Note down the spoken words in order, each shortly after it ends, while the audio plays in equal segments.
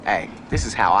Hey, this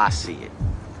is how I see it.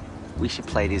 We should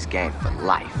play this game for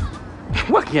life.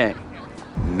 What game?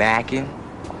 Mackin'.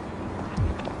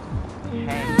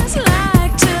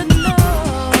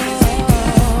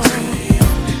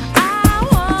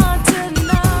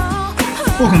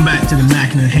 Welcome back to the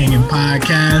Mackin' and Hanging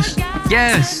podcast.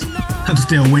 Yes. I'm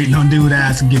still waiting on Dude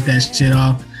Ass to get that shit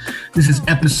off. This is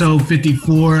episode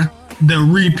 54, the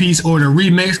repeats or the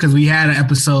remix, because we had an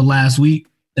episode last week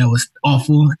that was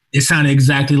awful. It sounded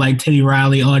exactly like Teddy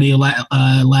Riley audio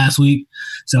last week.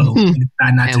 So we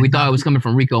thought it was coming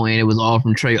from Rico, and it was all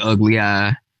from Trey Ugly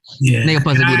Eye. Yeah, nigga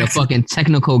supposed to be the fucking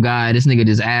technical guy. This nigga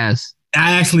just ass.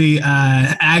 I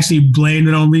actually blamed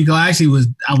it on Rico. I was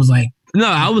like, no,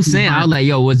 I was like,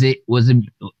 yo, it was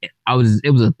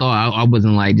a thought. I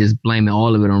wasn't like just blaming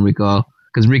all of it on Rico,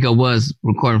 because Rico was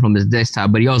recording from his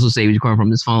desktop, but he also said he was recording from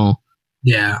his phone.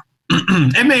 Yeah.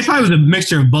 It probably was a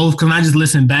mixture of both, because when I just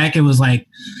listened back, it was like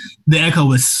the echo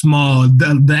was small.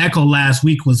 The echo last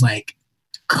week was like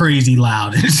crazy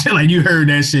loud. Like you heard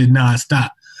that shit nonstop.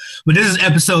 But this is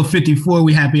episode 54.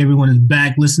 We happy everyone is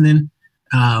back listening.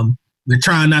 We're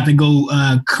trying not to go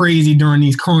crazy during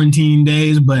these quarantine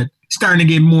days, but starting to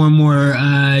get more and more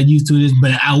used to this.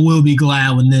 But I will be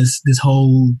glad when this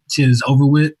whole shit is over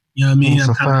with. You know what I mean?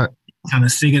 I'm kind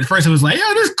of sick. At first, it was like,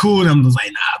 "Yo, this is cool." And I was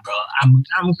like, "Nah, bro,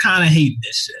 I'm kind of hating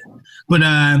this shit." But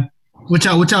what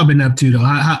y'all been up to though?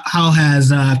 How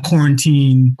has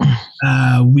quarantine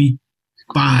week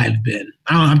 5 been?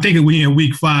 I'm thinking we in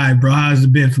week 5, bro. How's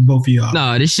it been for both of y'all?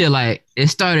 No, this shit like it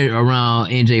started around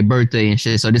NJ's birthday and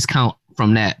shit. So this count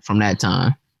from that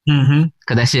time. Mm-hmm.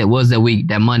 Cause that shit was that week,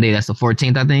 that Monday. That's the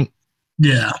 14th, I think.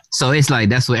 Yeah. So it's like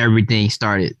that's where everything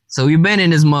started. So we've been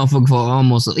in this motherfucker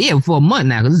for a month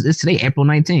now. Cause it's today, April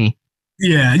 19th.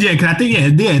 Yeah. Cause I think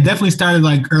it definitely started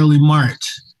like early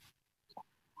March.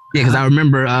 Yeah, cause I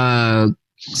remember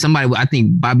somebody, I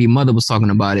think Bobby Mother was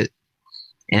talking about it,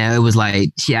 and it was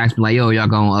like she asked me like, "Yo, y'all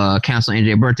gonna cancel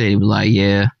NJ's birthday?" He was like,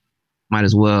 "Yeah, might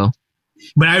as well."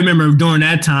 But I remember during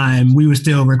that time we were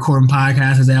still recording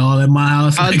podcasts all at my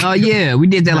house. Yeah, we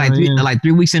did that like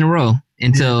 3 weeks in a row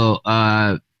until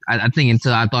I think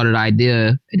until I thought of the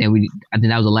idea, and then I think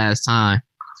that was the last time,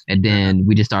 and then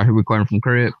we just started recording from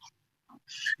crib.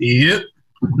 Yep.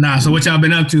 Nah. So what y'all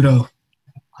been up to though?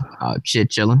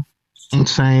 Shit, chilling.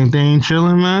 Same thing,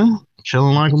 chilling, man.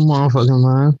 Chilling like a motherfucker,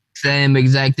 man. Same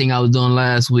exact thing I was doing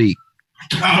last week.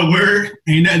 Oh, word.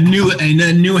 Ain't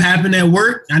nothing new happened at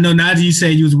work. I know Najee, you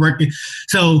said you was working.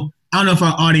 So I don't know if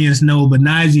our audience know, but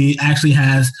Najee actually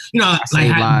has, I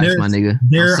save lives, my nigga.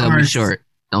 Don't sell me short.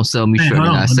 Don't sell me short.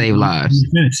 I save lives.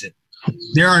 Finish it.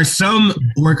 There are some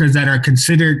workers that are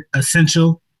considered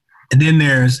essential, and then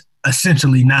there's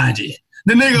essentially Najee.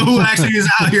 The nigga who actually is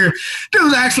out here,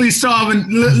 dude's actually solving,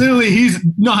 literally, he's,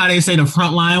 you know how they say the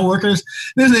frontline workers?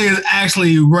 This nigga is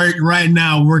actually right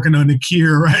now working on the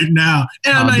cure right now.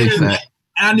 And I'm not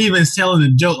even selling a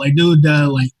joke. Like, dude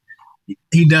does,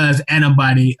 he does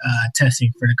antibody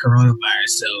testing for the coronavirus.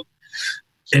 So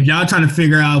if y'all trying to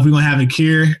figure out if we're going to have a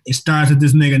cure, it starts with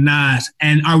this nigga Nas.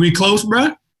 And are we close,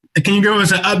 bro? Can you give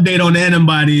us an update on the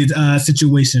antibodies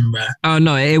situation, bro? Oh,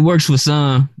 no, it works for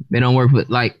some. They don't work with,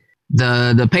 like,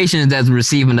 the patient that's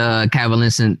receiving the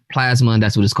convalescent plasma,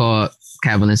 that's what it's called,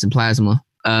 convalescent plasma.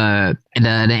 And the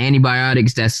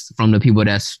antibiotics that's from the people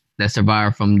that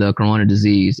survive from the corona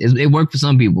disease. It worked for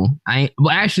some people.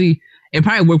 But actually, it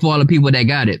probably worked for all the people that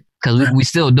got it, because we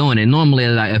still doing it. Normally,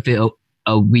 like if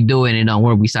we do it and it don't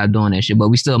work, we stop doing that shit. But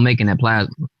we still making that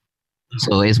plasma,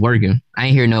 so it's working. I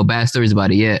ain't hear no bad stories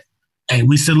about it yet. Hey,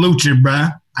 we salute you,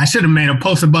 bro. I should have made a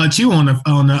post about you on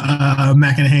the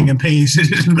Mac and Hanging page.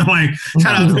 Like,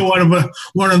 shout out to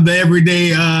one of the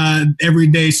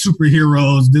everyday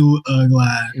superheroes.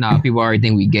 Nah, people already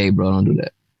think we gay, bro. Don't do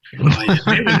that.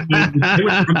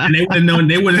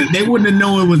 They wouldn't have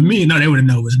known it was me. No, they wouldn't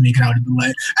know it was me, because I would have been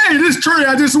like, "Hey, this Trey,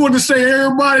 I just want to say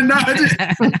everybody."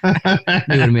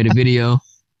 They would have made a video.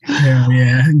 Hell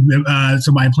yeah.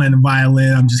 Somebody playing the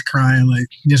violin. I'm just crying, like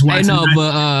just watching.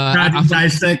 I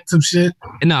dissect some shit.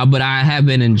 No, but I have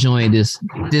been enjoying this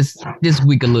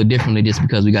week a little differently, just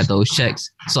because we got those checks.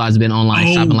 So I've been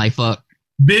online shopping like fuck.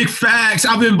 Big facts.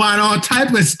 I've been buying all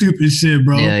type of stupid shit,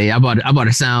 bro. Yeah. I bought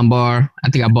a sound bar.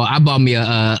 I think I bought me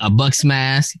a Bucks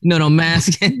mask. You know, no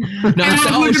mask. I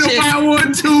was looking to buy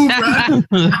one too,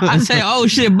 bro. I say, oh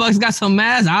shit, Bucks got some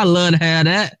masks. I love to have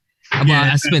that.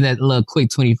 I spent that little quick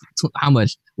 20. How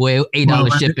much? Well,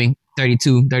 $8 shipping,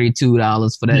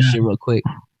 $32 for that shit real quick.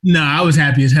 No, I was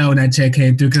happy as hell when that check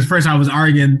came through, because first I was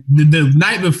arguing the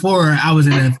night before. I was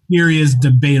in a furious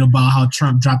debate about how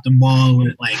Trump dropped the ball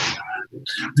with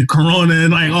the corona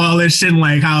and like all this shit, and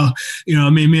like how, you know,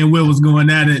 me and Will was going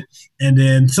at it. And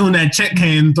then soon that check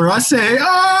came through, I say,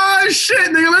 oh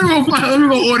shit, nigga, let me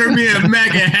go order me a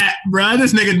MAGA hat, bro.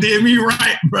 This nigga did me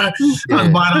right, bro. I was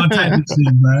buying all types of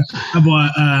shit, bro. I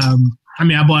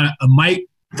bought a mic.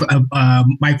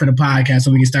 Mic for the podcast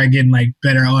so we can start getting like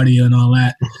better audio and all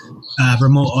that,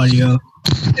 remote audio.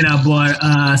 And I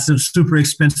bought some super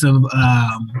expensive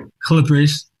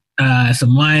clippers,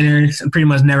 some liners. I'm pretty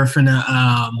much never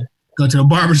finna go to the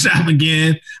barbershop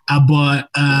again. I bought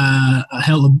I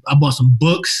bought some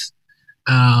books.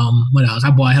 What else?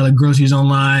 I bought hella groceries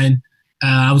online.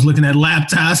 I was looking at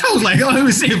laptops. I was like, oh, let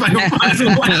me see if I can find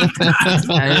some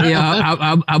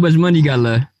laptops. How much money you got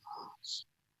left?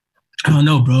 I don't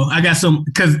know, bro. I got some,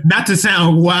 because not to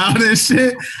sound wild and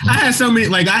shit, I had so many,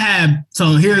 like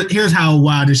so here's how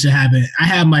wild this shit happened. I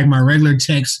had like my regular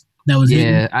checks that was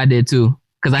I did too,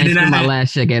 because I didn't spend my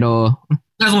last check at all.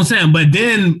 That's what I'm saying. But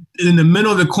then in the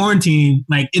middle of the quarantine,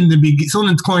 like in the beginning, soon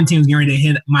as the quarantine was getting ready to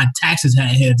hit, my taxes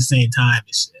had hit at the same time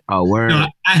and shit. Oh, word. So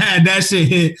I had that shit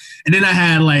hit, and then I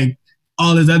had like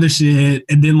all this other shit,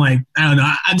 and then like I don't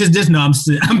know. I just know I'm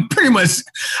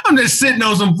just sitting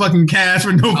on some fucking cash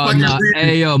for no fucking reason.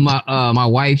 Hey yo, my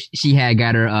wife, she had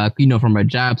got her from her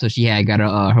job, so she had got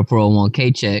her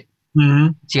 401k check.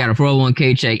 Mm-hmm. She got her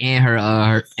 401k check and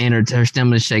her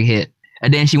stimulus check hit,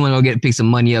 and then she went to go pick some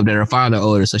money up that her father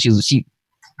owed her. So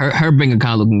her bank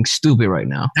account looking stupid right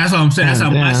now. That's what I'm saying. That's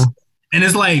how and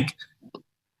it's like.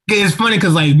 It's funny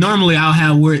because like normally I'll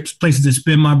have places to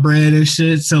spend my bread and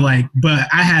shit. So like, but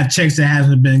I have checks that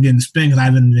hasn't been getting spent because I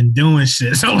haven't been doing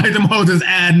shit. So like them hoes just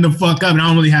adding the fuck up, and I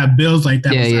don't really have bills like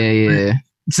that. Yeah.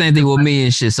 Same thing with me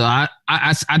and shit. So I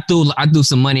threw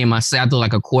some money in my I threw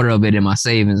like a quarter of it in my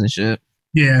savings and shit.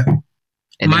 Yeah.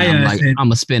 And then I'm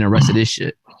gonna spend the rest of this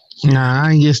shit. Nah,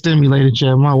 I ain't get stimulated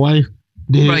yet. My wife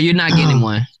did. Bro, you're not getting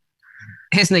one.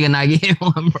 This nigga not getting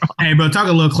one, bro. Hey, bro, talk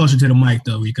a little closer to the mic,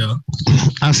 though, Rico.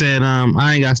 I said,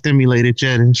 I ain't got stimulated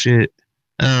yet and shit.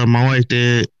 My wife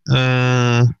did.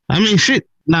 I mean, shit.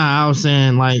 Nah, I was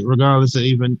saying, like, regardless of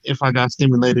even if I got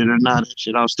stimulated or not and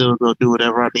shit, I'll still go do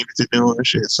whatever I needed to do and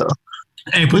shit, so.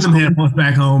 Hey, put some headphones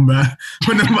back on, bro.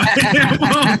 Put the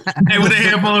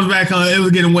headphones back on. It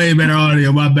was getting way better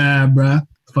audio. My bad, bro.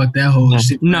 Fuck that whole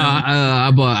shit. No,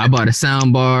 I bought a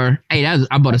sound bar. Hey,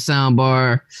 I bought a sound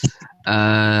bar.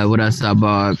 What else I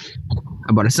bought?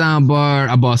 I bought a sound bar.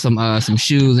 I bought some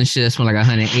shoes and shit. Spent like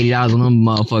 $180 on them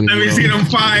motherfuckers. Let me see them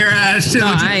fire ass shit. No,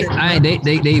 I they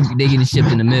getting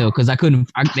shipped in the mail because I couldn't.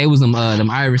 They was them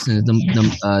Iversons,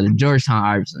 the Georgetown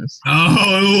Iversons.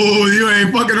 Oh, you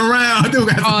ain't fucking around.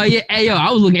 Oh yeah, hey yo,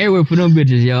 I was looking everywhere for them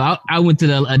bitches, yo. I went to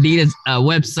the Adidas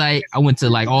website. I went to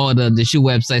like all the shoe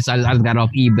websites. So I just got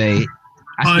off eBay.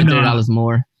 I spent $30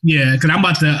 more. Yeah, because I'm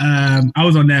about to. I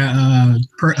was on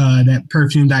that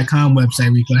perfume.com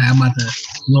website, Rico. I'm about to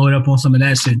load up on some of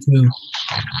that shit too.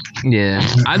 Yeah,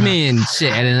 I mean,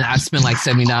 shit. And then I spent like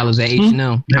 $70 at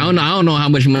H&M. I don't know how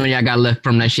much money I got left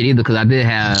from that shit either. Because I did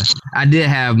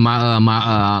have my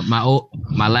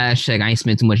last check. I ain't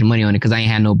spent too much money on it because I ain't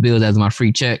had no bills as my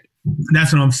free check.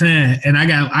 That's what I'm saying. And I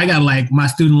got like my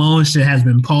student loan shit has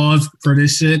been paused for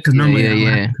this shit because normally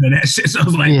that shit. So I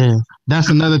was like, yeah, that's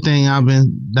another thing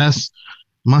that's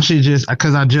my shit just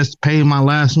because I just paid my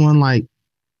last one like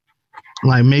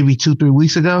maybe 2-3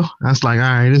 weeks ago. That's like, all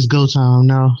right, it's go time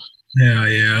now.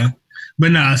 Yeah.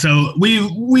 But nah, so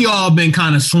we all been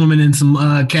kind of swimming in some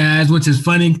cash, which is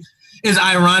funny. It's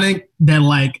ironic that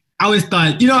like I always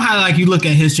thought, you know how like you look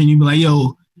at history and you be like,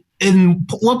 yo, in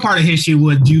what part of history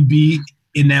would you be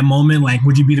in that moment? Like,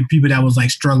 would you be the people that was like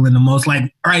struggling the most?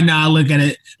 Like right now I look at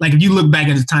it, like if you look back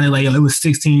at the time, like, yo, it was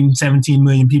 16, 17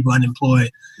 million people unemployed.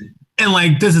 And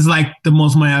like, this is like the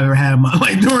most money I've ever had in my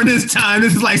like during this time.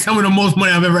 This is like some of the most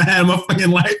money I've ever had in my fucking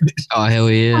life. Oh,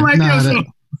 hell yeah. I'm like,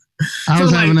 I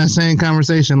was having that same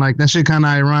conversation. Like that shit kind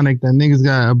of ironic that niggas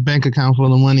got a bank account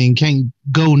full of money and can't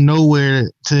go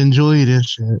nowhere to enjoy this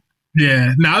shit.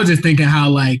 Yeah. No, I was just thinking how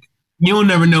like, you'll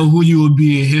never know who you would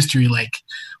be in history. Like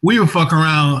we would fuck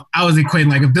around. I was equating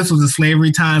like if this was the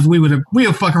slavery times, we would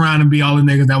fuck around and be all the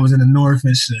niggas that was in the North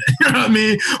and shit. You know what I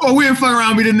mean? Or we would fuck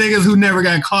around and be the niggas who never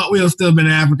got caught. We'll still been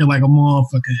in Africa like a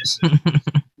motherfucker and shit.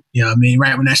 You know what I mean?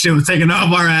 Right when that shit was taken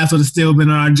off our ass, would have still been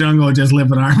in our jungle, just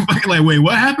living our fucking like. Wait,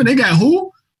 what happened? They got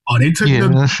who? Oh, they took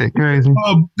that shit crazy.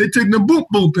 They took the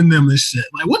boop in them and shit.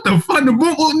 Like what the fuck? The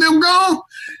boop in them gone?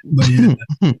 But yeah,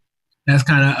 that's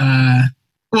kind of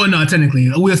well, no,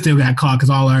 technically, we still got caught because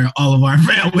all of our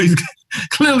families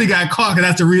clearly got caught because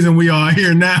that's the reason we are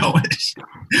here now.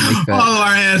 All of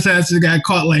our ancestors got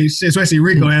caught like shit, especially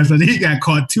Rico ancestors. He got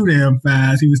caught too damn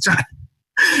fast. He was trying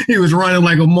He was running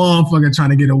like a motherfucker trying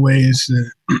to get away and shit.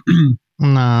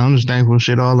 Nah, I'm just thankful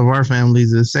shit. All of our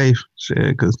families is safe.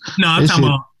 Shit, cause No, I'm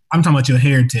talking about your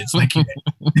heritage. Like,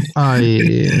 oh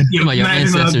yeah. About your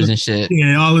ancestors and shit.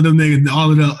 Yeah, all of them niggas,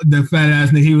 all of the fat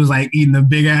ass nigga, he was like eating a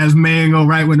big ass mango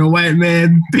right when the white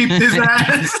man peeped his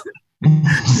ass.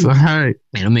 So, all right.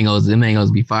 Man, them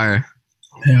mangoes be fire.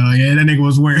 Hell yeah, that nigga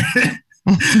was wearing.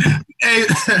 Hey,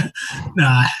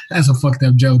 nah, that's a fucked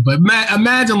up joke. But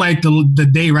imagine like the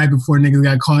day right before niggas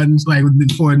got caught, and like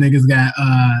before niggas got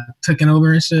taken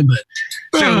over and shit. But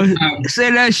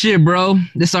say that shit, bro.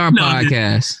 This our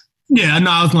podcast. Yeah,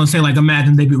 no, I was gonna say like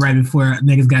imagine they be right before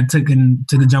niggas got taken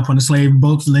to the jump on the slave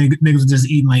boats. Niggas were just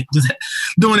eating like just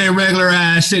doing their regular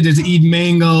ass shit, just eating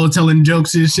mango, telling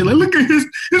jokes and shit. Like look at his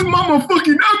mama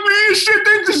fucking ugly and shit.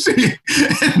 They just shit.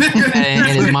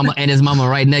 and his mama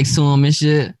right next to him and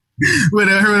shit. with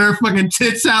her fucking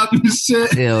tits out and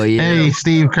shit. Hell yeah. Hey,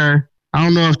 Steve Kerr. I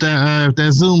don't know if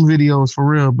that Zoom video is for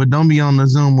real, but don't be on the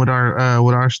Zoom with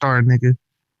our star nigga.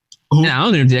 Nah, I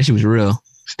don't think that shit was real.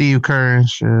 Steve Kerr and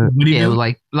shit. Yeah, it was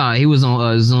like he was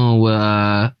on Zoom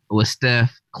with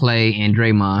Steph, Clay, and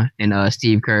Draymond and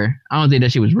Steve Kerr. I don't think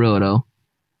that shit was real though.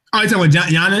 Oh, you talking about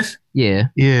Giannis? Yeah.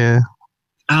 Yeah.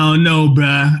 I don't know,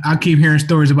 bruh. I keep hearing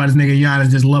stories about this nigga Giannis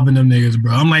just loving them niggas,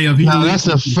 bro. I'm like, yo, if he that's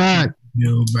a fact.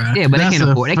 Yo, bro. Yeah, but they can't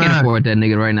afford that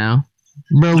nigga right now.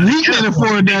 Bro, we can't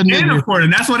afford that nigga. Can't afford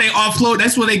it. That's why they offload.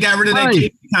 That's why they got rid of that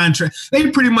KD contract. They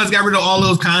pretty much got rid of all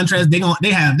those contracts. They're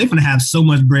gonna have so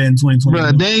much bread in 2020.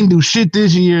 Bro, they ain't do shit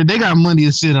this year. They got money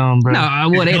to sit on, bro. No,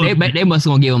 well, they must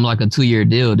gonna give him like a 2-year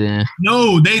deal then.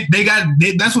 No, they got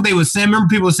that's what they was saying. Remember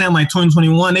people were saying like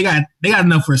 2021, they got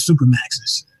enough for a supermax and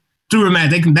shit.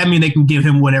 Supermax, that mean they can give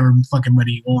him whatever fucking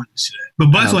money he wants and shit.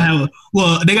 But Bucks will have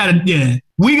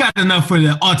we got enough for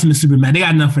the ultimate supermax. They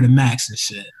got enough for the max and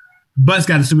shit. Bucks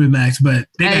got a supermax, but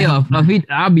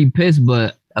I'll be pissed,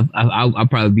 but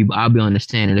I'll be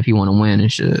understanding if he want to win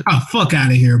and shit. Oh, fuck out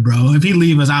of here, bro! If he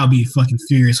leave us, I'll be fucking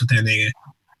furious with that nigga.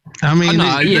 I mean,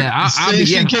 I'll be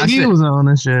KD was on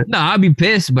this shit. No, I'll be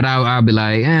pissed, but I'll be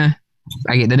like,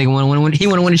 I get that nigga want to win. He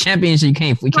want to win the championship. You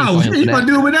can't. We can't. No, he gonna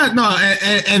do it with that. No,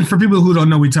 and for people who don't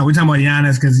know, we're talking about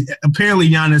Giannis because apparently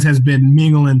Giannis has been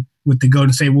mingling with the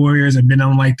Golden State Warriors and been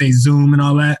on like they Zoom and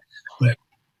all that. But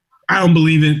I don't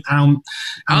believe it. I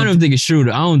don't think it's true.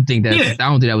 I don't think that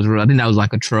was real. I think that was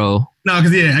like a troll. No,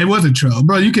 because it was a troll,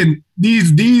 bro. You can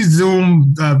these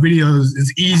Zoom videos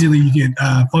is easily you can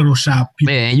Photoshop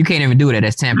people. Yeah, and you can't even do that.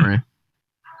 That's tampering.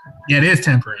 Yeah, it is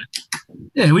tampering.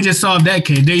 Yeah, we just solved that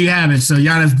case. There you have it. So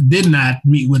Giannis did not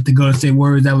meet with the Golden State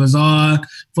Warriors. That was all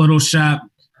Photoshop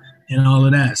and all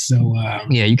of that. So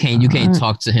yeah, you can't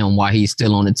talk to him while he's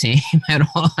still on the team at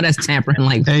all. That's tampering.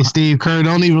 Like, hey, Steve Kerr,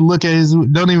 don't even look his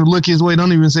way.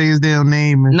 Don't even say his damn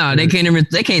name. No, they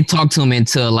can't talk to him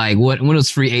until like when it was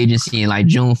free agency in like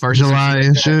June 1st, July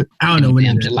and shit. I don't know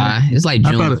when July. It's like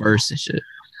June 1st and shit.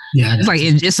 Yeah, it's like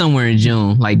it's somewhere in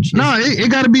June. Like no, it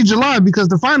got to be July because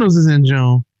the finals is in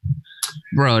June.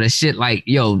 Bro, that shit like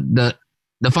the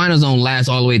finals don't last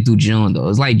all the way through June though.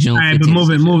 It's like June. All right, but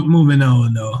moving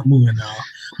on.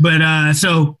 But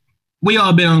so we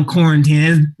all been on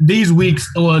quarantine. These weeks,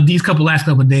 or these last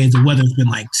couple of days, the weather's been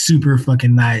like super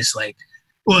fucking nice. Like,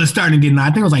 well, it's starting to get nice.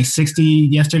 I think it was like 60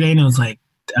 yesterday, and it was like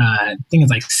I think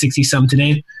it's like 60 something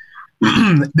today.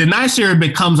 The nicer it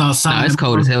becomes outside. Nah, it's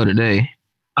cold as hell today.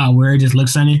 Where it just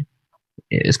looks sunny.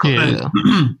 Yeah, it's cold.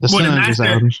 The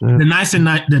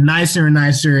nicer and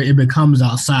nicer it becomes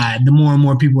outside, the more and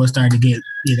more people are starting to get,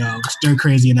 stir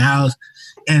crazy in the house.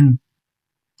 And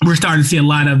we're starting to see a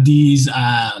lot of these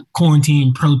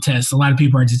quarantine protests. A lot of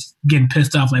people are just getting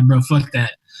pissed off, like, bro, fuck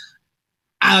that.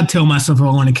 I'll tell myself if I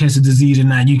want to catch the disease or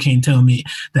not. You can't tell me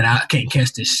that I can't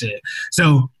catch this shit.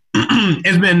 So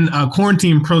it's been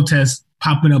quarantine protests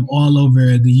popping up all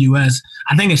over the U.S.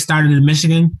 I think it started in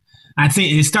Michigan. Then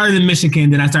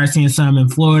I started seeing some in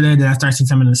Florida, then I started seeing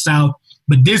some in the South.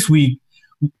 But this week,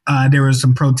 there was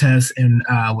some protests in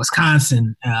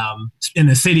Wisconsin, in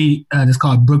a city that's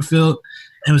called Brookfield.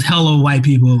 It was hella white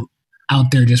people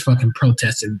out there just fucking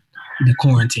protesting the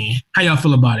quarantine. How y'all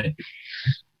feel about it?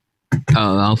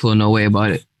 Oh, I don't feel no way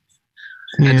about it.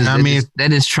 Yeah,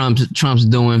 that is Trump's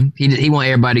doing. He want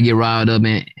everybody to get riled up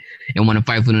and want to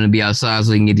fight for them to be outside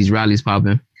so he can get these rallies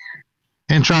popping.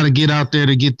 And try to get out there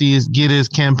to get his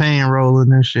campaign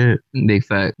rolling and shit. Big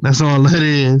fact. That's all it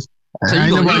is. So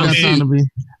ain't nobody got time to be.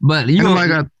 But you go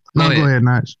ahead,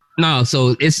 Notch. No,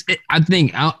 so I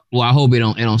think I hope it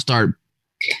don't start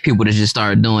people to just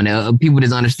start doing it. People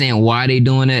just understand why they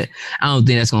doing it. I don't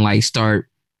think that's gonna like start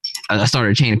a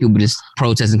chain of people just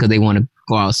protesting because they want to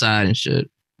go outside and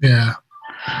shit. Yeah.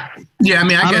 Yeah, I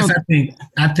mean,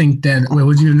 I think that. Wait,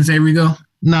 what you gonna say, Rico?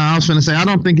 No, I was gonna say I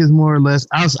don't think it's more or less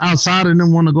outside of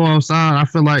them want to go outside. I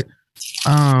feel like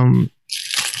a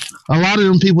lot of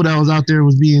them people that was out there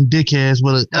was being dickheads,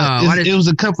 but it was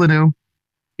a couple of them.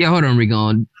 Yeah, hold on,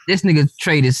 Rico. This nigga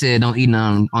Trader said don't eat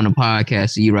none on the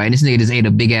podcast. So you right? This nigga just ate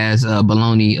a big ass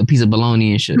bologna, a piece of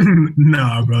bologna and shit.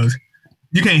 No, bro,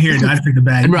 you can't hear it. I just took the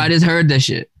bag. Bro, I just heard that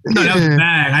shit. No, that was the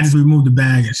bag. I just removed the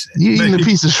bag and shit. You eating a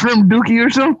piece of shrimp dookie or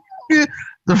something? Yeah.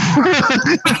 The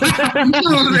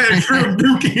shrimp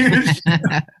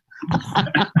dookie.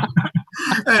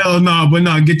 Hell no, but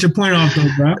no, get your point off though,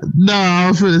 bro. No, I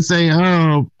was gonna say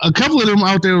a couple of them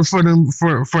out there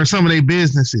for some of their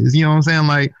businesses. You know what I'm saying?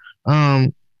 Like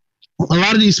a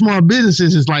lot of these small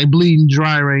businesses is like bleeding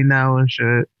dry right now and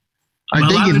shit. Like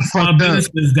they getting fucked up.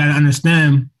 Businesses gotta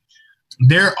understand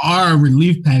there are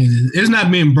relief packages. It's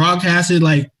not being broadcasted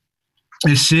like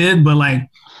it should, but like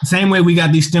same way we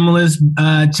got these stimulus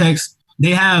checks,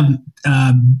 they have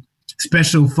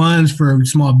special funds for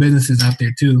small businesses out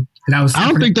there too. I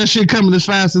don't think that shit coming as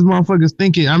fast as motherfuckers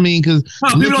thinking. I mean, because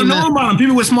people don't know about them.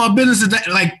 People with small businesses that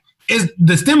like is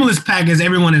the stimulus package.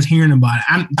 Everyone is hearing about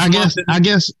it. I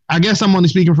guess I'm only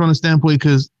speaking from the standpoint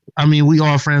because I mean we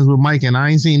all friends with Mike and I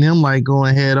ain't seen him like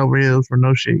going head over heels for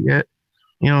no shit yet.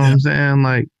 You know what I'm saying?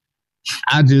 Like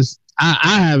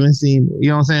I haven't seen it. You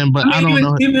know what I'm saying? But I don't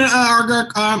know. Even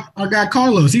our guy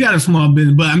Carlos, he got a small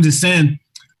business, but I'm just saying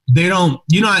you're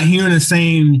not hearing the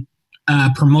same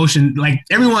promotion. Like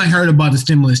everyone heard about the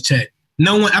stimulus check.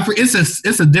 No one.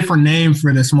 It's a different name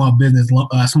for the small business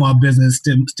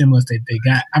stimulus that they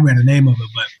got. I forgot the name of it,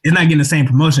 but it's not getting the same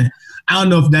promotion. I don't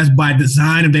know if that's by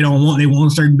design. If they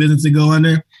want certain business to go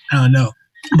under. I don't know.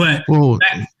 But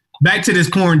back to this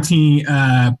quarantine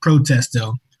protest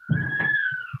though.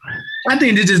 I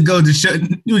think it just goes to show.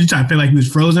 You trying to feel like he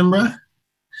was frozen, bro?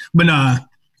 But nah.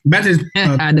 Back to I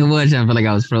was trying to feel like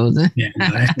I was frozen. Yeah, no,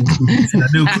 I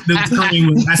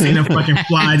seen a fucking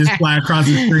fly just fly across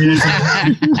the screen.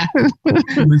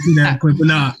 See that quick, but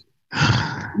no.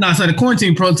 So the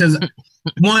quarantine protest,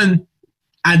 one,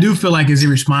 I do feel like it's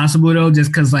irresponsible though,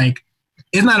 just because like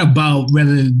it's not about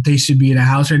whether they should be in a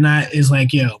house or not. It's like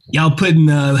y'all putting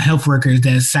the health workers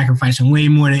that's sacrificing way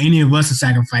more than any of us are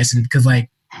sacrificing because like.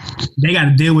 They got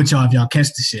to deal with y'all if y'all catch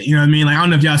the shit. You know what I mean? Like, I don't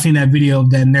know if y'all seen that video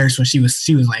of that nurse when she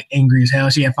was like angry as hell.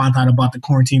 She had found out about the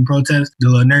quarantine protest, the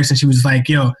little nurse, and she was like,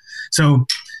 so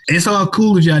it's all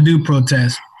cool if y'all do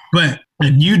protest. But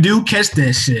if you do catch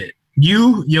that shit,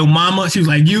 your mama, she was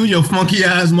like, your funky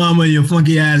ass mama, your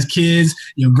funky ass kids,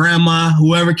 your grandma,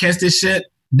 whoever catch this shit,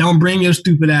 don't bring your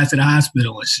stupid ass to the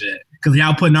hospital and shit. Because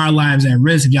y'all putting our lives at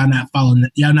risk if y'all not following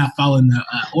the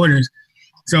orders.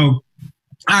 So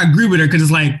I agree with her because it's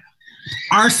like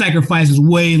our sacrifice is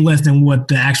way less than what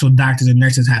the actual doctors and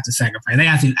nurses have to sacrifice. They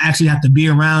actually have to be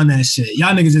around that shit.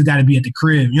 Y'all niggas just got to be at the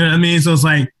crib. You know what I mean? So it's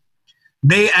like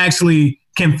they actually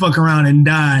can fuck around and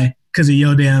die because of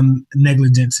your damn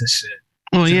negligence and shit.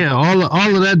 Well, yeah, all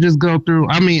of that just go through.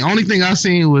 I mean, only thing I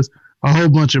seen was a whole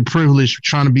bunch of privilege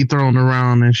trying to be thrown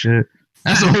around and shit.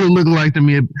 That's what it looked like to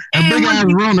me. A big ass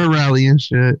Rona rally and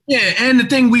shit. Yeah, and the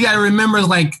thing we got to remember is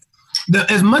like,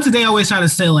 as much as they always try to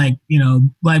say, like,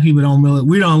 black people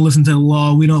we don't listen to the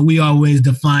law. We always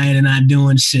defying and not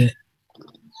doing shit.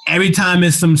 Every time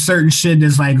it's some certain shit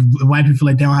that's like white people feel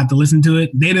like they don't have to listen to it.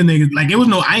 They the niggas like it was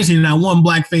I ain't seen not one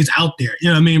black face out there. You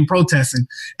know what I mean? Protesting.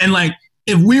 And like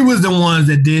if we was the ones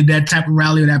that did that type of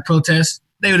rally or that protest,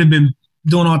 they would have been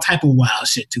doing all type of wild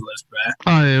shit to us, bro.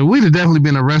 Oh yeah, we'd have definitely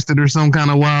been arrested or some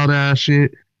kind of wild ass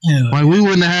shit. Yeah, like we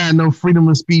wouldn't have had no freedom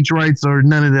of speech rights or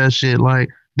none of that shit. Like.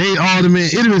 It'd have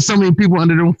been so many people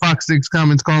under them Fox 6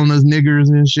 comments calling us niggers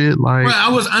and shit. Like, bro, I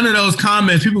was under those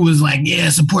comments. People was like, "Yeah,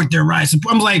 support their rights."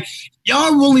 I'm like,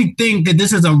 y'all really think that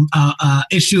this is a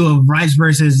issue of rights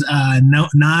versus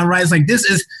non-rights? Like,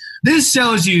 this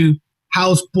shows you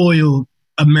how spoiled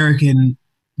the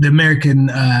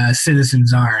American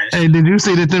citizens are. Hey, did you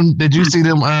see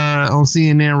them on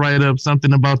CNN write up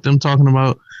something about them talking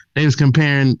about they was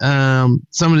comparing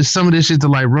some of this shit to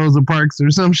like Rosa Parks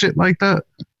or some shit like that?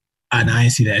 I didn't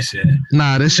see that shit.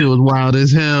 Nah, that shit was wild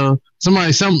as hell. Some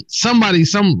writer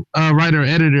or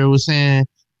editor was saying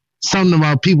something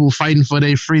about people fighting for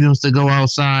their freedoms to go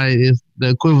outside is the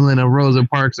equivalent of Rosa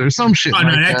Parks or some shit. Oh, like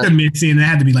no, that couldn't be CNN. That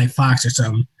had to be like Fox or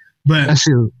something. But that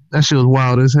shit was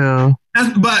wild as hell.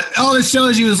 But all it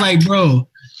shows you is like, bro,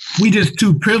 we just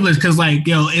too privileged because like,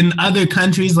 in other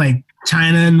countries like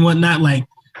China and whatnot, like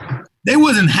they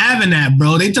wasn't having that,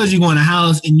 bro. They told you go in a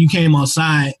house and you came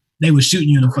outside, they was shooting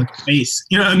you in the fucking face.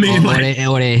 You know what I mean?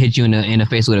 Or they hit you in the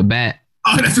face with a bat.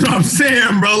 Oh, that's what I'm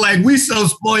saying, bro. Like, we so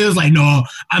spoiled. It's like, no,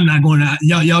 I'm not going to.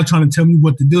 Y'all trying to tell me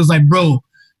what to do. It's like, bro,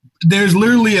 there's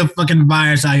literally a fucking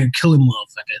virus out here killing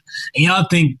motherfuckers. And y'all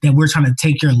think that we're trying to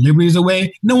take your liberties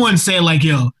away? No one's saying, like,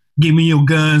 yo, give me your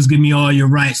guns, give me all your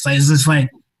rights. Like, it's just like,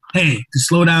 hey, to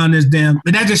slow down this damn.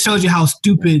 But that just shows you how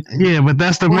stupid. Yeah, but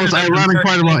that's the most ironic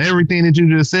part about everything that you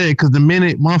just said. Because the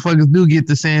minute motherfuckers do get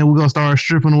to saying we're gonna start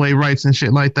stripping away rights and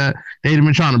shit like that, they've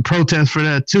been trying to protest for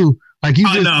that too. Like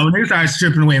no, when they start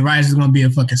stripping away rights, it's gonna be a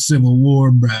fucking civil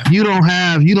war, bro. You don't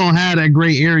have that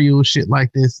gray area with shit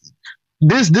like this.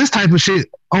 This type of shit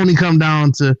only come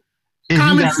down to if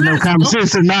you got no common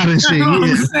sense or not and shit. You know what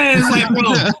I'm saying? It's like,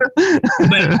 bro.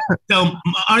 But the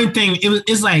only thing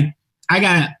it's like I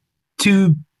got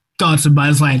two thoughts about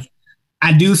it. It's like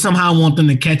I do somehow want them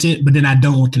to catch it, but then I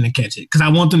don't want them to catch it because I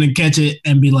want them to catch it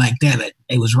and be like, damn it,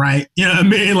 it was right. You know what I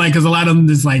mean? Like, because a lot of them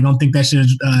just like don't think that shit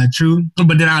is true,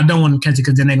 but then I don't want them to catch it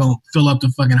because then they're gonna fill up the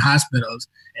fucking hospitals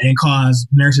and then cause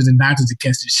nurses and doctors to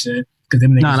catch this shit. Because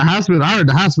the hospital. I heard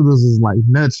the hospitals is like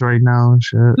nuts right now and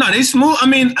shit. No, they smooth. I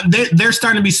mean, they're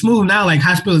starting to be smooth now. Like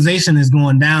hospitalization is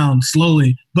going down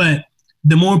slowly, but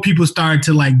the more people start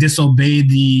to like disobey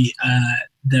the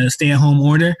stay-at-home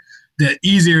order, the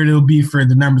easier it'll be for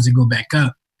the numbers to go back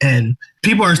up. And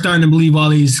people are starting to believe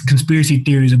all these conspiracy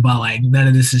theories about like none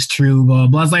of this is true, blah,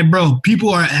 blah. It's like, bro,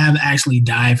 people have actually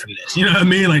died from this. You know what I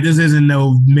mean? Like this isn't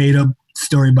no made up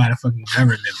story by the fucking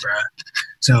government, bro.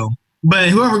 So, but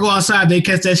whoever go outside, they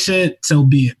catch that shit, so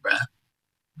be it, bro.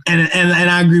 And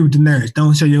I agree with the nurse.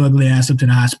 Don't show your ugly ass up to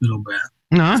the hospital, bro.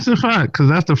 No, that's a fact, because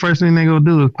that's the first thing they gonna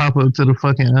do is pop up to the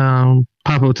fucking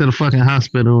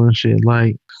hospital and shit.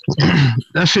 Like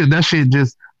that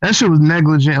shit was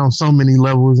negligent on so many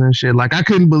levels and shit. Like I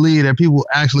couldn't believe that people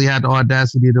actually had the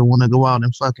audacity to want to go out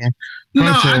and fucking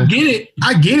protest. No,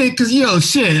 I get it, because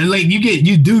shit, like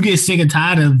you do get sick and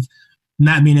tired of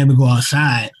not being able to go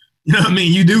outside. You know what I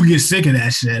mean? You do get sick of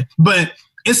that shit, but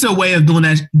it's a way of doing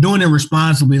it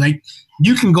responsibly. Like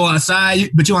you can go outside,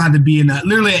 but you don't have to be in that.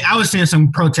 Literally, I was seeing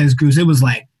some protest groups. It was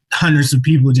like hundreds of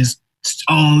people just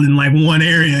all in like one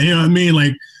area. You know what I mean?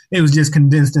 Like it was just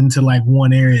condensed into like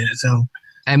one area. So,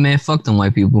 hey man, fuck them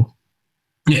white people.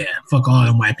 Yeah, fuck all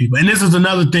them white people. And this is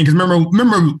another thing, because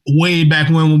remember way back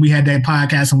when we had that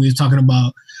podcast and we was talking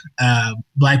about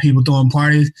black people throwing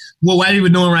parties. What white people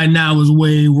doing right now is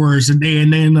way worse.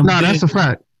 That's a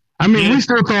fact. I mean, we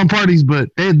still throwing parties, but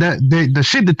the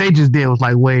shit that they just did was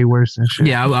like way worse than shit.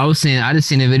 Yeah, I just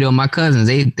seen a video of my cousins.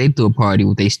 They threw a party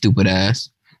with their stupid ass.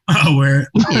 Oh, where?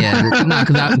 Yeah,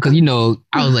 because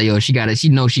I was like, yo, she got us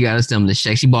them to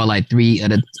check. She bought like 3 of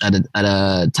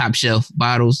the top shelf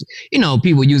bottles.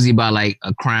 People usually buy like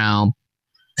a Crown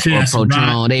or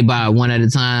Patron. They buy one at a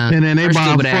time, and then they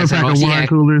buy a 4-pack of wine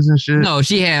coolers and shit. No,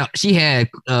 she had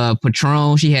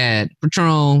Patron. She had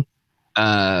Patron,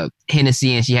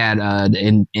 Hennessy, and she had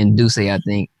and Douce, I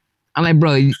think. I'm like,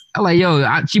 bro. I'm like, yo,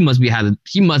 she must be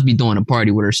throwing a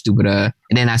party with her stupid And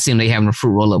then I see them, they having a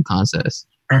fruit roll up contest.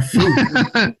 No,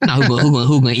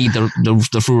 who gonna eat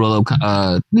the fruit roll up?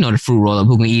 The fruit roll up.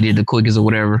 Who gonna eat it the quickest or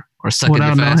whatever, or suck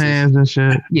without it the fastest? No hands and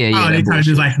shit. Yeah. Oh, they try to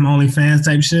do like some OnlyFans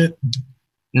type shit.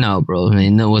 No, bro. I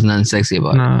mean, there was nothing sexy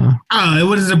about it. Oh,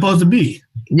 what is it supposed to be?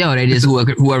 Yo, they just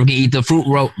whoever can eat the fruit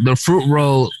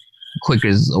roll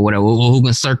quickest or whatever. Who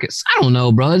can circus? I don't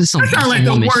know, bro. It's sounds like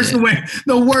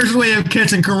the worst way of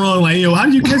catching corona. Like, yo, how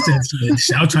do you catch that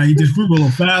shit? I'm trying to eat this fruit roll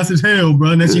fast as hell,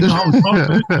 bro. And that's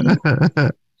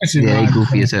they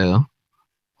goofy as hell.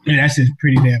 Yeah, that's just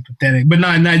pretty damn pathetic. But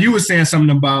now you were saying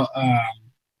something about.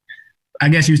 I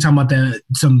guess you were talking about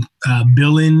some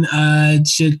billing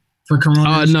shit for corona.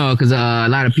 Oh no, because a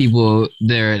lot of people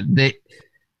they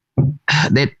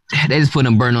just put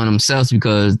a burden on themselves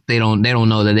because they don't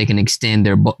know that they can extend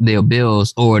their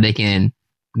bills, or they can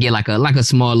get like a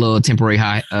small little temporary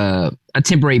a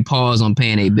temporary pause on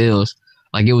paying their bills.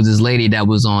 Like it was this lady that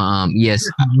was on I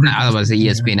was about to say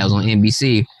ESPN, that was on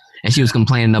NBC, and she was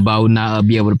complaining about not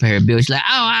be able to pay her bills. She's like,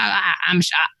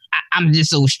 I'm just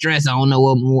so stressed. I don't know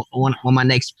what my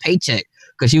next paycheck.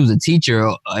 Because she was a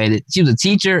teacher,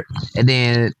 and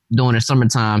then during the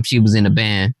summertime she was in a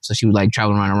band, so she was like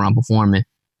traveling around performing.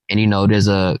 And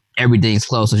everything's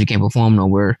closed, so she can't perform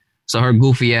nowhere. So her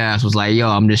goofy ass was like, "Yo,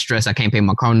 I'm just stressed. I can't pay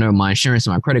my car note, my insurance,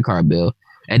 and my credit card bill."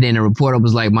 And then the reporter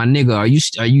was like, "My nigga, are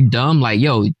you dumb? Like,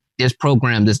 yo, this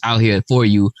program that's out here for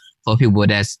people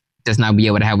that's not be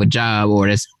able to have a job, or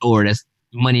that's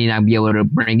money not be able to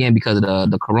bring in because of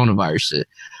the coronavirus shit."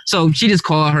 So she just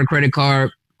called her credit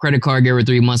card gave her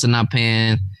 3 months of not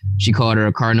paying. She called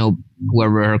her car note,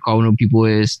 whoever her car note people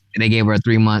is, and they gave her a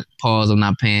 3-month pause of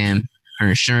not paying her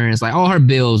insurance. Like all her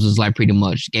bills was like pretty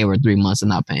much gave her 3 months of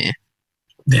not paying.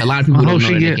 A lot of people don't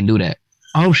know that they can do that.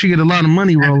 I hope she get a lot of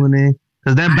money rolling in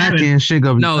because that back end shit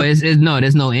go. No, there's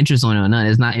no interest on it or none.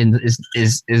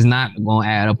 It's not gonna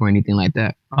add up or anything like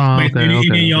that. Wait,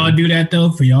 okay. Y'all do that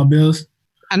though for y'all bills?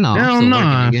 I know. Hell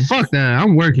no, fuck that.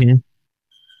 I'm working.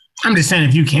 I'm just saying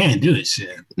if you can't do it,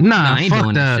 shit. Nah, I ain't fuck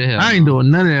doing that. that shit, I ain't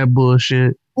doing none of that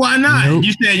bullshit. Why not? Nope.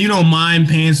 You said you don't mind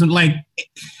paying some. Like,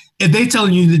 if they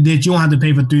telling you that you don't have to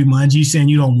pay for 3 months, you saying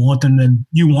you don't want them to,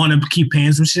 you want to keep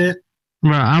paying some shit?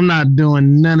 Bro, I'm not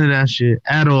doing none of that shit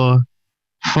at all.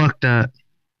 Fuck that.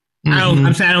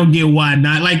 I'm saying I don't get why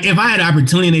not. Like, if I had the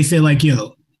opportunity and they said like,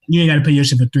 yo, you ain't got to pay your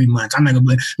shit for 3 months, I'm not gonna be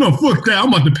like, no, fuck that. I'm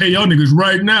about to pay y'all niggas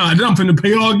right now, and then I'm finna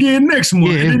pay y'all again next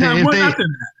month. Yeah,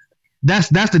 that's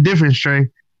the difference, Trey.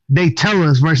 They tell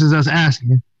us versus us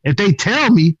asking. If they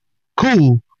tell me,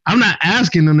 cool. I'm not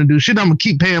asking them to do shit. I'm gonna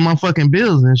keep paying my fucking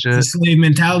bills and shit. It's a slave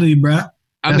mentality, bro.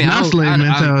 I mean, not slave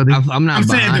mentality. I'm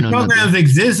saying the programs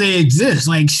exist. They exist.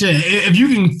 Like shit. If you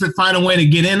can find a way to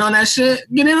get in on that shit,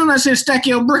 get in on that shit. Stack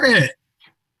your bread.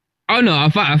 Oh no,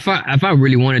 if I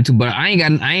really wanted to, but I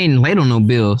ain't late on no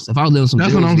bills. If I was doing some,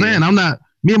 that's bills, what I'm saying. I'm not.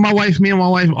 Me and my wife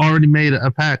already made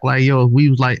a pact. Like, yo, we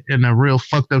was like in a real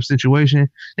fucked up situation,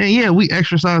 and yeah, we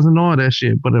exercising all that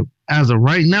shit. But as of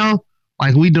right now,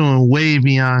 like we doing way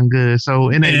beyond good. So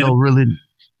it ain't no really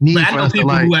need but for I know us people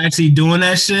to like who actually doing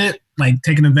that shit, like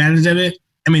taking advantage of it.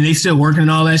 I mean, they still working and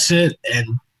all that shit, and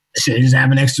shit, just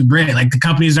having extra bread. Like the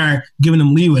companies are giving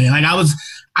them leeway. Like I was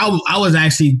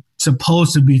actually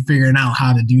supposed to be figuring out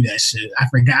how to do that shit. I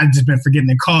forgot. I've just been forgetting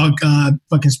to call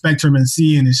fucking Spectrum and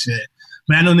seeing this shit.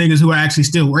 But I know niggas who are actually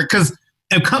still work because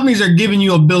if companies are giving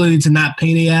you ability to not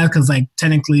pay their ass, because like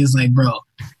technically it's like, bro,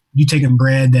 you taking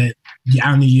bread that I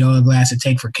don't need your glass to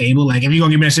take for cable. Like if you're gonna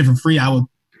give me that shit for free, I would.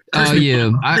 Oh yeah,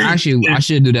 I should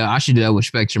do that. I should do that with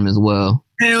Spectrum as well.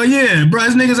 Hell yeah, bro.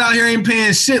 This niggas out here ain't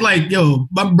paying shit. Like, yo,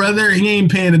 my brother, he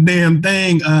ain't paying a damn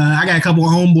thing. I got a couple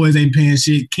of homeboys ain't paying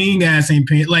shit. King ass ain't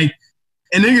paying. Like,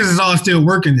 and niggas is all still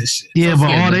working this shit. Yeah, but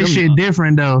all that shit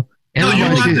different though. No,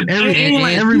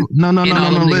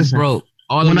 listen. Broke.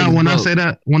 When I say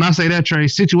that, Trey,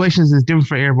 situations is different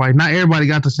for everybody. Not everybody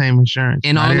got the same insurance.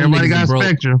 And not everybody got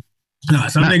Spectrum. No,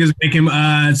 some niggas making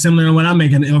similar to what I'm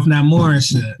making, if not more and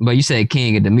shit. But you said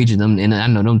King and Demetrius, and I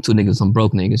know them two niggas some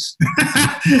broke niggas.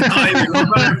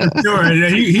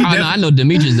 I know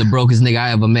Demetrius the brokest nigga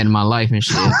I ever met in my life and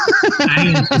shit.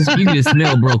 You can just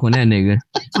smell broke on that nigga.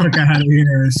 Fuck out of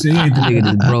here and shit. That nigga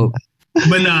just broke.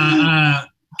 But nah,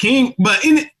 King. But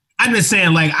I'm just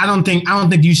saying, like, I don't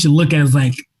think you should look at it as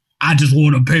like, I just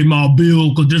want to pay my bill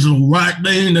because this is the right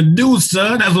thing to do,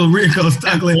 son. That's what Rico's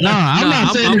talking about. I'm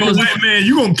not saying you're a white man.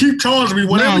 You gonna keep charging me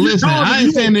whatever you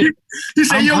charge me. He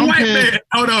said, "Yo, white man."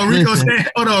 Hold on, Rico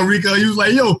said, "Hold on, Rico." He was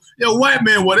like, "Yo, white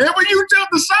man. Whatever you just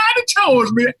decide to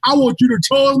charge me, I want you to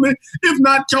charge me. If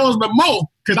not, charge me more,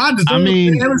 because I deserve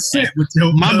every cent with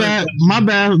your." My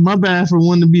bad for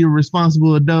wanting to be a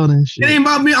responsible adult and shit. It ain't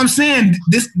about me. I'm saying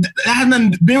that has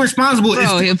nothing being responsible.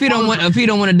 Bro, if you don't want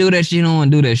to do that shit, you don't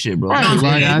want to do that shit, bro. Right,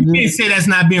 you can't say that's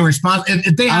not being responsible.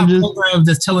 If they have programs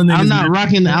that's telling them, I'm not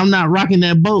rocking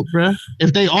that boat, bro.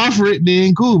 If they offer it,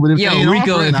 then cool. But if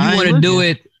Rico, if you want to do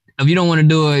it, if you don't want to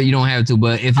do it, you don't have to.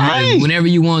 But if whenever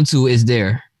you want to, it's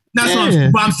there. That's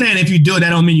what I'm saying. If you do it, that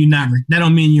don't mean that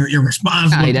don't mean you're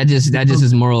irresponsible. Hey, that just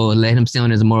is moral. Let him stay on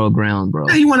his moral ground, bro.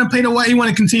 Yeah, you want to pay the white. You want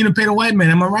to continue to pay the white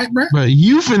man. Am I right, bro? But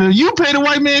you pay the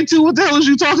white man too. What the hell is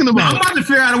you talking about? No, I'm about to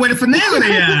figure out a way to finagle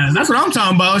their ass. That's what I'm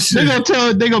talking about. Shit.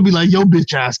 They gonna be like, yo,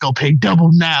 bitch ass gonna pay double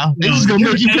now. They just gonna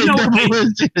make you pay double.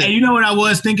 Hey, you know what I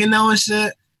was thinking though and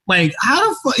shit? Like, how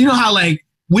the fuck? You know how like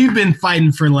we've been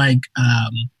fighting for like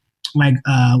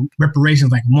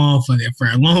reparations like a motherfucker for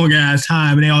a long ass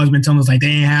time, and they always been telling us like they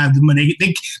ain't have the money,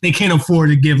 they can't afford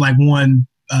to give like one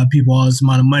people all this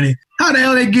amount of money. How the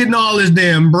hell they getting all this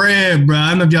damn bread, bro? I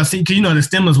don't know if y'all seen, cause you know the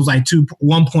stimulus was like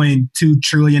 $1.2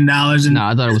 trillion. No,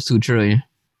 I thought it was $2 trillion.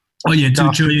 Oh yeah,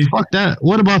 $2 trillion. Fuck that.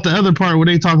 What about the other part where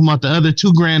they talking about the other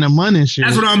 $2,000 a month and shit?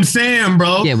 That's what I'm saying,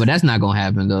 bro. Yeah, but that's not gonna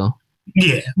happen though.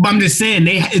 Yeah, but I'm just saying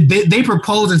they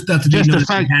proposing stuff to just the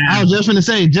fact. I was just gonna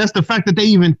say, just the fact that they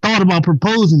even thought about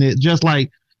proposing it, just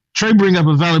like Trey bring up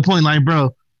a valid point. Like,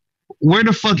 bro, where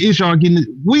the fuck is y'all getting it?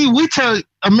 We tell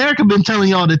America been telling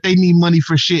y'all that they need money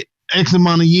for shit X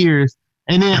amount of years,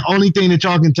 and then only thing that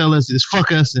y'all can tell us is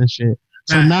fuck us and shit.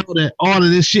 So right. Now that all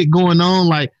of this shit going on,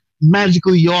 like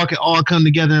magically y'all can all come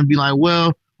together and be like,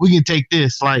 well, we can take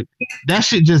this. Like, that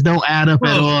shit just don't add up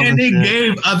at all. And they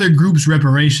gave other groups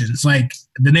reparations. Like,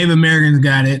 the Native Americans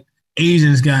got it.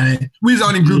 Asians got it. We was the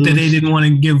only group that they didn't want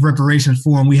to give reparations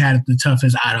for, and we had it the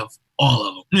toughest out of all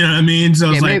of them. You know what I mean? So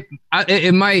it's like...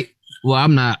 it might... well,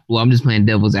 I'm not. Well, I'm just playing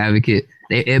devil's advocate.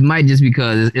 It might just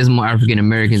because it's more African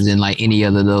Americans than like any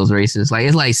other of those races. Like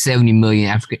it's like 70 million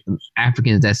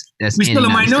Africans. That's we still a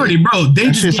minority, bro. They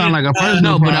That just shit sound like a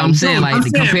personal no, but problem. I'm saying like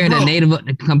compared bro. to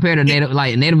Native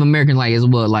like Native American like is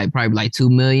what like probably like 2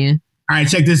 million. All right,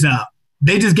 check this out.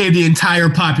 They just gave the entire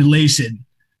population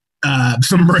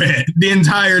some bread. The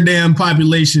entire damn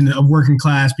population of working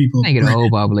class people. I ain't get the whole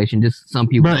population, just some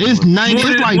people. But it's 90.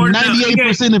 It's like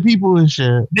 98% of people and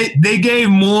shit. They gave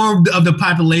more of the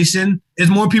population. There's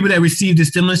more people that received the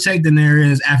stimulus check than there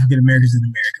is African Americans in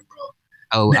America, bro.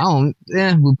 Oh, I don't.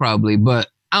 Yeah, we probably, but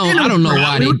I don't know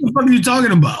why they. What the fuck are you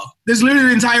talking about? There's literally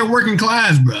the entire working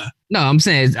class, bro. No, I'm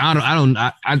saying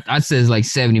I said it's like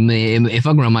 70 million. If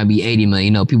fuck around might be 80 million.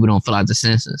 You know, people don't fill out the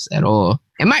census at all.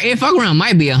 If fuck around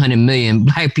might be 100 million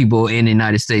black people in the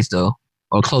United States though,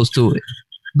 or close to it.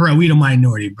 Bro, we the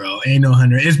minority, bro. Ain't no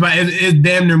 100. It's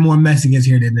damn near more Mexicans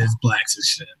here than there's blacks and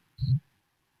shit.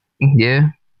 Yeah.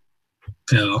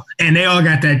 So, and they all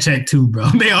got that check too, bro.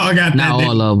 They all got that. Not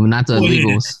all of them, not the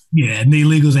illegals. Yeah, and the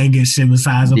illegals ain't get shit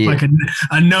besides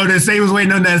a notice. They was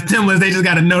waiting on that stimulus. They just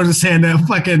got a notice saying that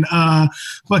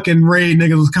fucking raid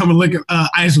niggas was coming looking.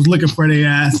 ICE was looking for their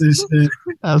ass and shit.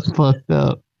 That's fucked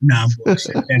up. Nah,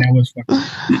 bullshit. And that was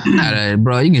fucking.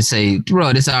 Bro, you can say,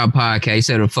 bro, this our podcast. You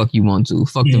say the fuck you want to.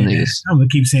 Fuck them niggas. I'm gonna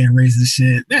keep saying racist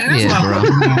shit. That's bro.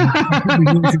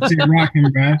 Shit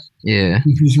rocking, bro. Yeah.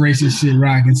 Keep this racist shit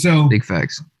rocking. So big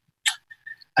facts.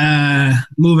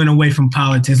 Moving away from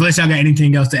politics. Unless y'all got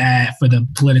anything else to add for the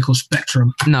political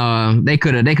spectrum. No, they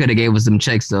could have gave us some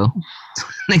checks though.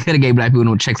 They could have gave black people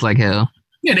no checks like hell.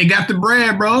 Yeah, they got the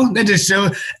bread, bro. They just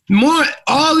show more.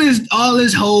 All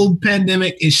this whole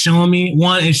pandemic is showing me.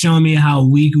 One, it's showing me how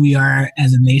weak we are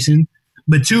as a nation.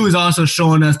 But two, is also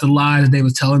showing us the lies they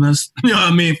was telling us. You know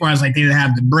what I mean? As far as like they didn't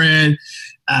have the bread,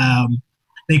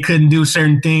 they couldn't do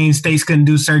certain things. States couldn't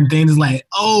do certain things. It's like,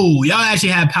 oh, y'all actually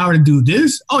have power to do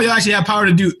this. Oh, y'all actually have power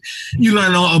to do. You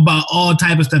learn all about all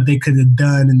type of stuff they could have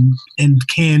done and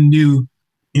can do.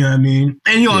 You know what I mean?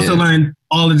 And you also learn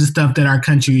all of the stuff that our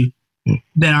country.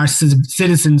 That our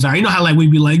citizens are. You know how like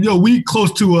we'd be like, yo, we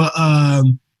close to a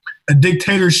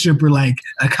dictatorship or like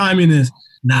a communist.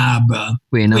 Nah, bro.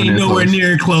 We ain't nowhere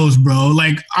near close, bro.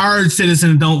 Like our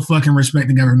citizens don't fucking respect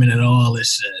the government at all.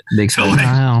 This shit. Big so, like,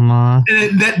 I don't know.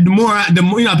 The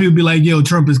more you know, people be like, yo,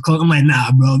 Trump is close. I'm like,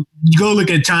 nah, bro. You go look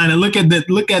at China. Look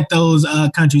at those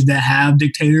countries that have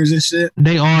dictators and shit.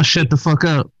 They all shut the fuck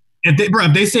up.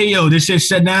 If they say, yo, this shit's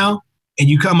shut down, and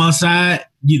you come outside,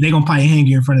 they gonna probably hang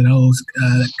you in front of the whole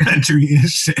country and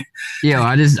shit. Yo,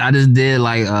 I just did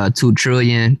like 2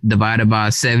 trillion divided by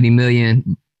 70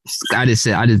 million. I just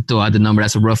threw out the number.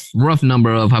 That's a rough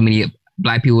number of how many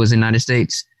black people was in the United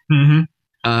States.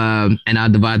 Mm-hmm. And I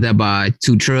divide that by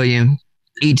 2 trillion.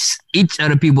 Each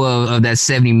of the people of that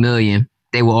 70 million,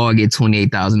 they will all get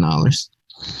 $28,000.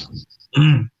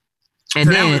 Mm. And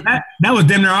so then that was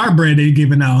damn near our bread they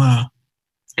giving out, huh?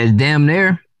 It's damn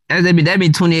near. That'd be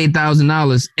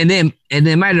 $28,000. And then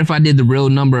imagine if I did the real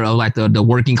number of like the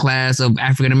working class of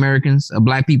African Americans, of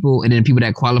black people, and then people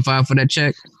that qualify for that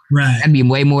check. Right. That'd be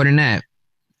way more than that.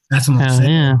 That's what I'm saying.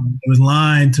 Yeah. It was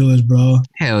lying to us, bro.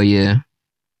 Hell yeah.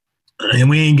 And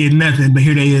we ain't getting nothing, but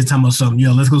here they is talking about something.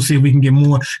 Yo, let's go see if we can get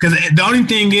more. Because the only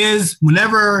thing is,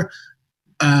 whenever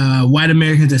white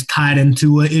Americans is tied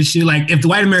into an issue, like if the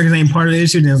white Americans ain't part of the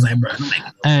issue, then it's like, bro.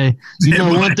 Hey, you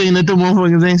know one thing that the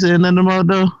motherfuckers ain't saying nothing about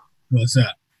though? What's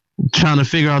up? Trying to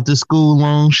figure out this school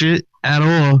loan shit at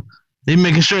all. They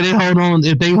making sure they hold on.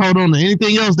 If they hold on to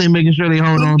anything else, they making sure they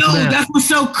hold on to that. That's what's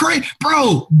so crazy,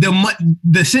 bro.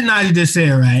 The shit Najee just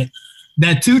said, right?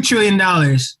 That $2 trillion.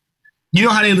 You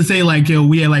know how they say like, yo,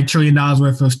 we had like $1 trillion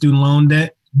worth of student loan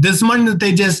debt. This money that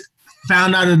they just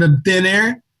found out of the thin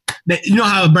air. That, you know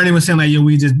how Bernie was saying like, yo,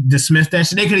 we just dismissed that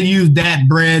shit. They could have used that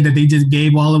bread that they just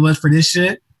gave all of us for this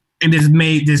shit. And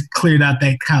just cleared out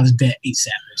that college debt ASAP.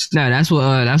 No, that's what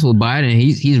Biden.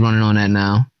 He's running on that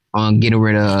now, on getting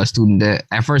rid of student debt.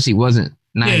 At first he wasn't.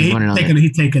 Now he's running on that.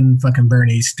 He's taking fucking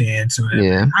Bernie's stand. So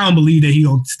yeah, I don't believe that he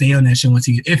gonna stay on that shit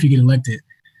if he get elected.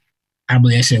 I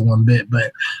believe that shit one bit.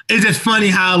 But it's just funny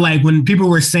how like when people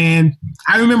were saying,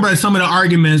 I remember some of the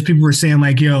arguments people were saying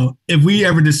like, yo, if we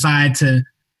ever decide to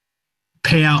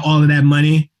pay out all of that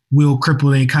money, we'll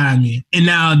cripple the economy. And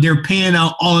now they're paying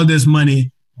out all of this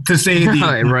money to save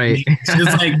the right.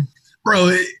 It's like,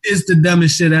 bro, it's the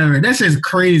dumbest shit ever. That shit's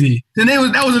crazy. And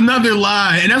that was another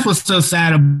lie. And that's what's so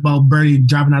sad about Bernie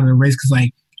dropping out of the race, because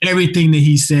like everything that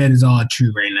he said is all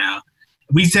true right now.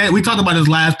 We talked about his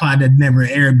last pod that never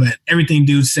aired, but everything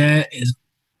dude said is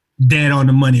dead on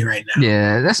the money right now.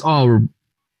 Yeah, that's all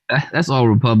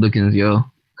Republicans, yo.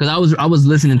 Because I was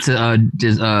listening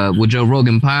to with Joe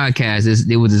Rogan podcast.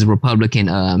 There was this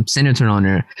Republican senator on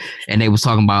there, and they was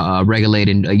talking about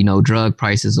regulating drug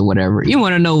prices or whatever. You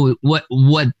want to know what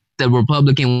the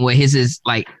Republican what his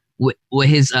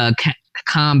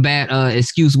combat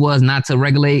excuse was not to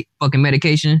regulate fucking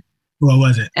medication? What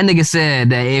was it? And nigga said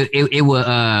that it was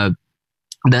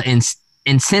the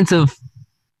incentive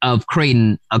of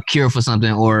creating a cure for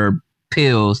something or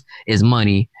pills is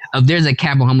money. If there's a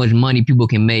cap on how much money people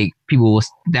can make,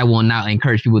 that will not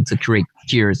encourage people to create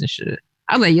cures and shit.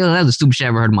 I was like, yo, that's the stupidest shit I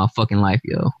ever heard in my fucking life,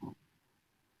 yo.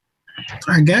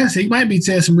 I guess he might be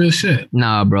saying some real shit.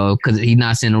 Nah, bro, because he's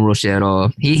not saying no real shit at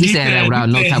all. He said that without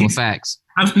no type of facts.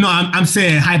 I'm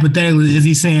saying hypothetically, is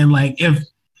he saying like, if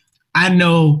I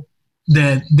know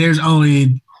that there's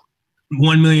only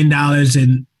 $1 million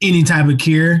in any type of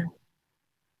cure,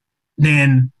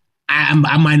 then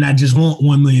I might not just want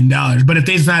 $1 million. But if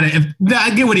there's not I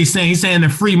get what he's saying. He's saying the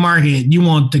free market, you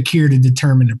want the cure to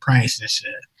determine the price and shit,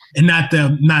 and not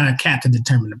a cap to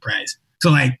determine the price.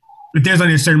 So like, if there's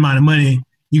only a certain amount of money,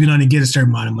 you can only get a certain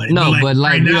amount of money. No, but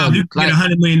right now, you can get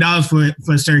 $100 million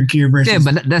for a certain cure versus. Yeah,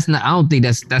 but that's not. I don't think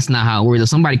that's not how it works. If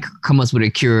somebody comes up with a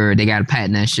cure, they got to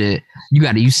patent that shit. You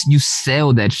got to you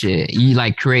sell that shit. You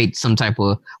like create some type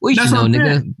of. Well, you should know,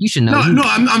 nigga. You should know. No,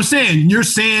 I'm saying you're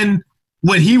saying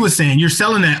what he was saying. You're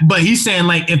selling that, but he's saying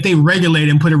like if they regulate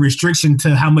and put a restriction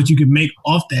to how much you can make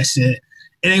off that shit,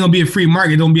 it ain't gonna be a free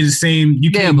market. It don't be the same.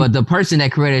 But the person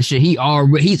that created shit, he's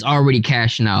already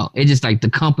cashing out. It's just like the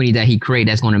company that he created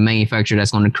that's going to manufacture,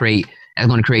 that's going to create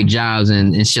jobs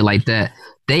and shit like that.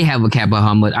 They have a cap on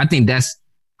how much. I think that's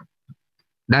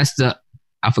the.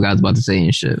 I forgot I was about to say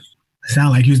and shit.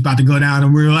 Sound like he was about to go down a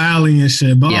real alley and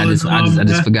shit. But yeah, I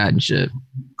just forgot and shit.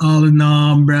 All in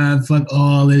all, bro, fuck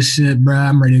all this shit, bro.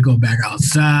 I'm ready to go back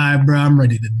outside, bro. I'm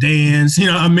ready to dance. You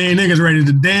know what I mean? Niggas ready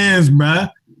to dance, bro.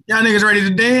 Y'all niggas ready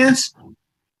to dance?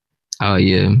 Oh,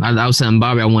 yeah. I was telling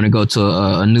Bobby I want to go to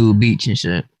a new beach and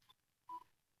shit.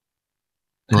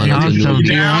 I just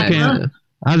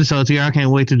told you I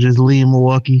can't wait to just leave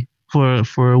Milwaukee for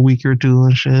a week or two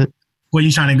and shit. Where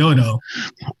you trying to go, though?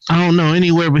 I don't know.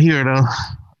 Anywhere but here, though.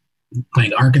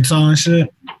 Like Arkansas and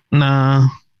shit? Nah.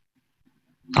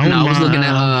 I was looking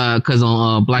at, because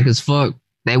on Black as Fuck,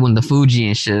 they went to Fuji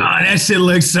and shit. Oh, that shit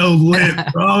looks so lit,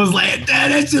 bro. I was like,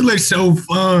 that shit looks so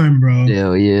fun, bro.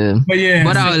 Hell yeah. But yeah.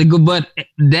 But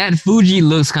that Fuji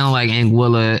looks kind of like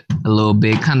Anguilla a little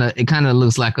bit. It kind of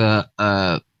looks like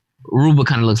Aruba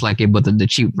kind of looks like it, but the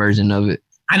cheap version of it.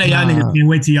 I know y'all niggas can't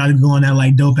wait till y'all to go on that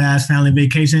like dope ass family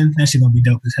vacation. That shit gonna be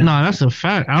dope as hell. No, that's a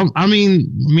fact. I mean,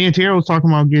 me and Tierra was talking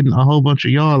about getting a whole bunch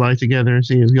of y'all like together and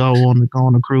see if y'all want to go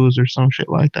on a cruise or some shit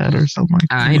like that or something like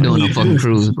that. I ain't doing no fucking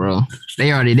cruise, bro.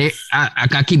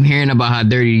 I keep hearing about how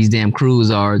dirty these damn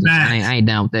cruises are. I ain't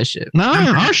down with that shit. No,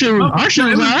 our shit was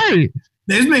alright.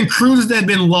 There's been cruises that have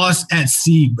been lost at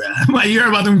sea, bro. Like, you heard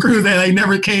about them cruises that like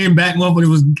never came back. Motherfucker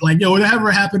was like, yo,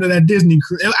 whatever happened to that Disney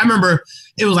cruise? I remember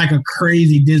it was like a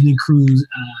crazy Disney cruise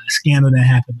scandal that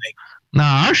happened. Like,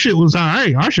 nah, our shit was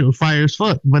alright. Our shit was fire as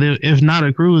fuck. But if not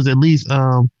a cruise, at least I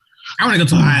want to go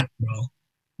to an island, bro.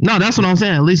 No, that's what I'm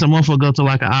saying. At least a motherfucker go to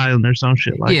like an island or some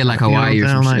shit like like Hawaii or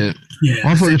some shit. Yeah,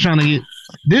 motherfucker trying to get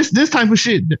this type of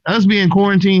shit. Us being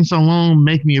quarantined so long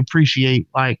make me appreciate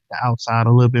like the outside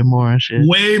a little bit more and shit.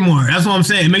 Way more. That's what I'm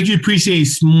saying. It makes you appreciate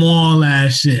small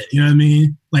ass shit. You know what I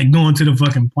mean? Like going to the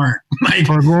fucking park, like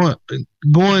or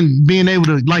going, being able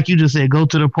to, like you just said, go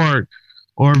to the park,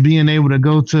 or being able to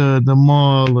go to the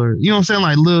mall, or you know what I'm saying,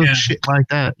 like little shit like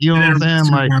that. You know what I'm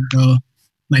saying,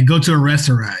 like go to a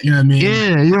restaurant. You know what I mean?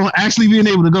 Yeah, you know, actually being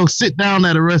able to go sit down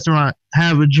at a restaurant,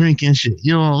 have a drink and shit.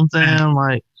 You know what I'm saying?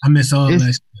 Like, I miss all that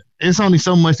shit. It's only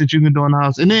so much that you can do in the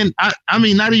house. And then I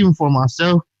mean, not even for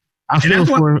myself. I feel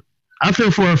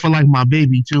for like my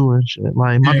baby too and shit.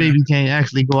 Like my baby can't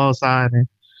actually go outside and,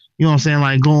 you know what I'm saying,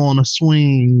 like go on a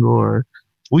swing, or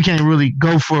we can't really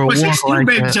go for a walk like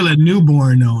baby that. Till a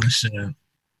newborn though and shit.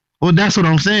 Well, that's what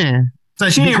I'm saying. So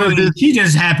she ain't really, she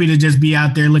just happy to just be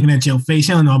out there looking at your face.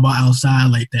 She don't know about outside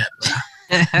like that, bro.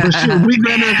 But shit, we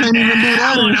can't even do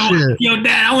that shit. Yo,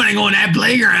 Dad, I want to go on that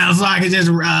playground so I can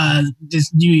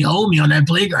just you hold me on that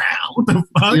playground. What the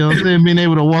fuck? You know what I'm saying? Being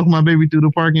able to walk my baby through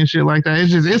the park and shit like that.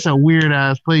 It's a weird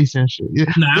ass place and shit.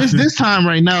 This time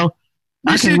right now,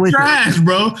 this shit trash,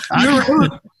 bro.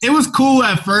 It was cool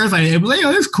at first. Like, it was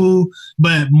like, it's cool.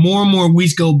 But more and more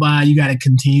weeks go by, you got to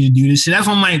continue to do this shit. That's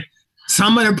why I'm like,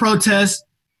 some of the protests,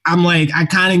 I'm like, I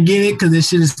kind of get it, because this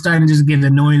shit is starting to just get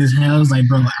annoying as hell. It's like,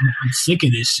 bro, I'm sick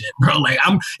of this shit, bro. Like,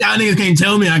 y'all niggas can't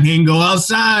tell me I can't go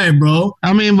outside, bro.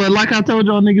 I mean, but like I told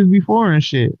y'all niggas before and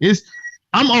shit,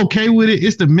 I'm okay with it.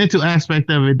 It's the mental aspect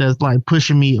of it that's like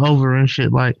pushing me over and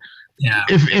shit. Like, Yeah.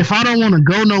 if I don't want to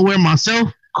go nowhere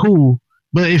myself, cool.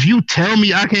 But if you tell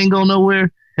me I can't go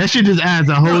nowhere, that shit just adds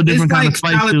a whole different kind of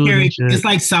spice to it. And shit. It's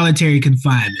like solitary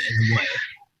confinement in a way.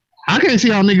 I can't see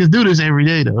how niggas do this every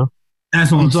day though.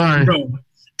 That's what I'm saying, bro.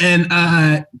 And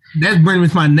that brings me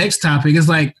to my next topic. It's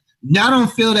like, y'all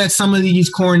don't feel that some of these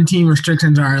quarantine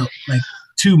restrictions are like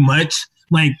too much?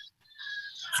 Like,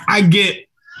 I get,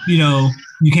 you know,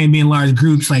 you can't be in large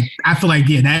groups. Like, I feel like,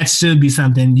 yeah, that should be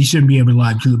something. You shouldn't be able to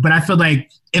large group. But I feel like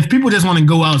if people just want to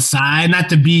go outside, not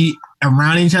to be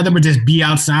around each other, but just be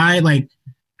outside, like,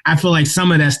 I feel like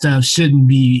some of that stuff shouldn't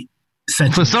be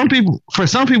such. For some people,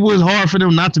 it's hard for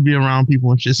them not to be around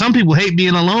people and shit. Some people hate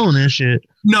being alone and shit.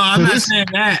 No, I'm not saying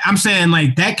that. I'm saying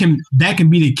like that can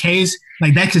be the case.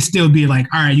 Like that could still be like,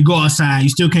 all right, you go outside, you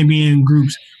still can't be in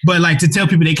groups. But like to tell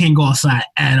people they can't go outside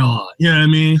at all, you know what I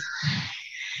mean?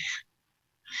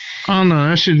 I don't know.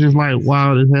 That shit just like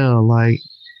wild as hell. Like,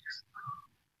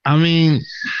 I mean,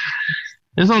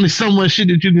 there's only so much shit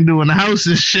that you can do in the house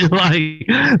and shit. Like,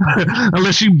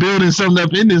 unless you building something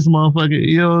up in this motherfucker,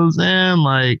 you know what I'm saying?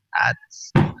 Like,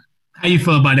 how you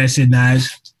feel about that shit,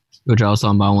 Naj? What y'all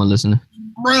talking about? I want to listen.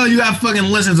 Bro, you got fucking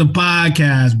listen to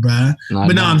podcasts, bro.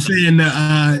 But no, I'm saying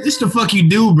this the fuck you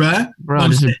do, bro. Bro,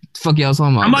 this is fuck y'all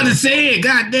talking about. I'm about to say it,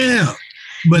 goddamn.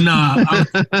 But no,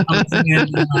 I'm saying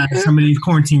some of these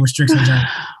quarantine restrictions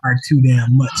are too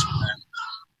damn much, bro.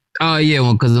 Oh yeah,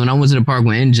 well, because when I went to the park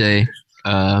with NJ,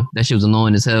 that shit was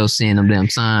annoying as hell seeing them damn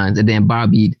signs, and then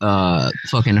Bobby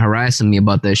fucking harassing me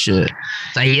about that shit.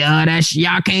 It's like,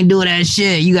 y'all can't do that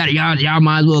shit. You got y'all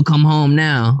might as well come home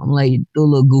now. I'm like, you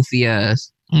little goofy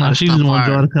ass. No, she just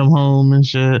wanted y'all to come home and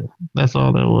shit. That's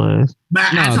all that was.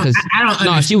 But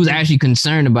no, she was actually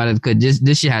concerned about it because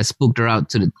this shit had spooked her out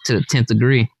to the 10th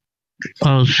degree.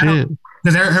 Oh shit!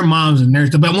 Because her mom's a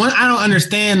nurse. But what I don't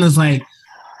understand is like,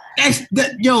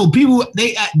 people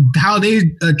how they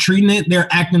treating it. They're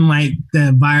acting like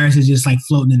the virus is just like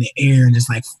floating in the air and just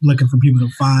like looking for people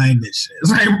to find this shit.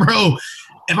 It's like, bro,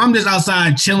 if I'm just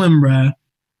outside chilling, bro,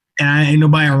 and I ain't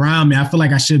nobody around me, I feel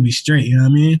like I should be straight. You know what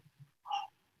I mean?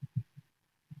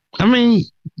 I mean,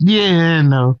 yeah and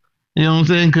no. You know what I'm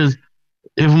saying? Because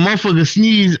if a motherfucker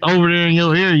sneeze over there in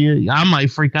your area, I might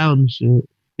freak out and shit.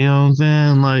 You know what I'm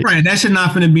saying? Like, right, that should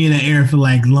not finna be in the air for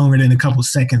like longer than a couple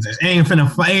seconds. It ain't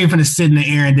finna sit in the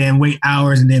air and then wait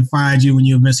hours and then find you when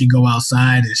you eventually go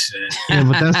outside and shit. Yeah,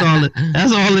 but that's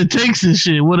all it takes and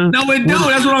shit. No, it don't.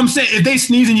 That's what I'm saying. If they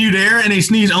sneeze in you there and they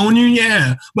sneeze on you,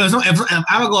 yeah. But if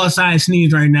I would go outside and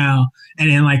sneeze right now and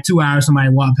then like 2 hours somebody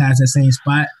walk past that same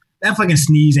spot, that fucking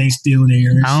sneeze ain't still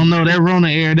there. I don't know. That Rona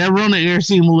air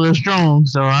seem a little strong.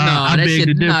 So I beg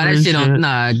to differ. That shit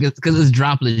don't, because it's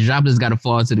droplets. Droplets got to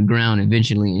fall to the ground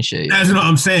eventually and shit. That's what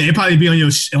I'm saying. It probably be on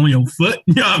your foot.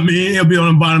 You know what I mean? It'll be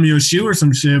on the bottom of your shoe or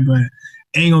some shit, but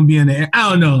ain't gonna be in the air. I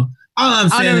don't know. All I'm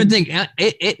saying. I never think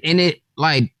it.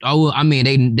 Like, I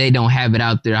mean, they don't have it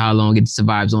out there how long it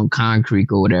survives on concrete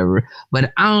or whatever.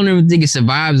 But I don't even think it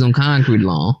survives on concrete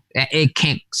long. It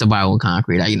can't survive on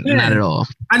concrete, not at all.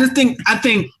 I think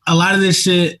a lot of this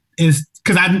shit is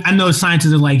because I know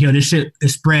scientists are like, yo, this shit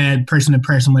is spread person to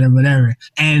person, whatever.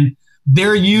 And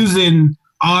they're using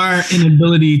our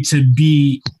inability to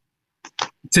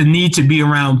need to be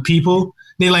around people.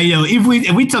 They're like, yo, if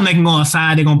we tell them they can go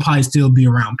outside, they're gonna probably still be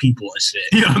around people and shit.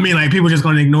 You know what I mean? Like people just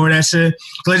gonna ignore that shit.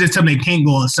 So let's just tell them they can't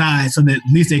go outside, so that at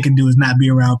least they can do is not be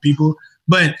around people.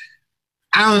 But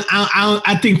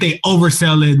I think they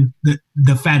overselling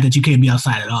the fact that you can't be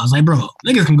outside at all. It's like, bro,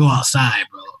 niggas can go outside,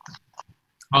 bro.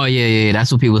 Oh yeah.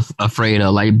 That's what people afraid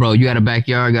of. Like, bro, you got a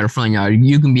backyard, you got a front yard.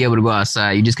 You can be able to go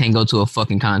outside. You just can't go to a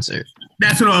fucking concert.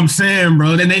 That's what I'm saying,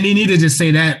 bro. Then they need to just say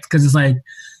that because it's like,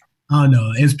 I don't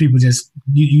know. It's people just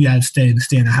you gotta stay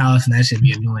in the house, and that should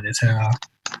be annoying as hell.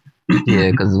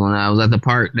 Yeah, because when I was at the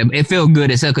park, it felt good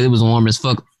as hell because it was warm as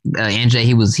fuck. NJ,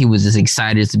 he was just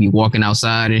excited to be walking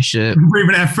outside and shit.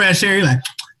 Breathing that fresh air, like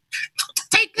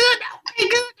take good.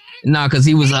 No, because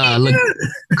he was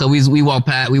because we walked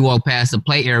past the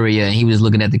play area and he was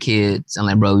looking at the kids. I'm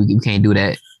like, bro, we can't do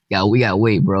that. Yeah, we gotta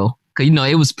wait, bro. Because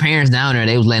it was parents down there.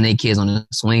 They was letting their kids on the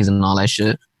swings and all that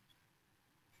shit.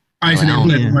 I so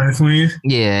they swings.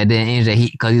 Yeah, then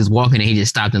NJ, because he was walking and he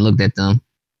just stopped and looked at them.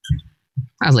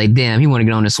 I was like, damn, he want to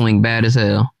get on the swing bad as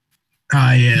hell.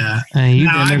 Oh yeah. Hey, you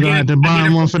think they're gonna have to buy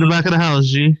one for the back of the house,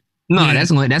 G? No, yeah. that's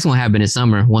gonna happen this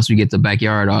summer once we get the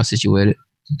backyard all situated.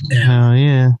 Yeah. Oh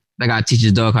yeah. I gotta teach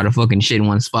his dog how to fucking shit in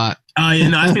one spot. Oh yeah,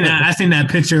 no, I seen that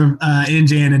picture of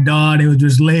NJ and the dog. They were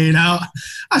just laid out.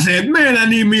 I said, man, I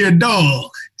need me a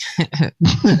dog.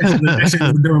 That shit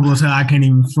was adorable, so I can't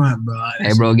even front, bro.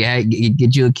 Hey, bro, get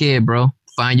you a kid, bro.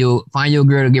 Find your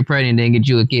girl to get pregnant, then get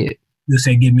you a kid. Just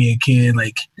say, give me a kid.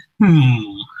 Like,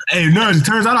 Hey, no, it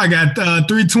turns out I got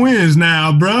 3 twins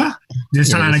now, bro.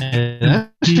 Just trying to.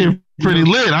 That shit pretty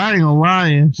lit. I ain't gonna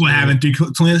lie. What, having 3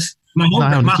 twins? My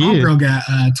homegirl got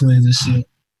twins and shit.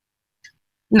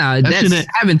 No, that's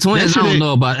having twins. I don't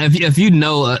know about if you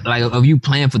know like if you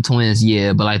plan for twins,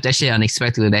 yeah. But like that shit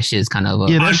unexpectedly, that shit is kind of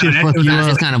that shit fuck you up.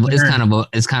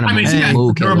 It's kind of I mean, she got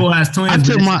mood killer. adorable ass twins.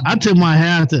 I tip my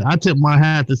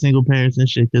hat to single parents and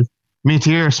shit because me and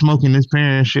Tierra smoking this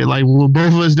parent shit. Like with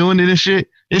both of us doing it and shit.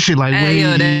 This shit like way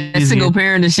that single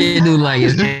parent and shit, dude. Like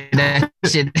that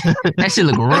shit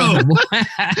look rough.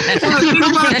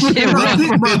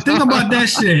 Think about that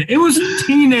shit. It was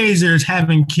teenagers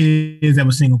having kids that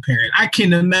were single parent. I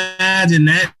can imagine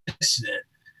that shit.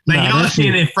 Like y'all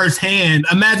seeing it firsthand.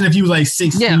 Imagine if you was like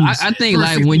 16. Yeah, I think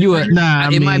like when you were,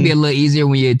 it might be a little easier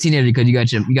when you're a teenager because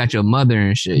you got your mother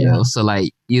and shit, yo. So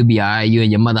like you'll be alright. You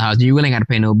in your mother's house. You really ain't got to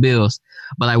pay no bills.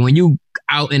 But like when you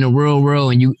out in the real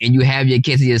world and you have your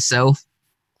kids to yourself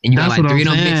and you got like 3 of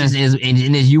them bitches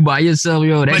and it's you by yourself,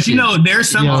 yo. But you know, there's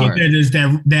some teenagers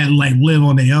that like live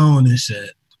on their own and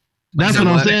shit. That's what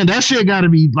I'm saying. That shit got to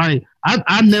be like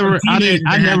I never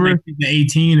like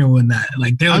 18 or whatnot.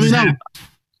 Like they was.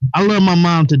 I love my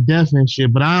mom to death and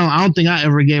shit, but I don't think I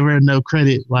ever gave her no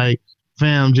credit. Like,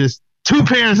 fam, just 2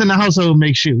 parents in the household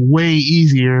make shit way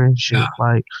easier and shit. Yeah.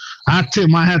 Like, I tip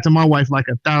my hat to my wife like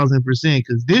 1,000%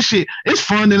 because this shit, it's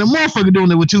fun than a motherfucker doing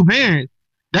it with 2 parents.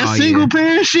 That single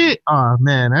parent shit, oh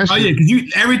man, that's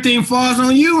because everything falls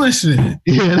on you and shit.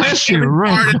 Yeah, that shit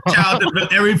rough.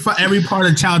 Every part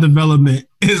of child development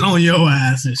is on your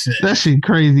ass and shit. That shit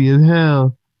crazy as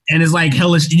hell. And it's like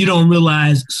hellish. You don't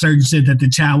realize certain shit that the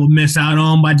child will miss out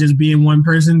on by just being one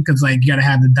person because like you got to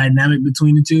have the dynamic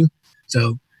between the two.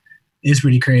 So it's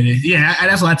pretty crazy. Yeah,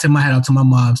 that's why I tip my hat out to my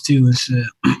moms too and shit.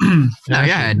 I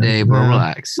had Dave, bro.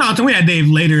 Relax. No, we had Dave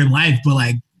later in life, but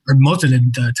like or most of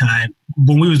the time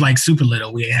when we was like super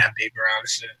little, we didn't have Dave around and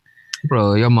shit.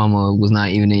 Bro, your mama was not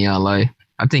even in your life.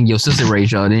 I think your sister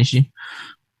raised y'all, didn't she?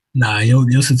 Nah,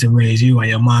 your sister raised you while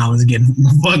your mom was getting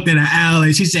fucked in the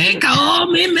alley. She said, call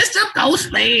me Mr.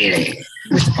 Postman.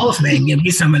 Mr. Postman, give me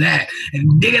some of that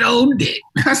and dig it old dick.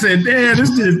 I said, damn, this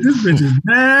bitch is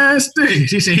nasty.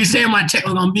 She said, he said my check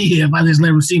was gonna be here if I just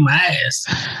let him see my ass.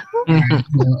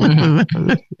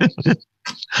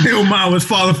 Your mom was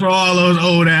falling for all those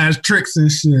old ass tricks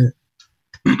and shit.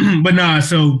 But nah,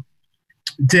 so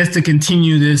just to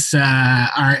continue this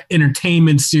our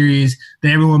entertainment series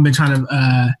that everyone been trying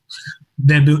to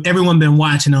everyone been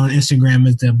watching on Instagram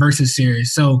is the Versus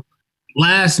series. So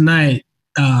last night,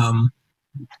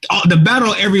 the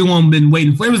battle everyone been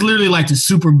waiting for, it was literally like the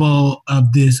Super Bowl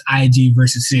of this IG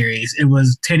Versus series. It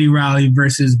was Teddy Riley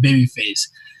versus Babyface.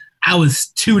 I was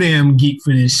too damn geek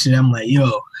for this shit. I'm like,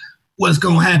 yo, what's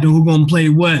gonna happen? Who gonna play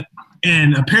what?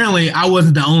 And apparently I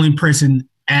wasn't the only person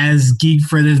as geek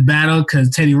for this battle because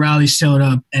Teddy Riley showed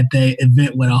up at the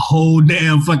event with a whole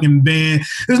damn fucking band.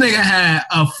 This nigga had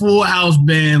a full house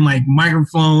band, like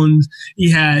microphones. He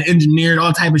had engineered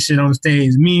all type of shit on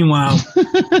stage. Meanwhile,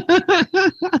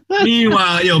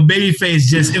 yo,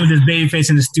 Babyface it was just Babyface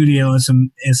in the studio and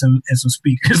some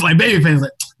speakers. Like Babyface,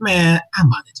 like, man, I'm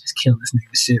about to just kill this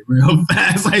nigga shit real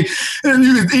fast. Like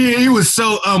he was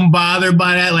so unbothered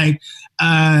by that. Like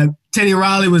Teddy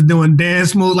Riley was doing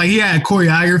dance moves. Like he had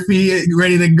choreography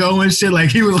ready to go and shit. Like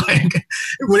he was like,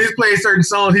 when he played certain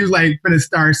songs, he was like gonna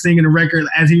start singing the record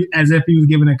as if he was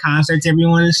giving a concert to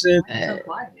everyone and shit.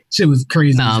 Shit was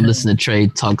crazy. Nah, I'm listening to Trey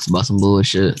talks about some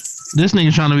bullshit. This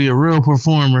nigga trying to be a real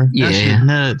performer. Yeah. That shit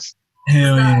nuts.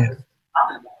 Hell yeah.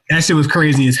 That shit was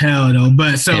crazy as hell though.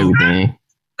 But so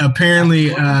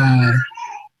apparently,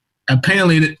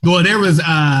 well, there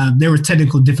was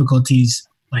technical difficulties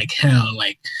like hell,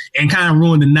 like, and kind of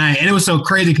ruined the night. And it was so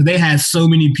crazy because they had so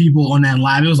many people on that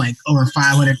live. It was like over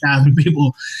 500,000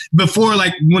 people before,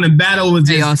 like when the battle was.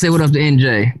 Hey, y'all, say what up to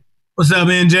NJ. What's up,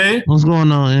 NJ? What's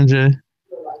going on, NJ?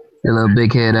 Your little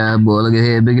big head boy. Look at his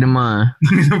head bigger than mine.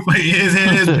 His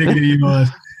head is bigger than yours.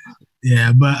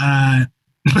 Yeah, but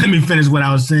let me finish what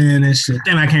I was saying and shit.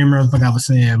 Damn, I can't remember what the fuck I was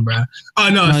saying, bro. Oh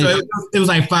no, so it was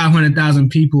like 500,000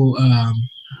 people.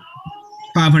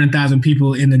 500,000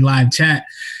 people in the live chat,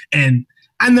 and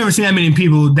I've never seen that many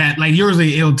people. That like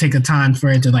usually it'll take a time for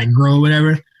it to like grow or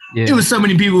whatever. Yeah. It was so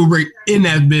many people who were in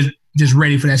that bit just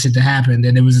ready for that shit to happen.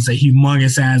 Then it was just a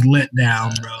humongous ass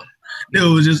letdown, bro. It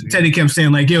was just Teddy kept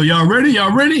saying like, "Yo, y'all ready?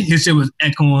 Y'all ready?" His shit was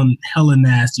echoing hella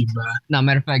nasty, bro. No,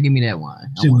 matter of fact, give me that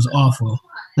wine. Shit was awful.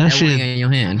 That shit in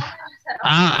your hand.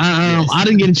 I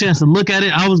didn't get a chance to look at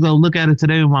it. I was gonna look at it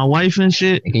today with my wife and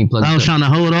shit. I was trying to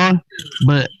hold on,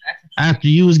 but after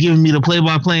you was giving me the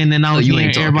play-by-play, and then I was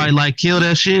hearing everybody like kill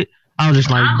that shit, I was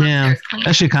just like, damn,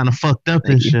 that shit kind of fucked up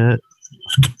and shit.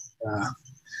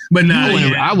 But no,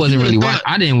 I wasn't really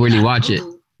I didn't really watch it.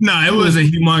 No, it was a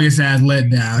humongous ass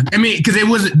letdown. I mean, because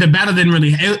the battle didn't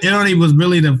really. It only was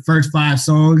really the first 5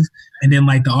 songs, and then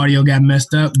like the audio got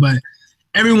messed up. But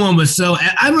everyone was so.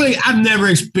 I've never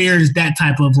experienced that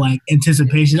type of like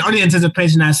anticipation. The only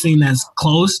anticipation I've seen that's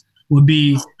close would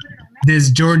be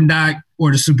this Jordan doc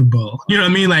or the Super Bowl. You know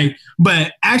what I mean? Like,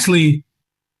 but actually,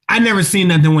 I never seen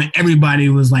nothing when everybody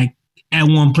was like at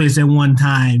one place at one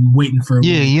time waiting for.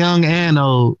 Young and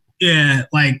old. Yeah,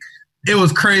 like it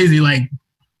was crazy. Like.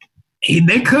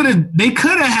 They could have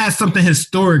had something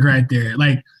historic right there.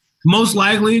 Like most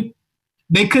likely,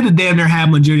 they could have damn near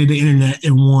had majority of the internet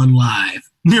in one live.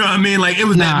 You know what I mean? Like it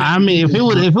was. I mean, if it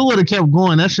would have kept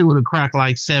going, that shit would have cracked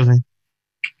like 7.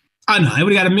 I know it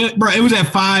would have got a million, bro. It was at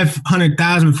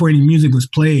 500,000 before any music was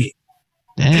played.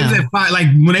 Damn. It was at 5, like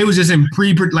when they was just in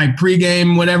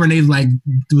pre-game, whatever, and they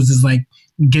was just like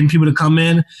getting people to come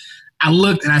in. I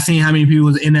looked and I seen how many people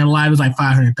was in that live. It was like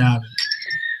 500,000.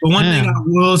 But one thing I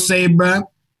will say, bro,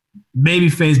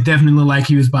 Babyface definitely looked like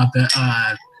he was about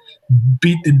to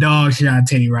beat the dog shit out of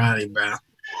Teddy Riley, bro.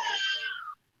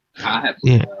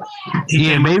 Baby.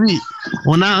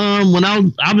 When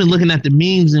I've been looking at the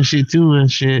memes and shit too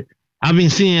and shit. I've been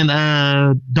seeing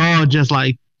Dog just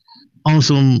like on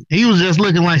some. He was just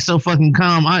looking like so fucking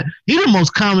calm. He the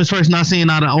most calmest person I've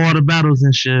seen out of all the battles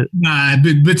and shit. Nah,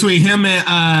 between him and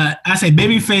I say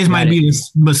Babyface might be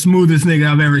the smoothest nigga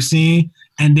I've ever seen.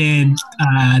 And then,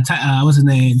 what's his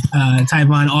name?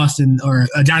 Tyvon Austin or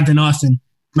Jonathan Austin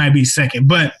might be second.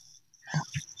 But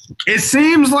it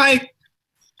seems like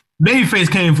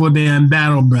Babyface came for a damn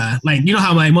battle, bruh. Like, you know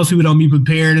how like most people don't be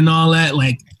prepared and all that,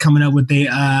 like coming up with their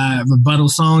rebuttal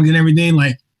songs and everything.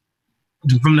 Like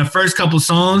from the first couple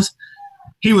songs,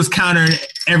 he was countering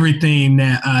everything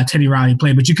that Teddy Riley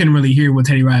played, but you couldn't really hear what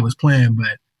Teddy Riley was playing.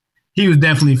 But he was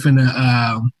definitely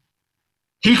finna.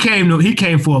 He came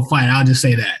for a fight. I'll just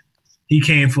say that he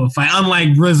came for a fight. Unlike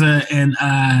RZA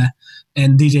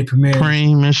and DJ Premier,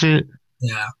 Cream and shit.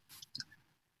 Yeah,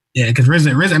 because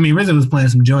RZA was playing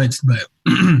some joints, but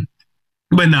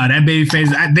but no, that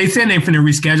Babyface. They said they finna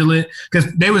reschedule it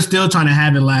because they were still trying to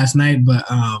have it last night, but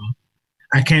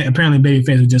I can't. Apparently,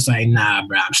 Babyface was just like, nah,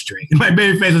 bro, I'm straight. Like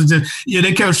Babyface was just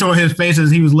they kept showing his face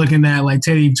as he was looking at like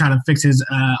Teddy trying to fix his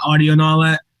audio and all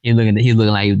that. He looking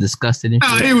like he was disgusted. And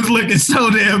shit. He was looking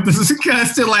so damn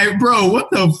disgusted. Like, bro, what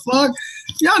the fuck?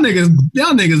 Y'all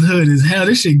niggas hood as hell.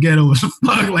 This shit ghetto as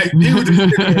fuck. Like, they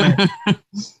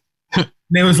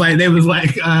was like,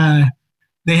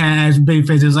 they had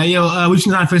Babyface. It was like, yo, we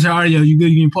should not fix our audio. You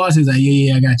good? You can pause. He's like,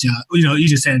 yeah, I got y'all. You know, you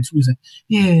just said, he was like,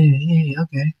 yeah,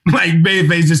 okay. Like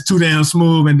Babyface just too damn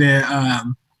smooth. And then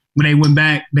when they went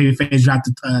back, Babyface dropped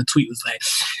a tweet. Was like,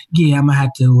 yeah, I'm gonna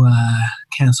have to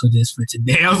cancel this for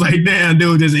today. I was like, damn,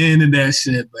 dude, just ended that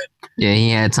shit. But yeah,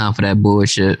 he had time for that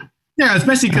bullshit. Yeah,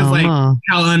 especially because like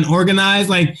how unorganized.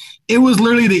 Like it was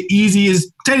literally the easiest.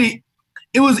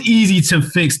 It was easy to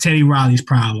fix Teddy Riley's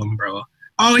problem, bro.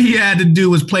 All he had to do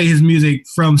was play his music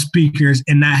from speakers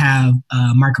and not have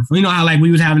a microphone. You know how like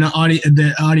we was having the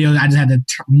audio. I just had to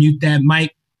mute that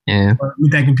mic. Yeah.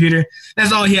 With that computer.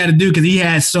 That's all he had to do because he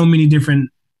had so many different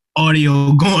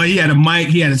audio going. He had a mic,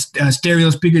 he had a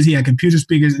stereo speakers, he had computer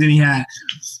speakers, and then he had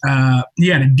a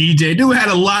DJ. Dude had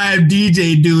a live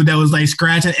DJ dude that was like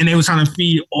scratching, and they was trying to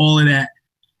feed all of that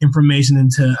information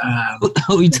into.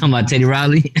 Who you talking about, Teddy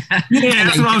Riley? Yeah,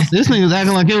 that's what I was. This nigga was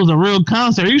acting like it was a real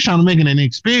concert. He was trying to make it an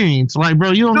experience. Like,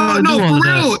 bro, you don't know how to do all of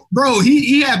that. Bro,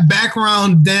 he had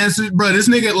background dancers. Bro, this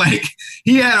nigga like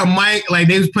he had a mic, like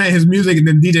they was playing his music, and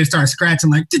then DJ started scratching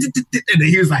like, and then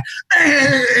he was like,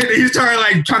 and he started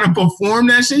like trying to perform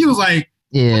that shit. He was like,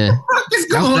 yeah.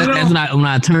 That's when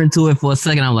I turned to it for a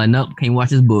second. I was like, nope, can't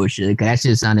watch this bullshit because that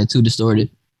shit sounded too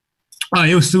distorted. Oh,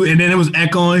 it was and then it was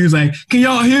echoing. He was like, "Can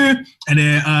y'all hear?" And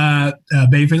then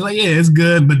Babyface was like, "Yeah, it's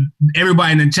good." But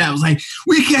everybody in the chat was like,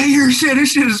 "We can't hear shit.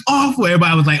 This shit is awful."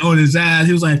 Everybody was like on his ass.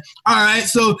 He was like, "All right,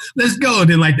 so let's go." And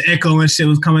then like the echo and shit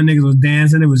was coming. Niggas was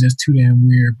dancing. It was just too damn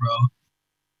weird, bro.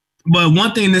 But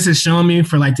one thing this is showing me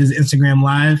for like this Instagram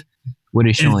live, what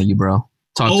is showing you, bro?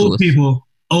 Talk to us.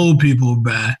 Old people,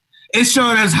 bruh. It's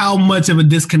showing us how much of a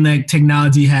disconnect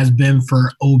technology has been for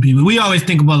old people. We always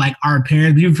think about like our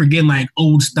parents, but you forget like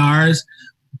old stars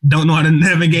don't know how to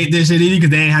navigate this shit either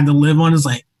because they ain't had to live on. It's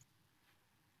like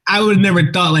I would have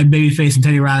never thought like Babyface and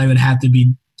Teddy Riley would have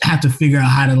to figure out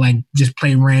how to like just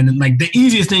play random. Like the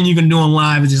easiest thing you can do on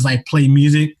live is just like play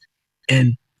music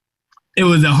And it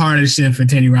was the hardest shit for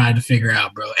Teddy Riley to figure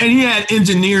out, bro. And he had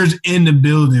engineers in the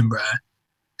building, bro.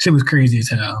 Shit was crazy as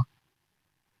hell.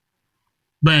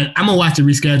 But I'm gonna watch the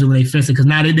reschedule when they fix it because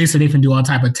now they say they can do all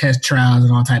type of test trials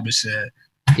and all type of shit.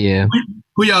 Yeah.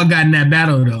 Who y'all got in that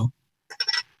battle though?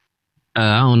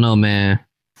 I don't know, man.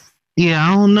 Yeah,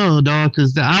 I don't know, dog.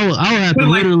 Because I would have to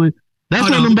Like, literally. That's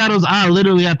one of them battles I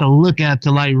literally have to look at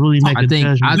to like really make a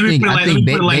judgment. I think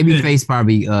Babyface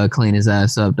probably clean his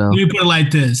ass up though. Let me put it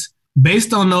like this: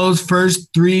 based on those first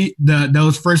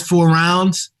those first 4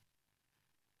 rounds,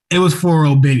 it was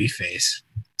 4-0 Babyface.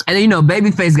 And then,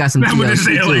 Babyface got some I'm gonna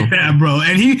say it like that, bro.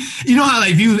 And he, how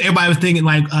like everybody was thinking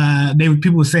like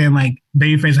people were saying like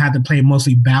Babyface had to play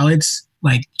mostly ballads,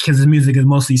 like because his music is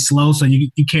mostly slow, so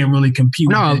you can't really compete.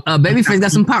 No, with Babyface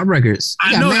got some pop records.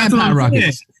 He got mad pop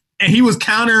records. And he was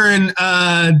countering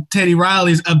Teddy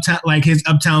Riley's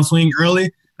Uptown Swing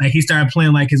early. Like he started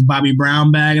playing like his Bobby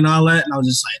Brown bag and all that, and I was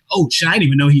just like, "Oh shit, I didn't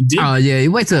even know he did." Oh yeah,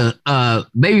 wait till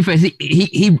Babyface.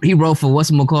 He wrote for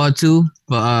whatchamacallit too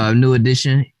for New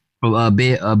Edition for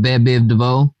Bad Biv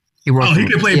DeVoe. He wrote. Oh, he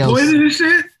can play Poison and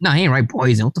shit. No, he ain't write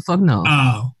Poison. What the fuck? No.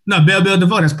 Oh no, Bad Biv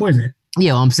DeVoe. That's Poison.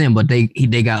 Yeah, I'm saying, but they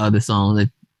got other songs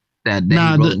that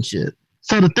he wrote and shit.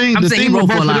 So the thing he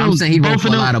wrote for a lot. I'm saying he wrote for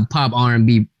a lot of pop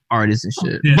R&B artists and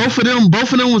shit. Yeah. Both of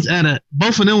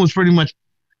them was pretty much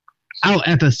out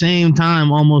at the same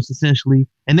time, almost essentially,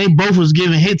 and they both was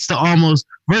giving hits to almost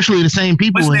virtually the same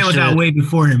people. What's name was out way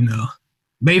before him though?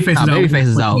 Babyface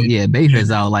is out. Yeah, Babyface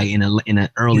is out like in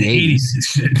the early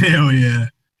 80s. Hell yeah.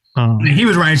 And he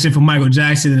was writing shit for Michael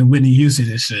Jackson and Whitney Houston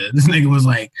and shit. This nigga was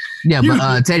like,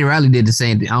 but Teddy Riley did the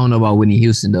same thing. I don't know about Whitney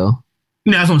Houston though.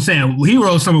 No, that's what I'm saying. He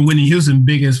wrote some of Whitney Houston's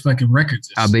biggest fucking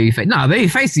records. Babyface. No,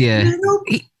 Babyface. Yeah.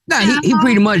 He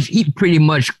pretty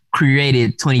much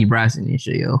created Tony Braxton and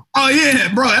shit, yo. Oh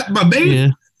yeah, bro. But baby, yeah.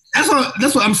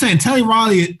 That's what I'm saying. Teddy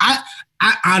Riley. I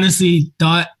honestly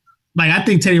thought I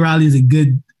think Teddy Riley is a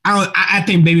good. I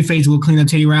think Babyface will clean up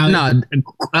Teddy Riley. No,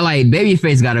 like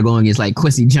Babyface got to go against like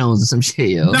Quincy Jones or some shit,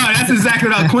 yo. No, that's exactly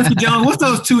what Quincy Jones. What's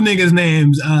those 2 niggas'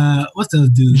 names? What's those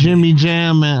dudes? Jimmy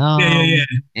Jam and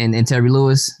and Terry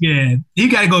Lewis. Yeah, he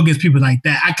got to go against people like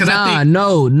that.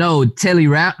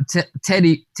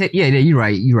 Teddy. Yeah, you're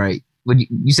right. But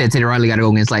you said Teddy Riley got to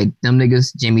go against like them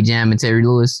niggas, Jimmy Jam and Terry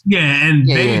Lewis. Yeah, and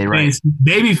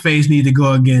Babyface need to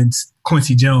go against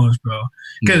Quincy Jones, bro,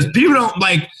 because people don't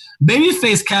like.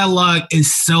 Babyface catalog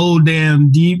is so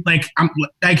damn deep.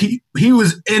 He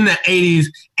was in the 80s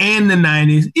and the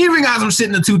 90s. He even got some shit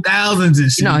in the 2000s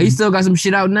and shit. No, he still got some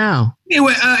shit out now. Yeah,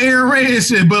 with Aaron Ray and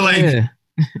shit. But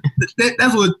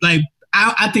that's what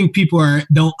I think people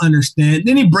don't understand.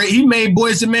 Then he made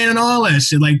Boyz II Men and all that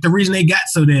shit. Like the reason they got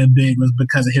so damn big was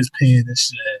because of his pen and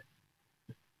shit.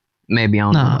 Maybe I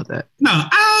don't know about that. No,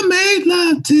 I'll make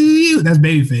love to you. That's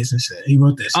Babyface and shit. He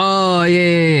wrote this. Oh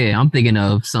yeah. I'm thinking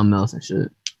of something else and shit.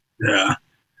 Yeah,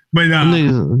 but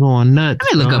niggas going nuts.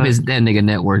 Let me look up that nigga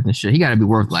net worth and shit. He got to be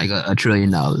worth like $1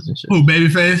 trillion and shit. Who,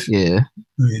 Babyface? Yeah.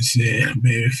 Shit,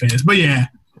 Babyface. But yeah,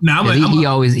 no, he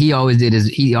always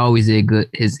did good.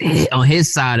 On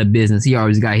his side of business, he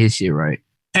always got his shit right.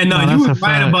 And you were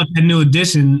right about that New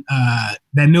Edition.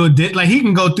 Like he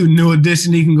can go through New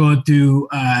Edition. He can go through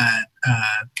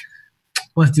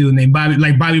what's the name?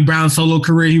 Bobby Brown's solo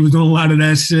career. He was doing a lot of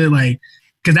that shit. Like,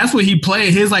 because that's what he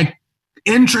played. His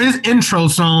intro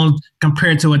songs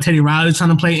compared to what Teddy Riley was trying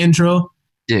to play intro.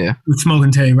 Yeah, with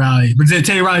Smoking Teddy Riley. But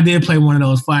Teddy Riley did play one of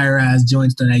those fire ass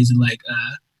joints that I used to like.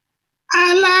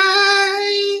 I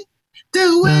like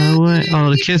the way.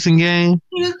 The kissing game.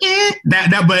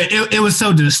 But it was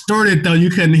so distorted though you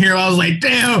couldn't hear. I was like,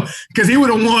 damn, because he would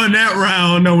have won that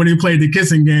round though when he played the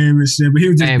kissing game and shit. But he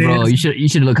was just bro, you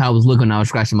should look how I was looking when I was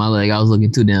scratching my leg. I was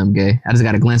looking too damn gay. I just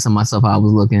got a glance on myself how I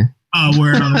was looking. Oh,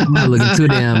 word. I was looking too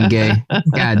damn gay.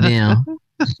 God damn.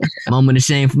 Moment of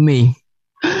shame for me.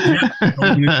 But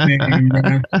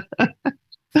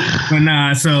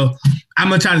nah, so I'm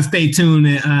gonna try to stay tuned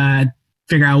and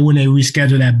figure out when they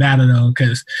reschedule that battle though,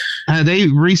 because they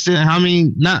reset. I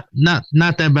mean, not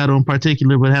that battle in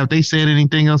particular, but have they said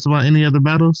anything else about any other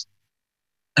battles?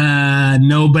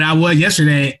 No, but I was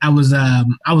yesterday. I was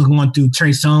going through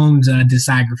Trey Songz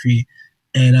discography,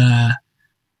 and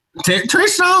Trey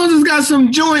Songz has got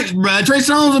some joints, bro. Trey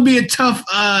Songz would be a tough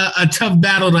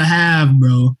battle to have,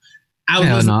 bro.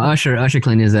 Hell no, Usher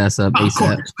clean his ass up. Of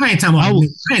course, I ain't talking about.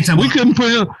 We couldn't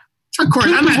put him. Of course,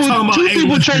 I'm not talking about two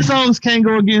people Trey Songz can't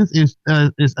go against is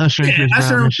Usher and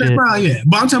Chris Brown. Yeah,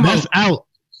 but I'm talking that's out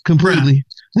completely.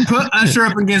 Put Usher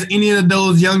up against any of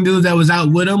those young dudes that was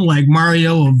out with him, like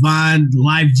Mario or Vaughn,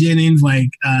 Live Jennings,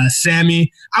 like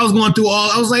Sammy. I was going through all.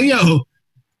 I was like, yo,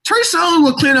 Trey Songz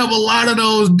will clean up a lot of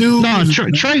those dudes.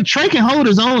 No, Trey can hold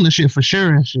his own and shit for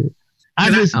sure and shit. I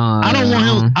don't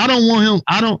want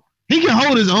him. He can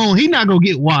hold his own. He not gonna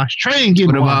get washed. Trey ain't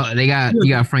getting washed. You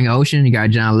got Frank Ocean, you got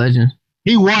John Legend.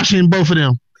 He washing both of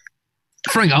them.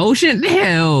 Frank Ocean?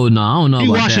 Hell no, I don't know. He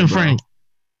about washing that, Frank.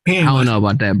 I don't know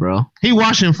about that, bro. He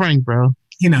washing Frank, bro.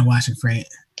 He not washing Frank.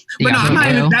 But no,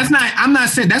 I'm not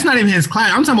saying that's not even his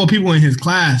class. I'm talking about people in his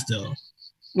class though.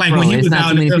 Like bro, when he was not out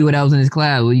too many people that was in his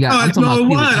class. Well, I'm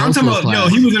talking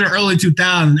about he was in the early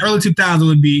 2000s. Early 2000s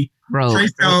would be bro. Trey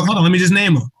Songz. Hold on, let me just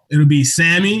name them. It'll be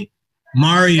Sammy,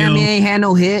 Mario. Sammy ain't had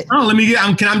no hit. Oh,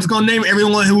 I'm just gonna name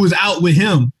everyone who was out with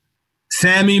him.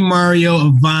 Sammy, Mario,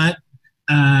 Avant,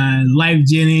 Life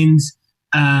Jennings.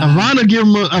 Avant give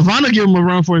him a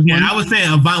run for his money. Yeah, I was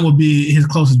saying Avant would be his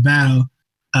closest battle.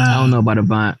 I don't know about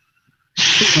Avant.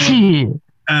 Shit.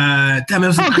 How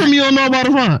come you don't know about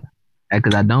Avant?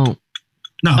 Because I don't.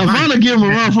 No, Avant give him a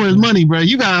run for his money, bro.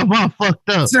 You got Avant fucked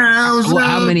up.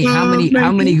 How many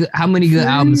good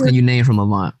albums can you name from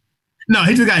Avant? No,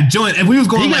 he just got joint. If we was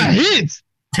going, he got hits.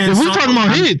 If we talking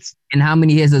about hits, and how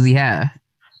many hits does he have?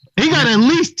 He got at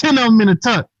least 10 of them in the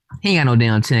tuck. He ain't got no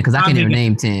damn 10 because I can't even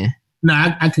name 10. No,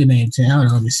 I could name 10. Hold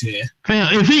on, let me see it.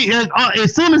 Fam, if he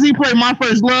as soon as he played My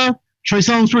First Love, Trey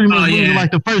Songz pretty much losing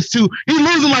like the first two. He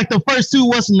losing like the first two.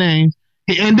 What's the name?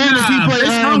 And then if he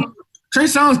play Trey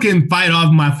Songz can fight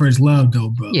off My First Love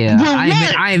though, bro. Yeah,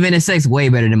 I Invented Sex way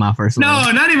better than My First Love.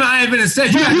 No, not even I Invented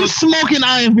Sex. He's smoking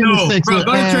I Invented Sex. Bro,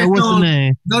 go to Trey what's Songz, the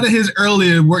name? Go to his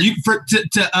earlier work.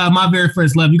 My Very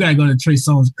First Love. You gotta go to Trey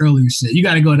Songz earlier shit. You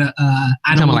gotta go to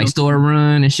I don't want like Store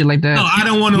Run and shit like that. No, I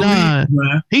don't want to leave,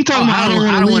 bro. He talking about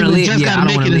I don't want to leave. Just gotta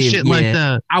make it and shit like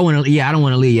that. I don't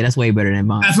want to leave. Yeah, that's way better than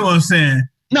mine. That's what I'm saying.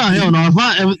 No, hell no.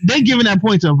 If they giving that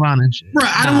point to Avant and shit. Bro,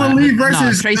 I don't want to leave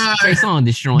versus Trey Songz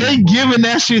destroying. They giving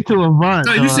that shit to Avant.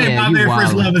 So you say My Very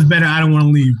First Love is better. I don't want to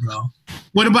leave, bro.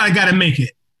 What about I Gotta Make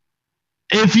It?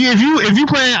 If you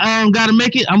play Gotta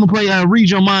Make It, I'm gonna play Read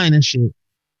Your Mind and shit.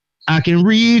 I can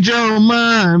read your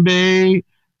mind, babe.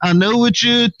 I know what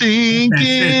you're thinking. That's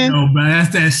it, no, bro.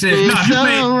 That's that shit. No, if you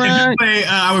play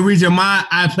I Would Read Your Mind,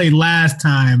 I played Last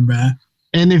Time, bro.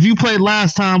 And if you play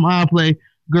Last Time, I'll play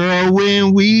Girl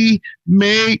When We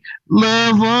Make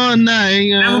Love All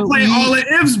Night. Never play All the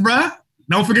Ifs, bro.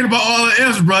 Don't forget about All the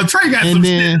Ifs, bro. Trey got some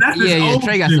shit.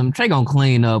 Trey got some. Trey gonna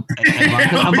clean up.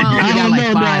 Avant got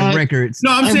like 5 records.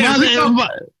 No, I'm saying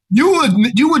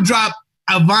you would drop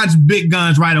Avant's big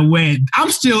guns right away. I'm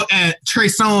still at Trey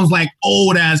Songz like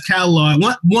old ass catalog.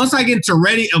 Once I get to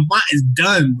Ready, Avant is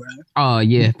done, bro. Oh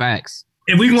yeah, facts.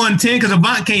 If we want 10, because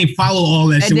Avant can't follow all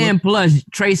that shit. And then plus,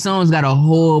 Trey Songz got a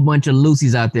whole bunch of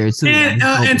Lucy's out there too. And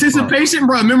Anticipation,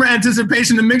 bro. Remember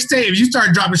Anticipation, the mixtape? If you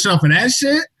start dropping shit off of that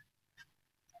shit,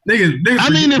 niggas I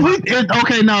mean, if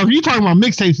you talking about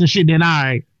mixtapes and shit, then all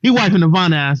right. He wiping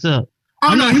Avant ass up.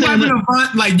 Oh no, he wiping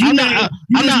Avant like you.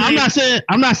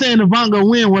 I'm not saying Avant gonna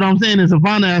win. What I'm saying is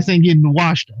Avant ass ain't getting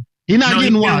washed though. He's not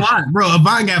getting washed. Bro,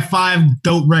 Avant got 5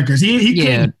 dope records. He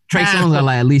can't. Trey Songz got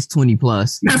like at least 20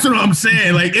 plus. That's what I'm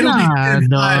saying. Like it'll be 5.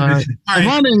 Right.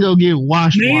 Avant ain't gonna get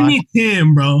washed. Name me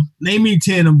 10, bro. Name me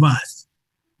 10 Avants.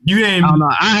 You ain't. I don't know.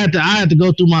 I had to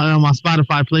go through my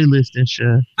Spotify playlist and shit.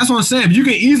 That's what I'm saying. But you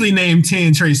can easily name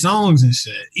 10 Trey Songz and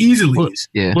shit. Easily.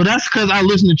 Well, that's because I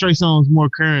listen to Trey Songz more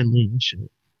currently and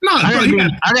shit. No, I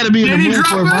gotta be in the mood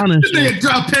for Avant and shit. This nigga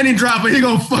drop Penny Dropper, he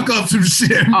gonna fuck up some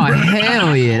shit. Oh bro.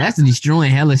 Hell yeah, that's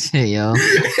destroying hella shit, yo.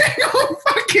 He gonna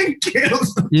fucking kill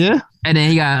some. Yeah. And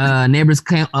then he got neighbors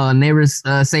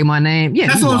say my name. Yeah,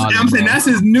 that's what I'm saying. That's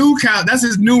his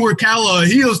newer catalog.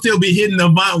 He'll still be hitting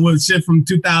Avant with shit from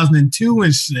 2002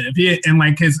 and shit. And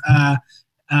like his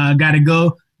Gotta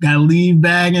Go, Gotta Leave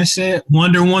bag and shit.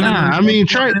 Wonder Woman. I mean,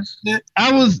 Trey.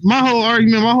 My whole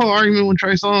argument with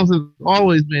Trey Songz has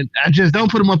always been, I just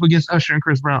don't put him up against Usher and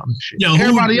Chris Brown and shit. Yo,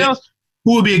 everybody else.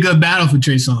 Who would be a good battle for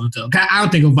Trey Songz though? I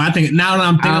think now that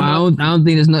I'm thinking about, I don't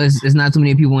think it's not too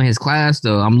many people in his class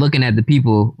though. I'm looking at the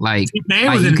people like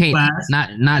was in his class.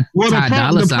 Not Ty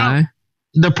Dolla Sign.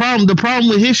 The problem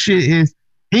with his shit is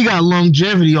he got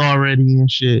longevity already and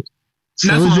shit. So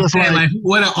that's what I'm saying. Like,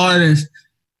 what an artist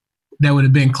that would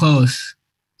have been close.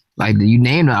 Like you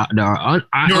named No. I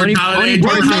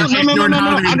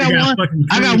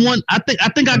got one. I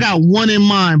think I got one in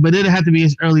mind, but it'll have to be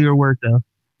his earlier work though.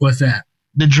 What's that?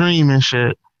 The Dream and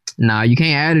shit. Nah, you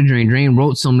can't add a Dream. Dream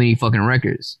wrote so many fucking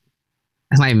records.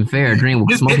 That's not even fair. Dream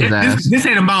will smoke his ass. This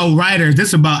ain't about writers. This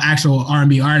is about actual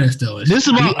R&B artists though. This is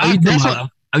about. I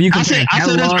said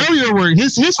his earlier work.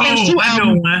 His first 2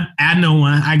 albums. I know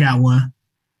one. I got one.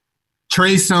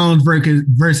 Trey Songz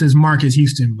versus Marcus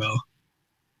Houston, bro.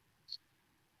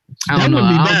 I That don't know.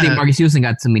 wouldn't be I don't think bad. Marcus Houston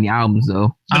got too many albums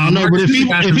though. I don't know, but if he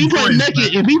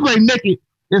play naked,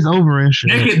 it's over and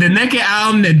shit. the Naked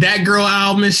album, that girl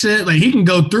album and shit, like he can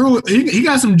go through it. He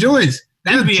got some joints.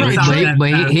 That'd be But, he had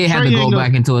to Trey go ain't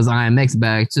back into his IMX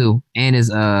bag too, and his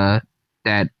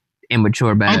that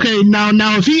immature bag. Okay,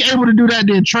 now if he able to do that,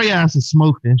 then Trey has to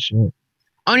smoke and shit.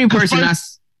 Only person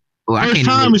First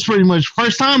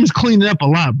time is cleaning up a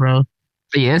lot, bro.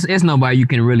 Yeah, it's nobody you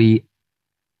can really.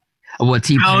 What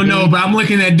T? I don't know, but I'm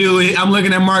looking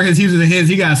at Marcus Houston and his.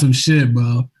 He got some shit,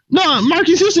 bro. No,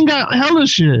 Marcus Houston got hella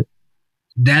shit.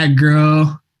 That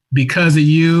girl, Because of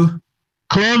You,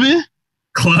 Clubbing,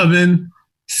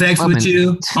 Sex Clubbing. with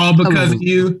You, All Because of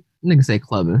You. Nigga say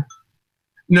clubbing.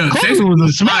 No, Clubbing Sex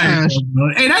was a fire, smash. bro.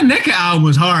 Hey, that Naked album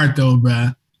was hard though, bro.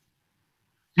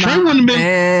 Trey wouldn't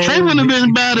have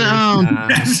been bad at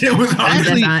That shit was hard.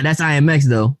 Actually- that's IMX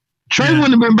though. Trey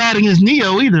wouldn't have been bad against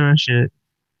Neo either and shit.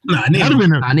 Nah, That'd have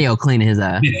been Neo cleaning his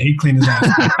ass. yeah, he cleaned his ass.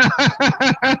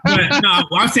 But no,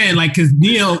 I'm saying like because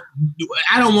Neil,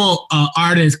 I don't want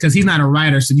artists because he's not a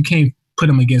writer, so you can't put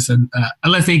him against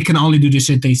unless they can only do the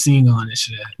shit they sing on and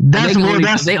shit.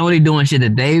 They only doing shit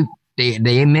that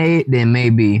they made. Then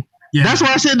maybe. Yeah, That's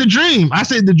why I said the dream.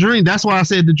 That's why I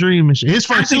said the dream and shit. His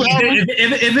I first two think albums.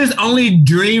 if it's only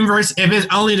Dream verse, if it's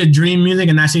only the Dream music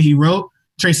and that shit he wrote,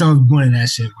 Trey Songz winning that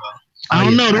shit, bro. I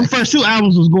don't know. Them first two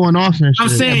albums was going off and shit. I'm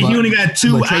saying he only got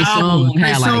two but Trey albums. Songz Trey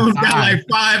had like Songz got five. like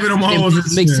 5 of them hoes. and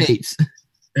shit. Mixtapes.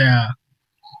 Yeah.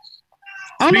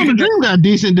 I don't know. The Dream got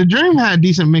decent. The Dream had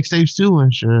decent mixtapes too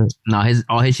and shit. No,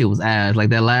 all his shit was ass. Like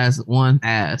that last one,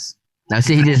 ass. That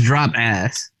shit he just dropped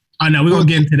ass. I know we're gonna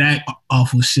get into that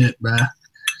awful shit, bro.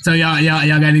 So y'all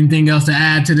got anything else to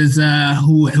add to this?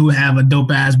 Who have a dope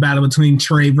ass battle between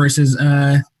Trey versus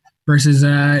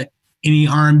any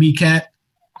R&B cat?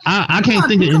 I can't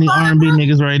think of any R&B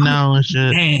niggas right now and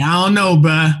shit. Hey, I don't know,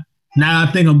 bro. Now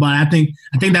I think about it,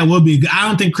 I think that would be good. I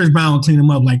don't think Chris Brown will clean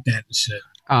him up like that and shit.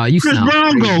 You Chris sound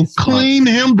Brown crazy go as fuck. clean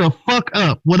him the fuck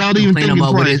up without even Clean thinking him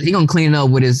up with twice. he gonna clean it up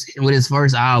with his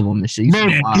first album and shit. You Bro,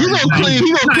 sound he wild. gonna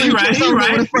clean. No, Chris Brown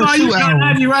with his first two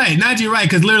albums. You're right.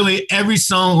 Because literally every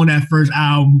song on that first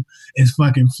album is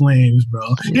fucking flames, bro.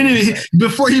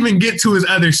 Before he even get to his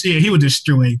other shit, he would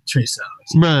destroy Trey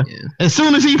Songz. Bro, Yeah. as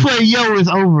soon as he play Yo, it's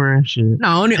over and shit.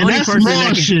 No, And that's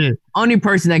small shit. only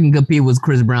person that can compete with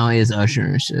Chris Brown is Usher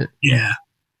and shit. Yeah,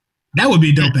 that would be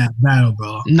a dope ass battle,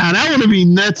 bro. Nah, that would be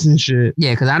nuts and shit.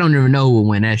 Yeah, because I don't even know who would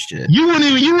win that shit. You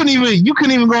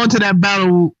couldn't even go into that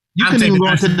battle. You I'm couldn't even taking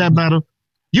go into Usher. that battle.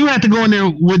 You had to go in there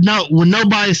with no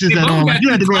biases They at both all. got Like, you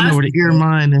had to two go in there with an classics, ear, though.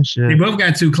 mind, and They shit. both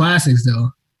got two classics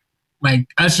though, like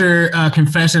Usher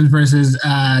Confessions versus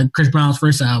Chris Brown's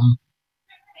first album.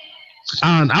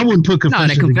 I wouldn't put No,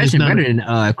 Confessions. that confession against better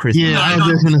none. than Chris. Yeah, I was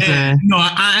just gonna say. No,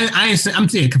 I ain't saying, I'm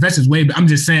saying Confessions way, but I'm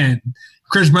just saying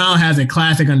Chris Brown has a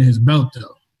classic under his belt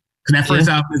though, because that first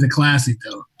album is a classic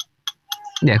though.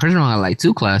 Yeah, Chris Brown got like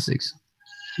two classics.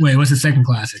 Wait, what's the second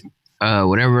classic?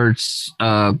 Whatever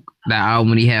that album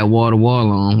when he had Wall to Wall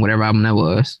on, whatever album that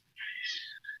was.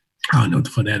 I don't know what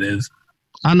the fuck that is.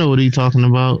 I know what he's talking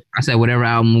about. I said whatever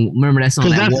album. Remember that song?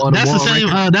 Because That Wall to that's the Wall same.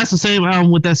 record? That's the same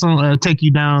album with that song "Take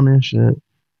You Down" and shit.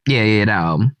 Yeah, that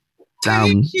album. That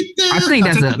album. I think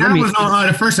that's that was on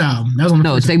the first album. That was on the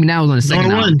No, first Take Me Down was on the second it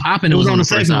album. wasn't. Poppin' It was on the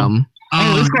first second album.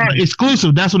 Oh, it's called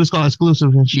exclusive. That's what it's called,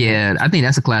 exclusive and shit. Yeah, I think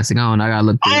that's a classic. I don't know. I gotta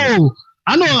look through it. Oh,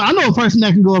 I know a person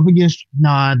that can go up against.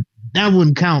 Nah, that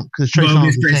wouldn't count because Trey Well,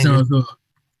 Songz. Trey Songz.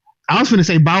 I was finna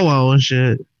say Bow Wow and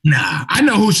shit. Nah, I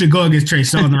know who should go against Trey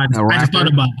Songz. I just thought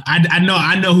rapper? about it.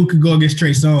 I know who could go against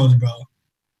Trey Songz, bro.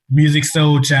 Music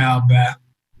Soul Child, bro.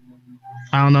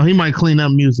 I don't know. He might clean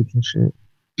up music and shit.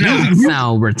 Nah, You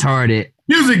sound retarded.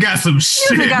 music got some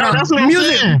shit. Music got That's what I'm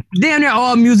saying. Damn near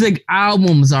all music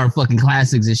albums are fucking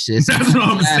classics and shit. That's what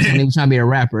I'm When saying. he was trying to be a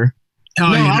rapper. Oh,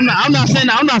 No, yeah. I'm not saying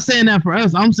that. I'm not saying that for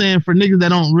us. I'm saying for niggas that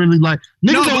don't really like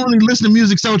niggas No, don't really listen to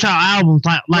Music Soul Child albums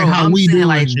like Bro, how I'm we saying do.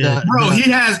 like and shit. the- Bro,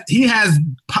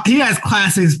 he has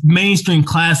classics, mainstream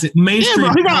classic, Yeah, mainstream.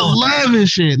 bro, he got Love and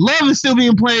shit. Love is still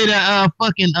being played at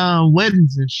fucking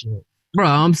weddings and shit. Bro,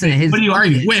 I'm saying his. What are you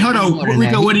arguing? Wait, hold on, More than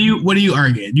Rico. that. What are you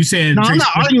arguing? You said No, Trey I'm not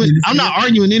Songz- arguing. I'm not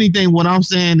arguing anything. What I'm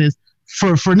saying is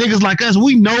for niggas like us,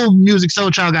 we know Music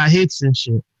Soul Child got hits and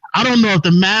shit. I don't know if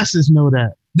the masses know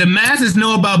that. The masses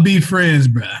know about Be Friends,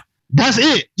 bro. That's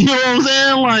it. You know what I'm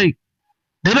saying? Like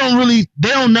they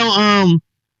don't know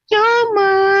You're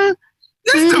mine.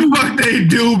 That's the fuck they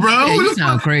do, bro. Yeah, you What the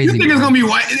sound fuck? crazy, You think it's bro. gonna be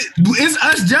white? It's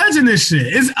us judging this shit.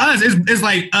 It's us. It's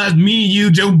like us, me,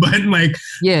 you, Joe Budden. Like,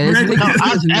 Yeah,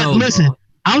 it's, No, listen. bro.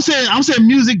 I'm saying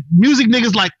music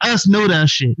niggas like us know that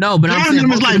shit. No, but I'm Most saying of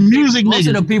them is most like of the- music Most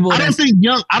of niggas. the people.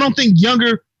 I don't think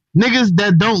younger niggas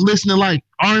that don't listen to like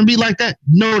R&B like that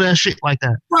know that shit like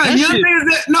that. Right, That young shit-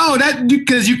 niggas that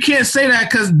because you can't say that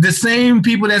because the same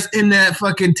people that's in that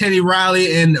fucking Teddy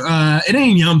Riley and it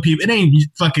ain't young people, it ain't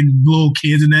fucking little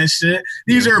kids and that shit.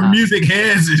 These are music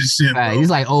heads and shit. Right. Bro. It's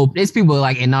like it's people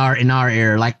like in our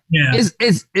era. Like Yeah.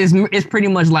 it's pretty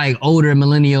much like older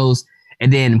millennials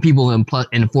and then people in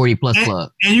the 40 plus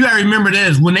club. And you gotta remember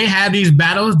this: when they have these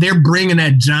battles, they're bringing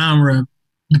that genre.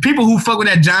 The people who fuck with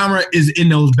that genre is in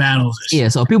those battles. And shit. Yeah,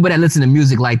 so people that listen to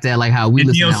music like that, like how we And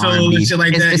listen neo to soul R&B, and shit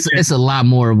like that, yeah. it's a lot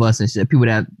more of us and shit. People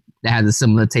that have a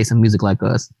similar taste in music like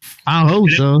us. I hope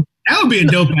so. That would be a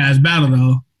dope ass battle,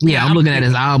 though. Yeah, I'm looking at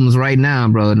his albums right now,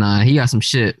 bro. Nah, he got some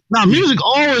shit. Nah, music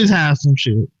always has some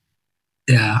shit.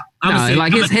 Yeah, Nah,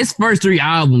 like his first 3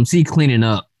 albums, he cleaning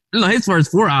up. No, his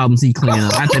first 4 albums, he cleaning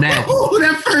up. After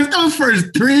that, those first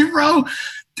 3, bro.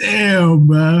 Damn,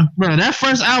 bro. Bro, that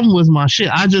first album was my shit.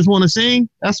 I Just Want to Sing.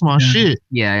 That's my shit.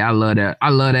 yeah, I love that. I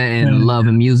love that and Love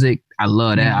and Music. I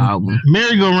love that album.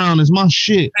 Merry Go Round is my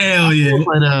shit. Hell yeah.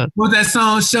 But, What that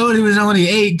song showed, he was only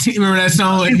 18. Remember that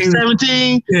song? He was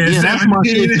 17? Yeah, That's my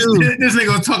shit too. This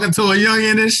nigga was talking to a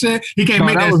youngin' and shit. He can't Bro,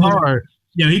 make that that was shit. hard.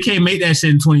 Yo, he can't make that shit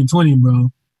in 2020, bro.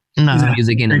 Nah.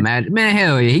 Music in the magic. Man,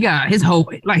 hell yeah. He got his whole,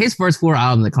 like his first 4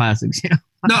 albums are classics.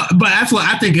 No, but that's what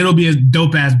I think it'll be a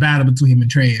dope ass battle between him and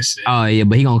Trey and shit. Oh yeah,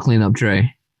 but he gonna clean up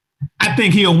Trey. I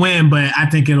think he'll win, but I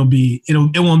think it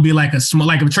won't be like a smoke,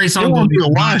 like if Trey song It gonna won't be be a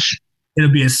wash. It'll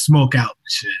be a smoke out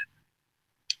shit.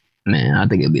 Man, I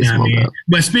think it'll be a You know what I smoke mean? up.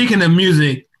 But speaking of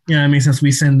music, you know what I mean, since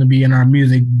we seem to be in our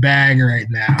music bag right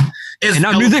now. It's And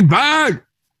our hella- music bag.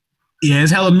 Yeah,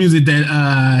 it's hella music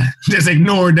that just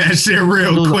ignored that shit There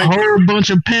real was quick. a whole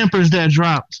bunch of Pampers that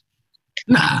dropped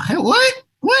Nah, what?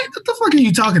 What the fuck are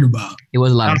you talking about? It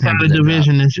was a lot of outside Pampers the that dropped.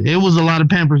 division and shit. It was a lot of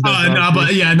Pampers that Oh no, dropped.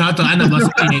 but yeah, no, I know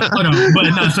about hold on, but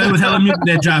no, so it was hella music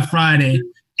that dropped Friday,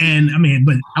 and I mean,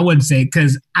 but I wouldn't say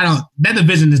because I don't. That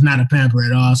division is not a pamper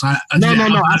at all. So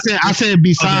No. I said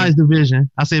besides division.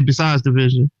 I said besides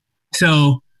division.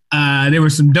 So there were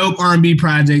some dope R&B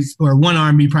projects, or one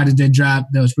R&B project that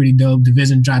dropped that was pretty dope.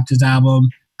 Division dropped his album.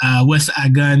 West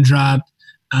Side Gun dropped.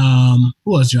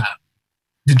 Who else dropped?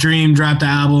 The Dream dropped the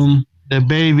album. The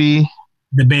Baby.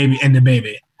 The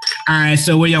Baby. All right,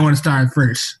 so where y'all want to start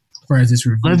first, as far as this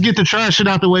review? Let's get the trash shit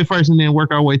out the way first and then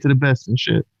work our way to the best and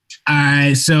shit. All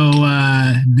right, so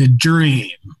The Dream.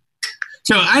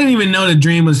 So I didn't even know The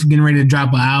Dream was getting ready to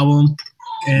drop an album.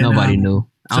 And, Nobody knew.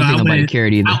 I don't so think I nobody went-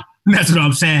 cared either. That's what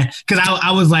I'm saying. Because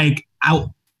I was like,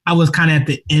 I was kind of at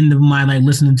the end of my like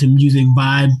listening to new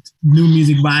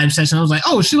music vibe session. I was like,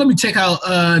 oh shit, let me check out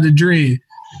The Dream.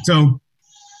 So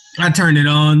I turned it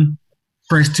on.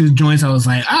 First 2 joints, I was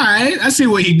like, all right, I see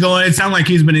where he's going. It sounded like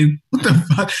he's been what the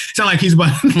fuck? Sound like he's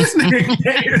about this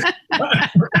nigga.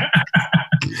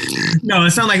 No,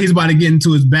 it sounded like he's about to get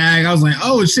into his bag. I was like,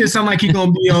 oh shit, sound like he's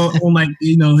gonna be on like,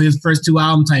 you know, his first 2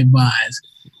 album type vibes.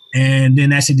 And then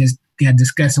that shit just got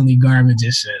disgustingly garbage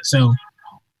and shit. So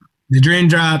The Dream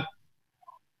drop,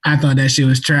 I thought that shit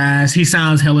was trash. He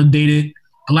sounds hella dated.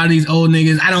 A lot of these old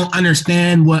niggas, I don't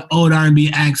understand what old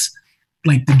R&B acts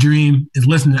like The Dream is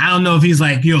listening. I don't know if he's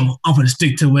like, yo, I'm gonna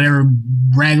stick to whatever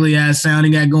raggedy ass sound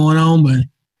he got going on, but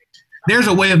there's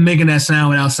a way of making that sound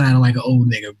without sounding like an old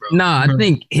nigga, bro. Nah, I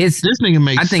think This nigga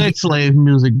makes I think- sex slave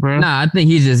music, bro. I think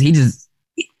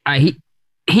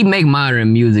he make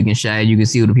modern music and shit. You can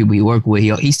see with the people he work with.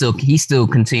 He still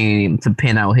continuing to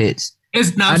pin out hits.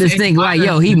 It's not. I just think like,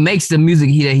 yo, he makes the music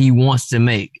that he wants to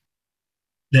make.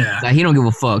 yeah. Like he don't give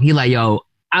a fuck. He like, yo,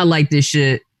 I like this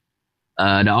shit.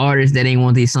 The artist that ain't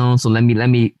want these songs, so let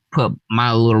me put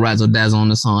my little razzle dazzle on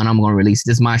the song. I'm gonna release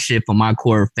this my shit for my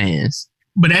core fans.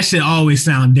 But that shit always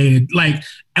sound dated. Like,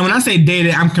 and when I say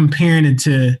dated, I'm comparing it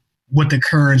to what the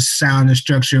current sound and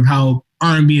structure of how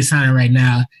R&B is sounding right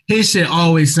now. His shit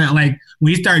always sound like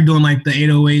when he started doing like the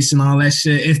 808s and all that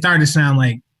shit, it started to sound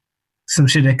like some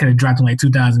shit that could have dropped in like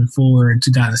 2004 and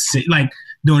 2006, like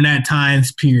during that time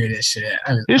period and shit.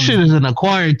 His shit is an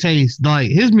acquired taste. Like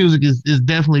his music is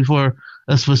definitely for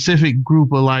a specific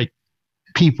group of like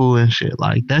people and shit.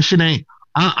 Like that shit ain't.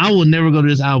 I will never go to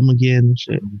this album again and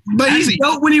shit. But he's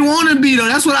dope when he want to be though.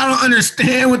 That's what I don't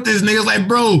understand with this nigga. Like,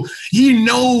 bro, he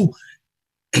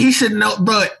should know,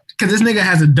 bro. Because this nigga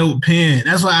has a dope pen.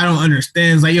 That's what I don't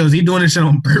understand. It's like, yo, is he doing this shit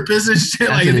on purpose and shit?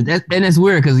 Like, And it's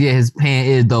weird because yeah, his pen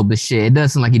is dope as shit. It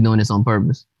does seem like he's doing this on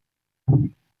purpose.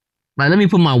 Like, let me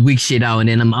put my weak shit out and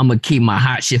then I'm gonna keep my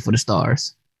hot shit for the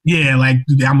stars. yeah, like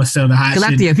I'm gonna sell the hot Because I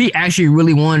shit. think if he actually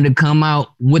really wanted to come out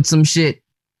with some shit,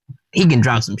 he can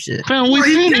drop some shit. Fam, we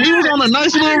seen it. He was on a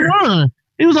nice little run.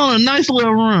 He was on a nice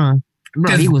little run.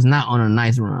 Bro, he was not on a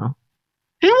nice run.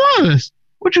 He was.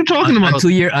 What you talking about? A 2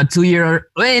 year,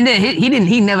 and then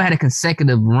he never had a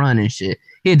consecutive run and shit.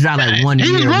 He had dropped like one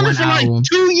He was year, running one for album. like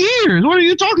 2 years. What are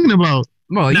you talking about?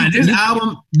 Bro, Nah, you this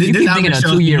album. This keep album thinking a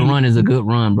shows 2 year me- run is a good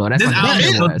run, bro. That's This like album a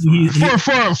shows good me ass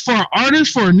he- For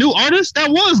artists, for a new artist, that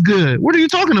was good. What are you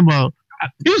talking about?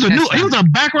 He was he was a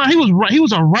background. He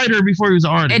was a writer before he was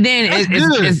an artist. And then That's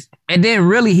good. and then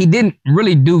really he didn't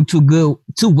really do too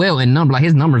well in numbers. Like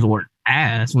his numbers were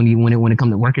ass when it come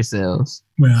to record sales.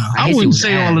 Well, I his shit wouldn't was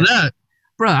say ass. all of that.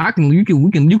 Bro, you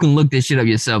can look this shit up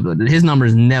yourself. Though. His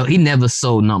numbers he never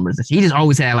sold numbers. He just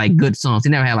always had like good songs.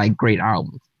 He never had like great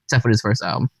albums, except for his first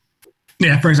album.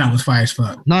 yeah, first album was fire as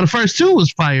fuck. No, the first two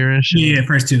was fire and shit. Yeah,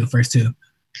 first two.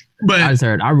 But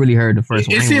I really heard the first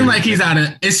one. it seems like he's out of.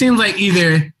 It seems like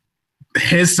either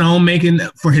his song making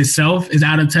for himself is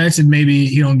out of touch, and maybe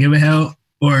he don't give a hell,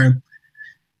 or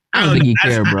I don't think he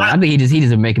care, bro. I think he just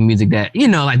making music that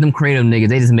like them creative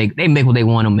niggas. They make what they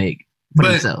want to make for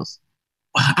But- themselves.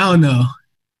 I don't know.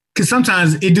 Cause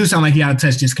sometimes it do sound like he out of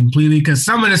touch just completely. Cause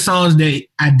some of the songs that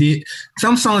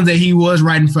some songs that he was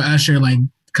writing for Usher like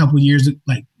a couple years,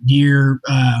 cause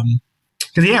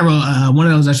he had one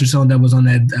of those Usher songs that was on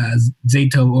that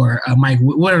Zato or Mike,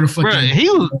 whatever the fuck. Bro, he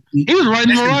was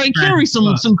writing Mariah Carey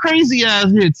some crazy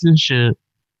ass hits and shit.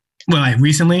 Well, like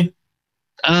recently.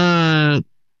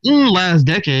 Last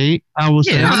decade, I was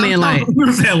saying. I mean, like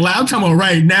I'm talking about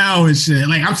right now and shit.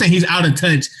 Like I'm saying, he's out of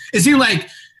touch. It seems like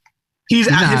he's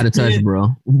not out of touch,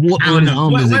 bro. What I don't know.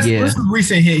 does What's it get? the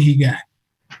recent hit he got?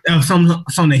 Some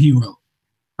song that he wrote.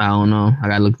 I don't know. I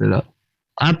gotta look it up.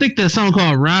 I think that song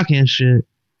called Rock and shit.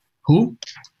 Who?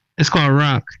 It's called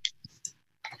Rock.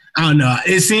 I don't know.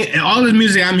 It seems all the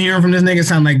music I'm hearing from this nigga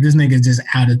sound like this nigga's just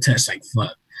out of touch, like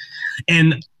fuck.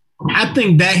 And I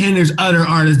think that hinders other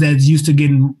artists that's used to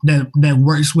getting that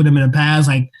works with him in the past.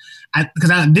 Like,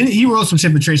 he wrote some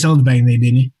shit for Trey Songz back in the day,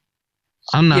 didn't he?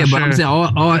 I'm not sure. But I'm saying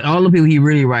all the people he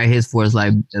really write hits for is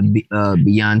like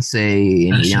Beyonce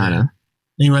and That's Rihanna.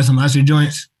 Then he wrote some Usher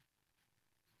joints.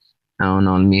 I don't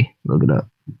know. Let me look it up.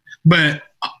 But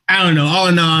I don't know. All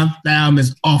in all, that album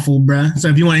is awful, bruh. So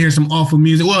if you want to hear some awful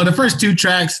music, well, the first two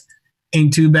tracks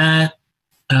ain't too bad.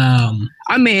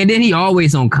 I mean, then he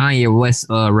always on Kanye West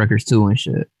records too and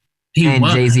shit, and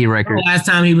Jay-Z records. Last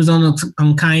time he was on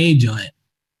Kanye joint.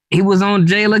 He was on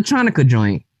Jay Electronica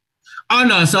joint. Oh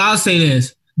no! So I'll say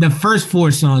this: the first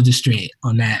 4 songs are straight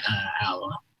on that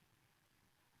album,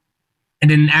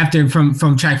 and then after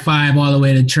from track 5 all the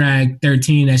way to track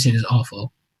 13, that shit is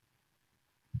awful.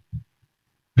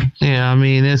 Yeah, I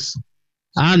mean,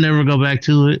 I'll never go back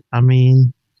to it. I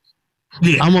mean,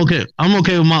 Yeah, I'm okay. I'm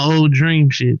okay with my old Dream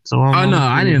shit. So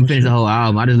I didn't finish the whole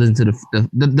album. I just listened to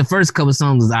the first couple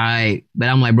songs was alright, but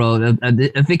I'm like, bro,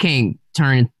 if it can't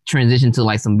transition to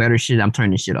like some better shit, I'm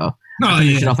turning this shit off.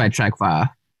 Shit off at track 5.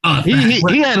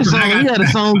 He had a song. He had a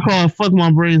song called "Fuck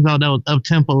My Brains Out" that was up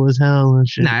tempo as hell and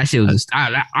shit. Nah, that shit was just.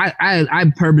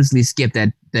 I purposely skipped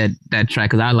that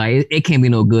track because I like it can't be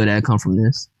no good that come from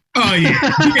this. Oh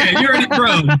yeah, you already,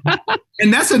 bro.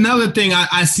 And that's another thing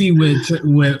I see with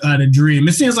the Dream.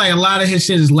 It seems like a lot of his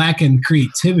shit is lacking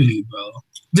creativity, bro.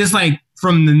 Just like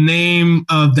from the name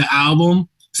of the album,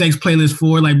 Sex Playlist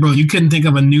 4, like, bro, you couldn't think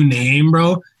of a new name,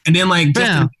 bro. And then like,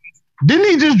 didn't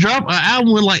he just drop an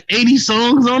album with like 80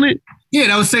 songs on it? Yeah,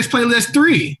 that was Sex Playlist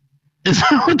 3. Is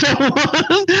that what that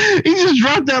was? He just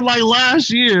dropped that like last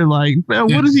year. Like,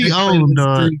 man, what does he own,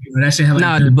 dog? That shit had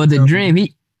like But the Dream,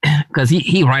 because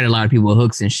he write a lot of people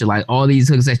hooks and shit. Like all these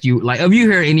hooks that you like, if you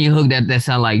hear any hook that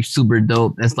sound like super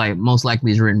dope, that's like most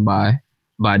likely is written by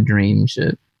Dream and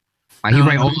shit. Like he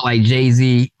write all like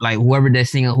Jay-Z, like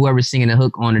whoever's singing the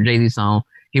hook on the Jay-Z song,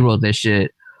 he wrote that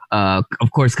shit. Of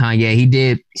course Kanye, he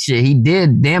did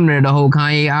damn near the whole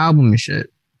Kanye album and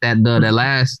shit. That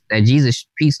Jesus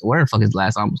piece, whatever the fuck his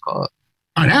last album was called.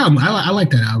 Oh, that album, I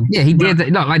like that album. Yeah, he did that.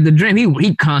 No, like the Dream,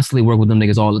 he constantly worked with them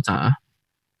niggas all the time.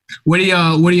 What's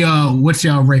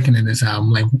y'all ranking in this album?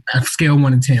 Like, at scale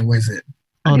 1 to 10, what is it?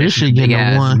 Oh, this shit getting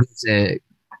a 1.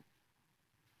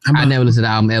 I never listened to the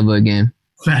album ever again.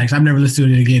 Facts. I've never listened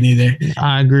to it again either.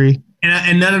 I agree.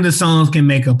 And none of the songs can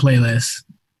make a playlist.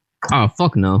 Oh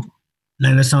fuck no.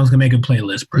 None of the songs can make a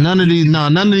playlist, bro. None of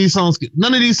these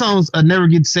songs never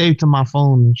get saved to my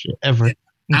phone and shit ever.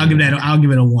 I'll give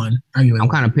it a 1. I'm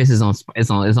kind of pissed it's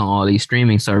on all these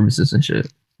streaming services and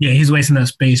shit. Yeah, he's wasting up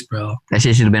space, bro. That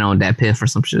shit should have been on that Piff or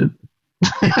some shit.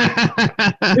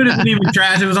 It would have been even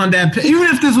trash. It was on that Piff. Even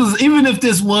if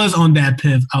this was on that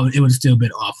Piff, it would have still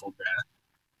been awful, bro.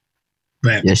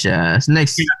 But yes.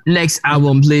 Next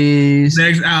album, please.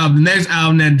 Next album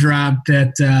that dropped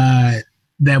that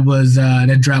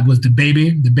dropped was The Baby.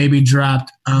 The Baby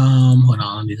dropped. Hold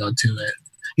on, let me go to it.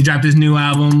 He dropped his new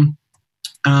album.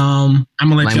 I'm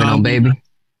gonna let Blame y'all it on baby.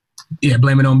 Yeah,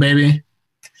 blame it on baby.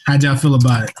 How'd y'all feel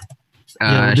about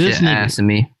it? Shit asking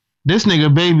me. This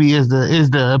nigga baby is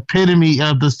the epitome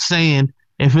of the saying,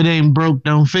 if it ain't broke,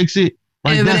 don't fix it.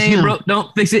 Like, If it that's ain't him. broke, don't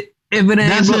fix it. If it ain't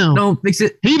That's broke, him. don't fix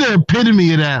it. He the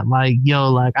epitome of that. Like, yo,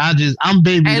 like I'm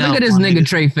baby. Hey, look at this nigga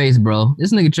Trey Face, bro.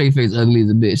 This nigga Trey Face ugly as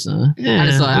a bitch, son. Yeah,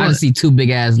 I just see two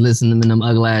big ass listening to them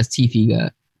ugly ass teeth he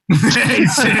got. Hey,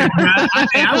 shit, bro.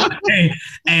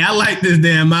 I like this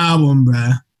damn album, bro.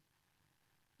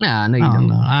 Nah, no, you I don't don't.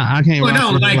 know. I can't. Well, I rock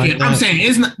don't with like him it. that. I'm saying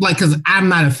it's not like because I'm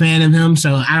not a fan of him,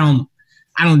 so I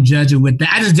don't judge it with that.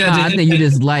 I just judge Nah, it. I think you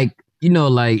just like,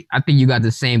 like, I think you got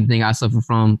the same thing I suffer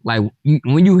from. Like,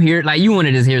 when you hear, like, you want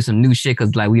to just hear some new shit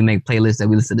because, like, we make playlists that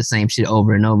we listen to the same shit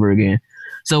over and over again.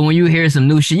 So when you hear some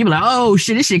new shit, you be like, oh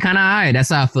shit, this shit kind of alright. That's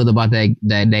how I feel about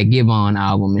that Give On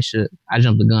album and shit. I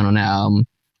jumped the gun on that album.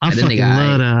 I that fucking nigga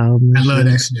love that album. I love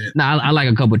that shit. Nah, I like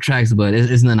a couple tracks, but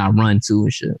it's nothing I run to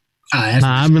and shit. That's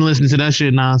Nah, I've been listening to that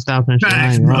shit nonstop and shit. I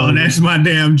facts, ain't bro. wrong. That's my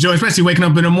damn joy. Especially waking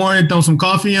up in the morning, throw some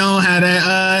coffee on, have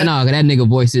that. No, that nigga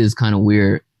voice is kind of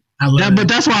weird. I love Yeah, it. but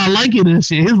that's why I like it and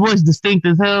shit. His voice distinct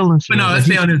as hell and shit. But no, let's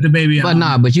stay on this, the baby. But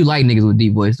nah, but you like niggas with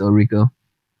deep voice though, Rico.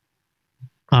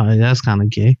 Oh, that's kind of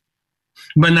gay.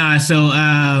 But nah, so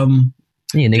Yeah,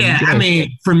 nigga, yeah, you I good.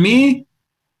 mean, for me,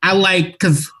 I like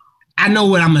because I know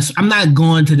what I'm not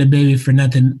going to the baby for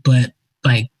nothing but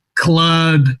like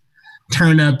club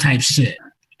turn up type shit.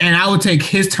 And I would take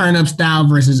his turn up style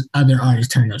versus other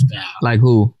artists' turn up style. Like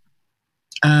who?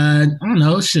 I don't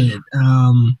know, shit.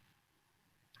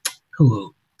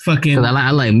 Who? Fucking. 'Cause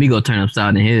I like Migo turn up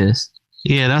style than his.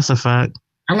 Yeah, that's a fact.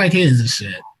 I like his and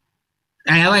shit.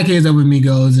 I like his over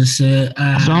Migos and shit. So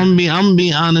I'm gonna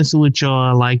be honest with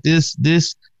y'all. Like this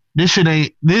shit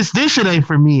ain't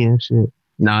for me and shit.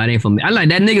 No, it ain't for me. I like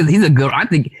that nigga. He's a good. I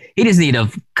think he just need to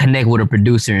connect with a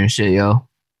producer and shit, yo,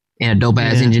 and a dope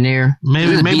ass Yeah. engineer.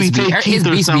 His Maybe beats be- take his Keith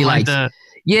or beats be something like that.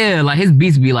 Yeah, like his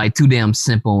beats be like too damn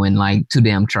simple and like too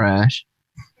damn trash.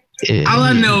 Yeah, all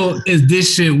I know is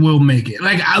this shit will make it.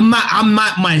 Like I'm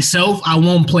not myself. I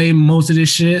won't play most of this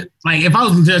shit. Like if I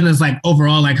was judging this like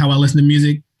overall, like how I listen to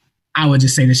music, I would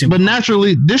just say this shit. But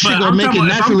naturally, this shit But gonna I'm make talking it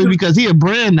about if naturally I'm- because he a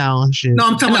brand now and shit. No,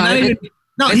 I'm talking No, about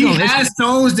it's he gonna- has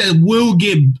songs that will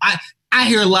get. I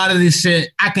hear a lot of this shit.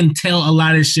 I can tell a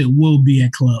lot of this shit will be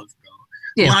at clubs, bro.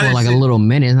 Yeah, Well, for like a shit- little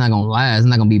minute. It's not gonna last. It's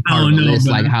not gonna be part Oh, of the no, list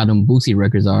bro. like how them Bootsy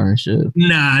records are and shit.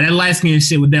 Nah, that light skin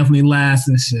shit would definitely last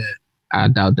and shit. I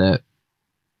doubt that.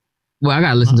 Well, I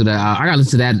gotta listen to that. I gotta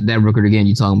listen to that record again.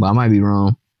 You talking about? I might be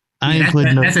wrong. I ain't That's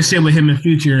putting up. that's the shit with him in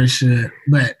Future and shit.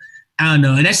 But I don't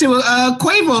know. And that shit with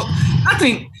Quavo. I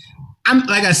think I'm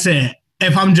like I said.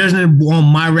 If I'm judging it on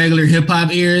my regular hip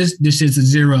hop ears, this shit's a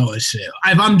 0 and shit.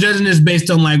 If I'm judging this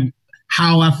based on like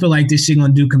how I feel like this shit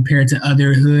gonna do compared to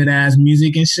other hood ass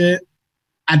music and shit,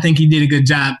 I think he did a good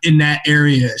job in that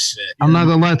area and shit. I'm not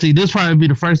gonna lie to you. This probably be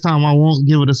the first time I won't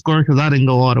give it a score because I didn't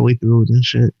go all the way through it and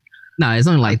shit. Nah, it's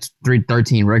only like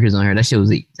 13 records on here. That shit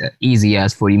was easy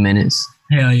ass 40 minutes.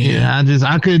 Hell yeah. Yeah,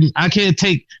 I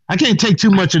can't take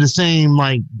too much of the same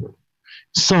like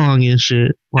song and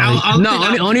shit. Like,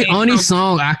 Only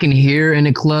song I can hear in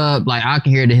the club, like I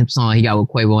can hear the hip song he got with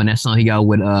Quavo and that song he got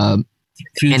with and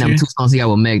them two songs he got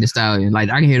with Meg Thee Stallion. Like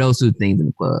I can hear those two things in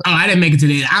the club. Oh, I didn't make it to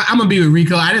the. I'm gonna be with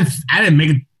Rico. I didn't make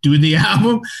it through the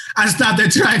album. I stopped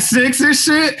at track 6 and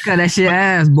shit. Got that shit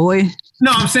ass, boy.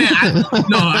 No, I'm saying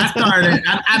I started.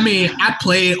 I mean, I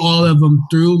played all of them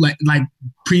through, like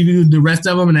previewed the rest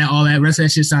of them, and then all that rest of that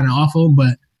shit sounded awful.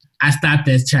 But I stopped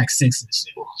at track 6 and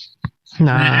shit.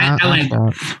 nah, I like-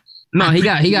 stopped. No, he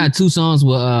got two songs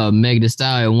with Meg Thee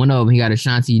Stallion. One of them he got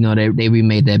Ashanti. You know they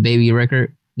remade that baby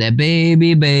record. That baby.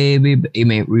 He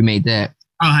remade that.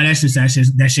 Oh, how that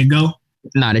shit go?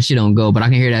 Nah, that shit don't go. But I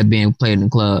can hear that being played in the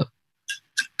club.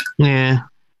 Yeah,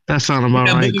 that sound about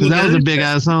Yeah, right maybe because that was a big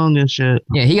ass song and shit.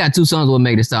 Yeah, he got two songs with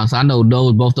Meg Thee Stallion. So I know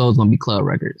both those gonna be club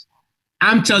records.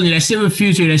 I'm telling you, that shit with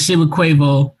Future, that shit with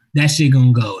Quavo, that shit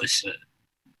gonna go and shit.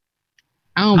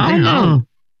 I don't I don't know.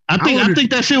 I wonder-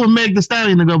 think that shit would make the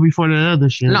Stallion to go before that other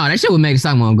shit. No, that shit would make the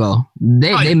song won't go.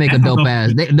 They Oh, make a that's dope gonna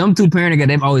ass. Them two pairing together,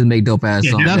 they've always made dope ass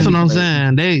Yeah, songs. That's what I'm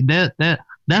saying.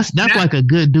 That's like a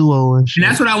good duo and shit. And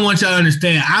that's what I want y'all to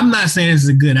understand. I'm not saying this is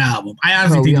a good album. I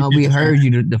honestly Bro, think we heard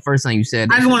you the first time you said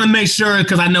I that. just want to make sure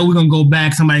because I know we're gonna go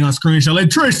back. Somebody gonna screenshot like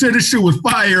Trey said this shit was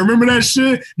fire. Remember that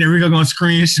shit? Then Rico gonna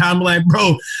screenshot. I'm like,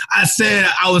 bro, I said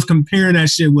I was comparing that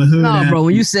shit with Hood. No, bro,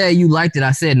 when you said you liked it,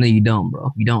 I said no, you don't,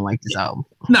 bro. You don't like this album.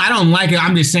 No, I don't like it.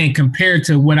 I'm just saying compared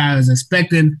to what I was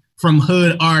expecting from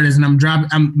Hood artists, and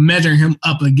I'm measuring him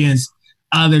up against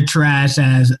other trash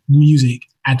ass music.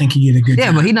 I think he did a good job.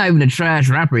 Yeah, but he's not even a trash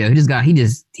rapper. Yo. He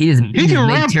just He can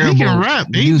make rap. terrible He can rap.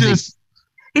 music.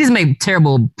 He just make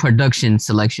terrible production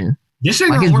selection. This shit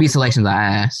Like gonna his work. beat selections are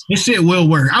ass. This shit will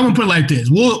work. I'm gonna put it like this.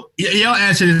 Y'all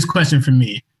answer this question for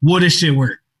me. Will this shit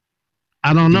work?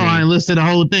 I don't know. Yeah. I ain't listened to the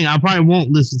whole thing. I probably won't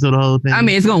listen to the whole thing. I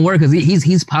mean, it's gonna work because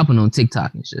he's popping on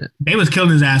TikTok and shit. They was killing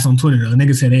his ass on Twitter though.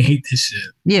 Niggas said they hate this shit.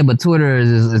 Yeah, but Twitter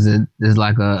is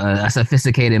like a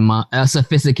sophisticated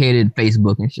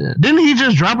Facebook and shit. Didn't he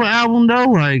just drop an album though?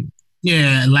 Like,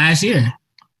 Yeah, last year.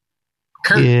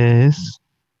 Kurt. yes.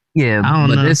 Yeah, I don't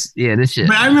but know. this shit.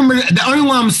 But I remember the only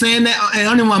one I'm saying that, and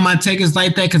the only one my take is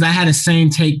like that because I had the same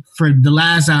take for the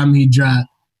last album he dropped.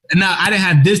 Now I didn't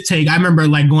have this take. I remember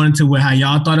like going into how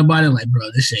y'all thought about it, like, bro,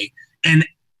 this shit, and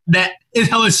that it's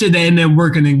hella shit that ended up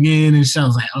working again. And so I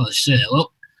was like, oh shit,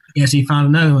 well, yes, he found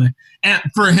another one. And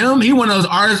for him, he one of those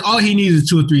artists. All he needs is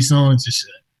 2 or 3 songs and shit.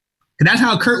 And that's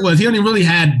how Kurt was. He only really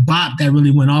had bop that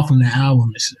really went off on the album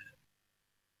and shit.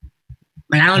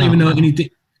 Like I don't even know anything.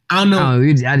 I don't know.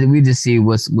 We just see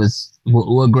what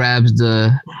grabs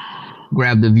the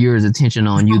viewers' attention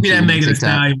on YouTube. That and Megan Thee TikTok.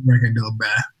 Stallion record though, bro.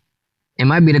 It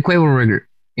might be the Quavo record.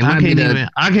 It I might be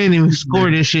can't even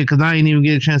score this shit because I ain't even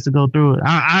get a chance to go through it.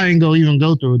 I ain't even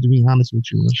go through it, to be honest with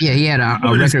you. Yeah, he had a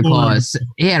What is record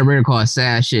score? called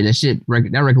Sad Shit.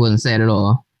 That record wasn't sad at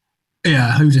all.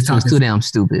 Yeah, he was just It was talking. too damn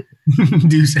stupid.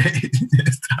 Do say.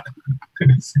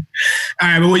 All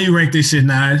right, but what you rank this shit,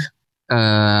 Naj?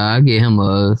 I give him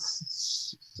a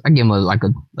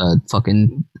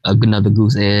fucking another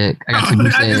goose egg. I got 2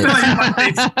 goose I just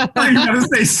eggs. thought you about to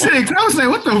say 6. I was like,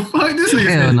 what the fuck? This nigga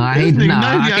Hell said- no, I hate This nigga nah.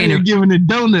 nice I out can't. here giving it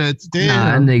donuts. Nah,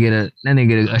 Damn. that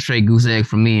nigga a straight goose egg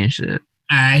from me and shit.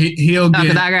 All right, he'll No,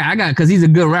 get. cause he's a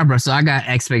good rapper, so I got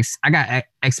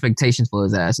expectations for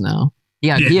his ass now.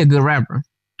 Yeah, Yeah. he a good rapper.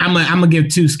 I'm gonna give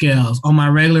 2 scales. On my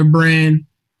regular brand,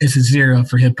 it's a 0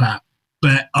 for hip hop.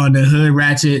 But on the hood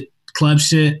ratchet club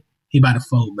shit, he about to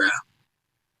 4, bro.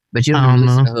 But you I don't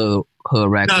don't listen to hood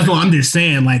rap. No, that's what I'm just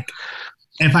saying. Like,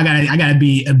 if I gotta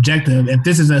be objective. If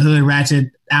this is a hood ratchet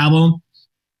album,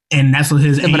 and that's what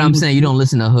his. Yeah, but I'm saying you don't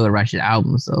listen to hood ratchet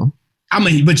albums, so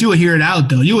But you will hear it out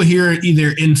though. You will hear it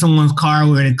either in someone's car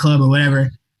or in a club or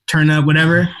whatever. Turn up,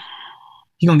 whatever.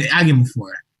 I give him a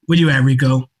 4. Where you at,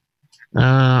 Rico?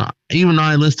 Even though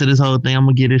I listed this whole thing, I'm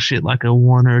gonna get this shit like a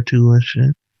 1 or 2 and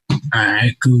shit. All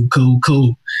right, cool.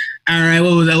 All right,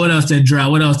 what was that? What else that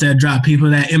drop? People,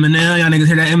 that Eminem. Y'all niggas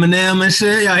hear that Eminem and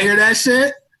shit? Y'all hear that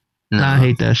shit? no. I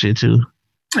hate that shit too.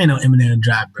 Ain't no Eminem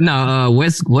drop, bro. No,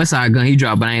 West Side Gun he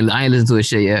dropped, but I ain't listened to his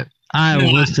shit yet. I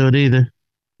haven't listened to it either.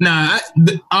 Nah.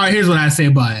 All right, here's what I say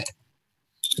about it.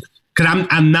 Cause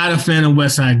I'm not a fan of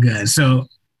West Side Gun, so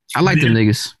I like them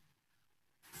niggas.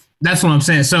 that's what I'm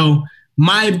saying. So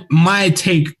my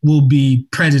take will be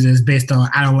prejudiced based on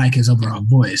I don't like his overall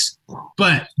voice.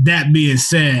 But that being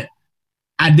said,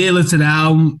 I did listen to the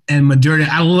album and majority.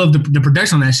 I love the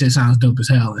production on that shit. Sounds dope as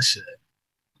hell and shit.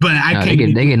 But I No,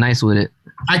 can't. they get nice with it.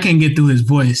 I can't get through his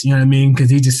voice. You know what I mean? Because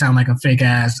he just sound like a fake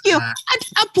ass.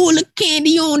 I pull a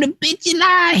candy on the bitch and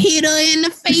I hit her in the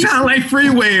He face. sound like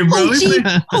Freeway, bro.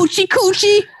 Hoochie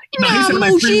coochie. No, he sound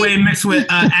like Freeway mixed with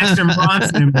Ashton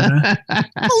Bronson, bro.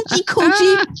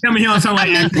 Coochie. Tell me he don't sound like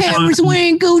Ashton Bronson.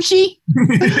 wearing Gucci.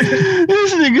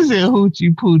 This nigga said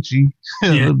hoochie poochie.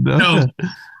 Yeah. No. So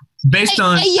based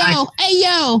on hey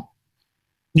yo.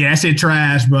 yeah, that shit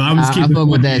trash, bro. I'm just I keeping fuck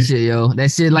with that it. shit, yo.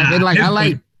 That shit Nah,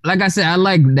 like I said, I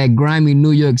like that grimy New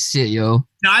York shit, yo.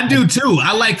 No, I do too.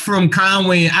 I like from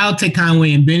Conway. I'll take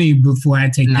Conway and Benny before I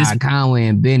take this. Conway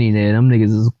and Benny there, them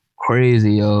niggas is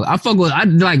crazy, yo. I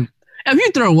like if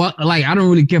you throw like I don't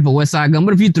really care for West Side Gun,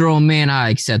 but if you throw a man, I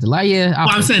accept it. Like yeah, Well,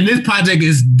 I'm saying this project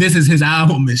is his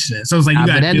album and shit. So it's like you but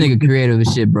got that nigga creative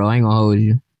as shit, bro. I ain't gonna hold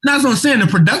you. No, that's what I'm saying. The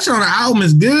production on the album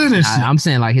is good and shit. I'm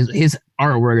saying like his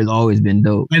artwork has always been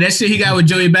dope. And that shit he got with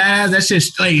Joey Baz, that shit,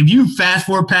 like, if you fast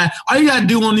forward past, all you gotta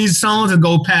do on these songs is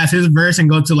go past his verse and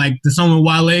go to, like, the song with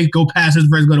Wale, go past his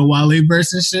verse, go to Wale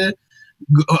verse and shit.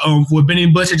 With Benny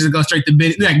Butcher, just go straight to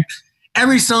Benny. Like,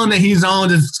 every song that he's on,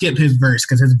 just skip his verse,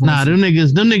 because his voice. Nah, them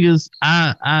niggas,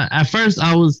 I at first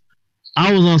I was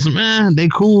on some, they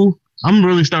cool. I'm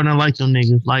really starting to like them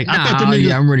niggas. Like, I thought them niggas.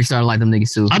 Yeah, I'm really starting to like them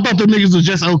niggas too. I thought them niggas was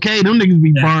just okay. Them niggas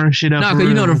be burning shit up. No, because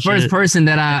you know the first person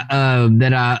that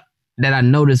I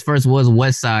noticed first was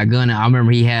West Side Gun. I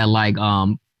remember he had like I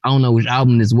don't know which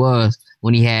album this was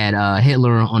when he had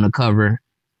Hitler on the cover,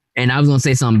 and I was gonna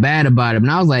say something bad about it,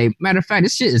 but I was like, matter of fact,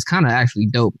 this shit is kind of actually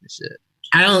dope and shit.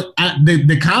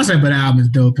 The concept of the album is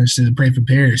dope and shit. Pray for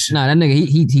Paris. No, that nigga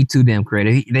he too damn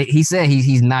creative. He said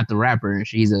he's not the rapper and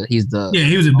shit. He's the Yeah,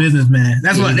 he was a businessman.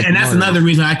 That's Yeah, what, he's a and that's promoter. another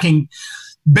reason I can,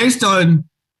 based on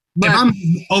if I'm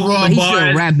overall but he's still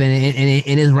bars, rapping,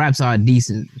 and his raps are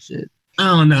decent and shit. I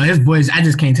don't know his voice. I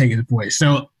just can't take his voice.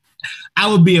 So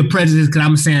I would be a prejudice because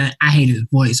I'm saying I hate his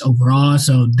voice overall.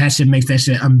 So that shit makes that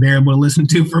shit unbearable to listen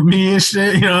to for me and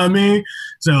shit. You know what I mean?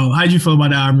 So how'd you feel about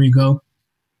the album, Rico?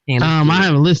 I I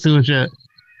haven't listened to it yet.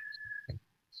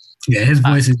 Yeah, his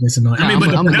voice is just annoying. I mean,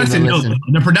 but the production dope.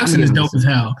 The production is dope as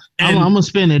hell. I'm gonna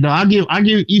spin it though. I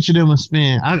give each of them a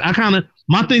spin. I kind of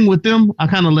my thing with them. I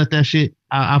kind of let that shit.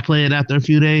 I play it after a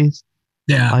few days.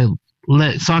 Yeah.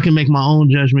 So I can make my own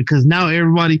judgment because now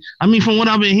everybody. I mean, from what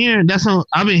I've been hearing,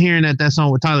 I've been hearing that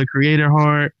song with Tyler Creator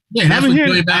hard. Yeah, that's what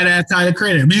really badass Tyler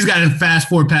Creator. But you just got to fast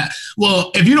forward past.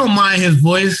 Well, if you don't mind his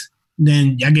voice,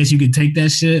 then I guess you could take that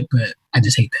shit. But I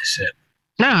just hate that shit.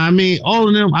 Nah, I mean all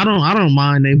of them. I don't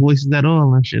mind their voices at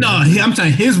all and shit. No, I'm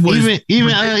saying his voice.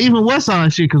 Even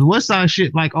Westside shit because Westside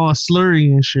shit like all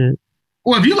slurry and shit.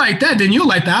 Well, if you like that, then you'll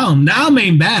like the album. The album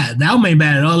ain't bad. The album ain't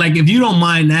bad at all. Like if you don't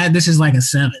mind that, this is like a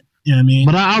 7. You know what I mean?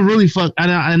 But I really fuck,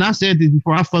 and I said this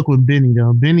before. I fuck with Benny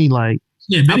though. Benny like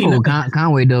Benny. I fuck with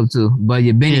Conway dope too. But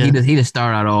Benny, he the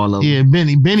star out of all of them. Yeah,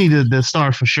 Benny the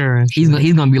star for sure. He's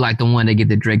gonna be like the one that get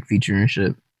the Drake feature and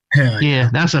shit. Hell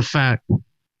yeah, that's a fact.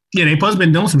 Yeah, they supposed to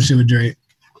been doing some shit with Drake.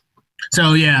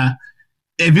 So yeah,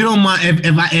 if you don't mind,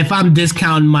 if I'm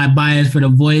discounting my bias for the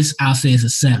voice, I'll say it's a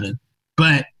 7.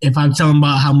 But if I'm talking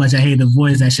about how much I hate the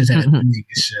voice, that shit's at a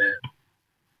shit.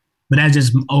 But that's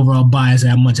just overall bias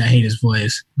how much I hate his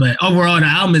voice. But overall, the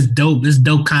album is dope. It's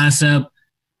dope concept,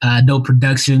 dope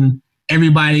production.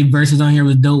 Everybody verses on here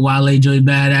was dope. Wale, Joey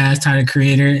Badass, Tyler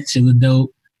Creator, shit was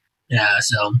dope. Yeah,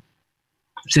 so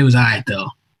shit was alright though.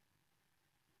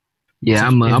 Yeah,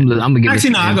 I'm gonna give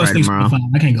actually it. No, I go 6.5.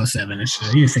 I can't go 7 and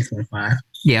shit. You're 6.5.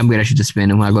 Yeah, I'm gonna just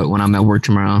spend it when I'm at work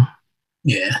tomorrow.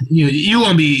 Yeah, you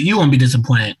won't be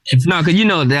disappointed. No, because you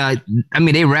know that I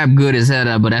mean they rap good as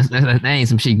hell, but that ain't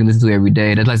some shit you can listen to every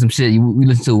day. That's like some shit you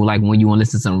listen to like when you want to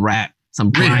listen to some rap, some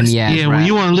grimy ass rap. When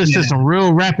you want to listen to some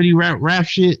real rapidy rap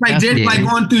shit. Like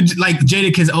going through like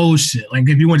Jadakiss old shit. Like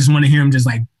if you just want to hear him just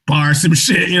like bar some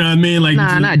shit, you know what I mean? Like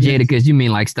not Jadakiss. You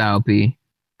mean like Style P?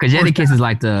 Because Jadakiss is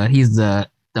like he's the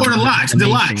or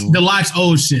the Locks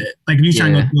old shit. Like if you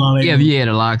trying to go through all that. Yeah,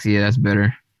 the Locks. Yeah, that's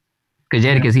better. Because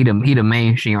Jadakiss, he the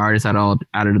mainstream artist out of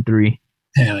the 3.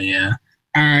 Hell yeah.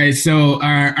 All right, so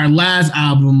our last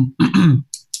album that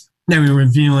we're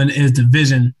reviewing is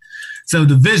Division. So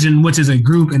Division, which is a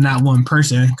group and not one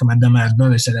person, because my dumbass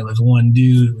brother said it was one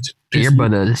dude. Your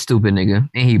brother is a stupid nigga,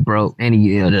 and he broke, and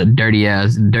he the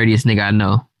dirtiest nigga I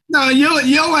know. No, your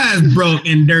ass broke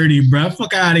and dirty, bro.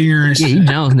 Fuck out of here and shit. Yeah, you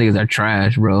Jones niggas are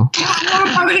trash, bro.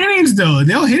 Motherfucking Hittings though.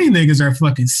 Them Hitting niggas are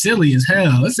fucking silly as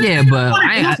hell. Yeah, but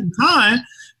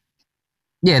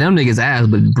yeah, them niggas ass,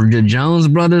 but the Jones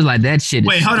brothers, like that shit.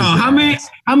 Wait, hold on. How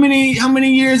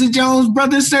many years of Jones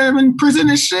brothers serve in prison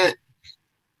and shit?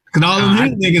 Cause all them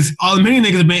Hitting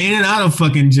niggas have been in and out of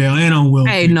fucking jail and on Will.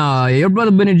 Hey, no, your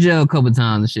brother been in jail a couple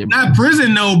times and shit. Bro. Not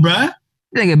prison, no, bruh.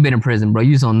 That nigga been in prison, bro.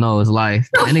 You just don't know his life.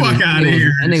 Fuck out of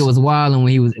here. That nigga was wilding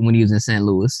when he was in St.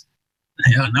 Louis.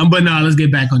 Hell no, but no, let's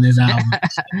get back on this album.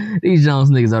 These Jones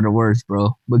niggas are the worst,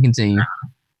 bro. But continue.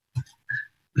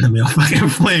 Let me fucking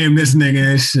flame this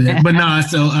nigga and shit. But no,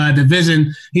 so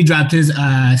Division, he dropped his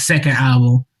second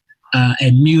album,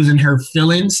 Muse and Her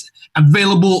Feelings,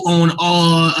 available on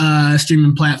all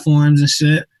streaming platforms and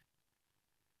shit.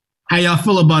 How y'all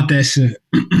feel about that shit?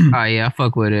 Oh yeah, I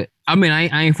fuck with it. I mean,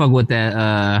 I ain't fuck with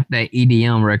that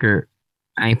EDM record.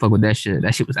 I ain't fuck with that shit.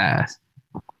 That shit was ass.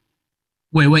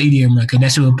 Wait, what EDM record?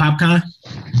 That shit with Popcorn?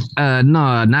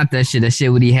 No, not that shit. That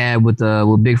shit what he had with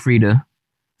Big Frida.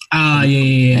 Oh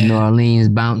yeah. New Orleans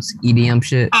bounce EDM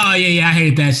shit. Oh yeah. I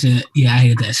hate that shit. Yeah, I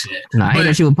hate that shit. No, I hate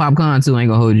that shit with Popcorn too. I ain't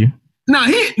gonna hold you. No.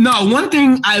 One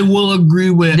thing I will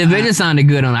agree with. Division sounded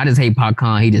good on. I just hate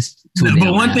Popcorn. He just.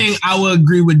 But one thing I will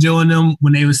agree with Joe and them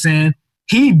when they were saying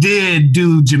he did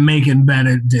do Jamaican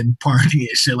better than Party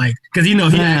and shit. Like, because he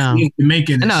actually is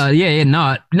Jamaican.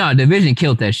 No. Division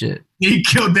killed that shit. He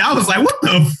killed that. I was like, what the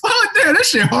fuck? Damn, that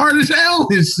shit hard as hell.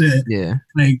 This shit. Yeah.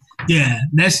 Like, yeah,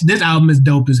 this album is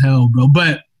dope as hell, bro.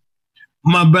 But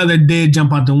my brother did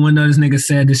jump out the window. This nigga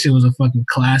said this shit was a fucking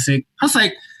classic. I was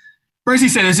like, first he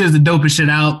said this is the dopest shit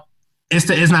out. It's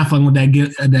not fucking with that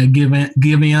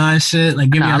Giveon shit.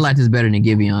 Like, I like this better than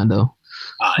Giveon though.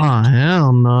 Oh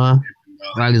hell no!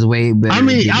 I like this way better. I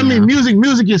mean,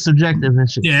 music is subjective and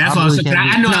shit. Yeah, that's what I was saying.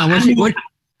 I know.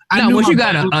 Once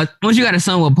you got a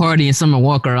song with Party and Summer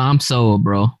Walker, I'm sold,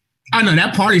 bro. I know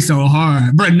that Party's so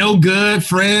hard, bro. No Good,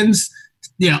 Friends.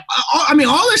 Yeah, I mean,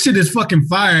 all this shit is fucking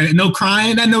fire. No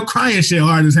Crying. That No Crying shit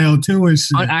hard as hell too and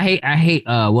shit. I hate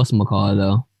what's McCall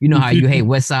though. You know how you hate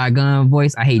West Side Gun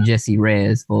voice? I hate Jessie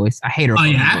Rez voice. I hate her. Oh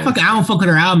yeah, I don't fuck with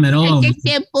her album at all.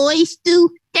 That boys do.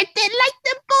 That like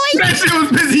the boys. That shit was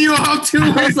pissing you off too.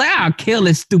 I was like, I'll kill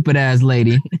this stupid ass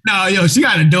lady. No, yo, she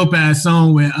got a dope ass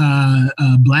song with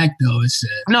Black though and shit.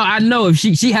 No, I know if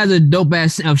she has a dope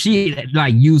ass, if she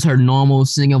like use her normal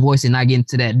singing voice and not get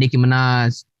into that Nicki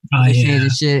Minaj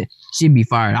and shit, she'd be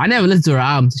fired. I never listened to her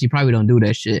album, so she probably don't do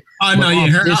that shit. Oh no,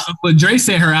 yeah, but Dre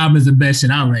said her album is the best shit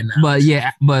out right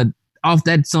now. But off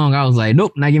that song, I was like,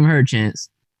 nope, not giving her a chance.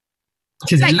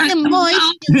 Like them boys.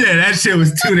 Yeah, that shit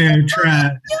was too damn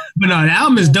trash. But no, the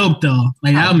album is dope though.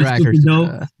 Like the album is super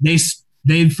dope.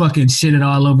 They fucking shitted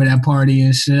all over that party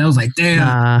and shit. I was like, damn.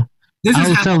 I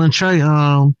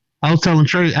was telling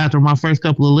Trey after my first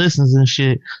couple of listens and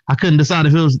shit, I couldn't decide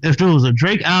if it was a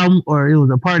Drake album or it was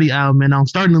a party album, and I'm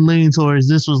starting to lean towards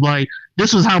this was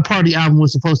how party album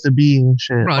was supposed to be and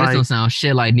shit. Bro, this don't sound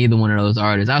shit like neither one of those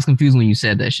artists. I was confused when you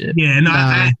said that shit. Yeah,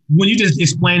 no, when you just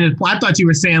explained it, I thought you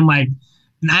were saying like,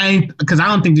 because I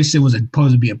don't think this shit was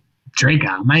supposed to be a Drake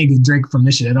album. I ain't get Drake from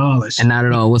this shit at all. And not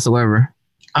at all whatsoever.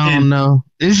 I don't know.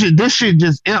 This shit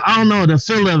just, I don't know, the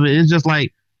feel of it. It's just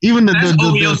like, even the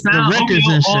records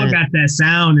and shit. All got that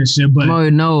sound and shit, but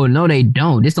no, they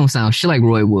don't. This don't sound shit like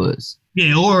Roy Woods.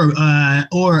 Yeah, or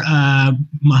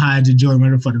Mahaja Jordan,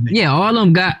 whatever the fuck. Yeah, all of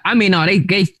them got. I mean, no,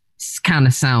 they kind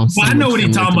of sound. Well, I know what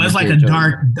he's talking about. It's like a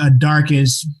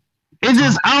darkish. It's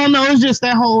just, I don't know. It's just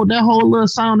that whole little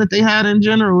sound that they had in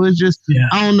general. It's just,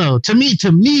 I don't know. To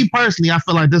me personally, I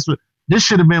feel like this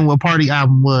should have been what party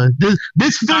album was.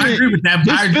 This feeling, I agree with that.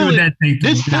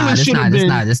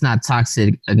 It's not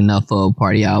toxic enough for a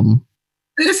party album.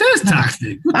 This is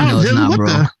toxic. No, it's not,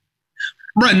 bro.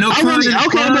 Bro, no.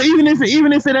 But even if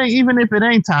it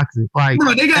ain't toxic, like,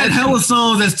 bro, they got hella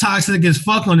songs that's toxic as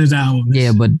fuck on this album.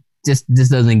 Yeah, but this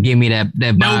doesn't give me that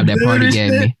vibe that party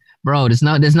gave me. Bro, does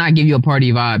not give you a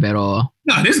party vibe at all.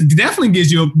 No, this definitely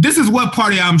gives you. This is what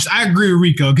party album. I agree with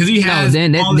Rico because he has.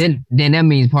 No, then that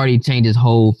means party changed his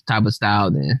whole type of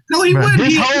style. Then no, he wouldn't.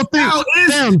 This whole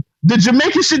thing, the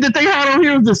Jamaican shit that they had on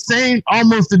here was the same,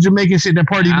 almost the Jamaican shit that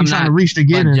Party be trying to reach to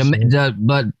get.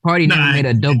 But Party never made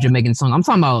a dope Jamaican song. I'm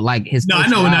talking about like his. No, I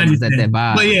know what I just said. That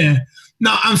vibe. But yeah,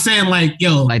 no, I'm saying like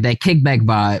like that kickback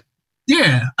vibe.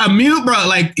 Yeah, bro.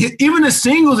 Like even the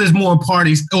singles is more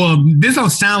parties. Well, this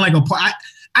don't sound like a party.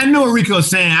 I know what Rico's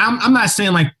saying. I'm not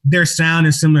saying like their sound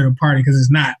is similar to Party because it's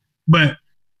not. But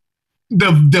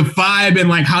the vibe and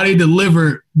like how they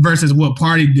deliver versus what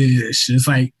Party did, it's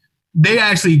like they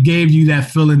actually gave you that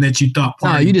feeling that you thought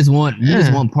Party. No, you just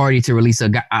want Party to release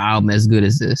an album as good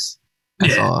as this.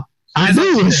 That's all. I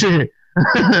do shit.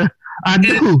 I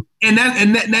do. And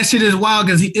that shit is wild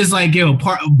because it's like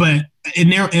but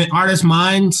in artists'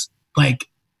 minds, like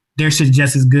their shit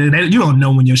just as good. You don't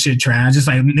know when your shit trash. Just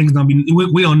like niggas gonna be.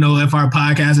 We don't know if our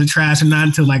podcast is trash or not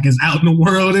until like it's out in the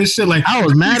world and shit. Like I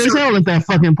was mad as hell at that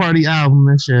fucking Party album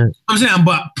and shit. I'm saying,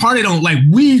 but Party don't like.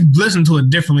 We listen to it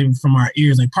differently from our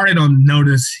ears. Like Party don't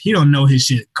notice. He don't know his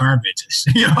shit garbage and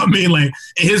shit. You know what I mean? Like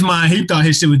in his mind, he thought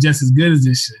his shit was just as good as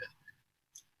this shit.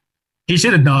 He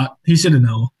should have thought. He should have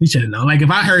known. He should have known. Like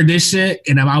if I heard this shit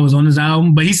and if I was on his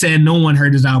album, but he said no one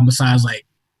heard his album besides like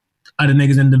other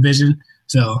niggas in the division.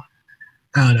 So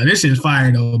I don't know. This shit is fire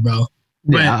though, bro.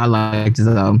 But, yeah, I liked his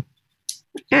album.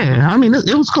 Yeah, I mean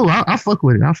it was cool. I fuck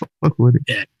with it. I fuck with it.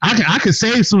 Yeah, I could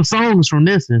save some songs from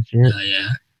this and shit. Yeah.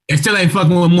 It still ain't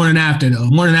fucking with Morning After though.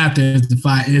 Morning After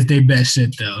is their best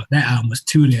shit though. That album was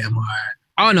too damn hard.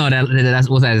 Oh no, that's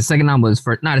what's that? The second album was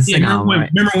first. Not the second album.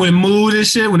 Remember when Mood and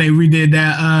shit when they redid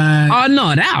that? Oh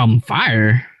no, that album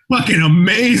fire. Fucking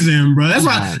amazing, bro. That's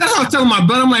why I was telling my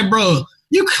brother. I'm like, bro,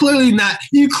 you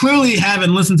clearly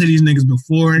haven't listened to these niggas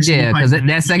before. And yeah, because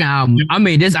that second album. I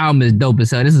mean, this album is dope as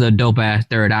hell. This is a dope ass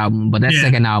third album, but that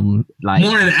second album, like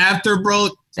Morning After, bro.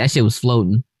 That shit was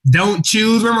floating. Don't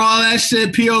Choose. Remember all that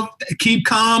shit? Keep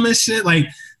Calm and shit. Like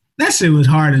that shit was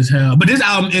hard as hell. But this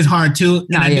album is hard too.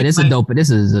 Nah, yeah, this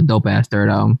is a dope ass third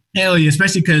album. Hell yeah,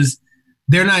 especially because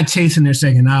they're not chasing their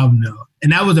second album though,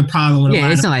 and that was a problem. With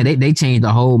it's not like they changed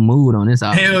the whole mood on this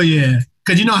album. Hell yeah,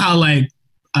 because you know how like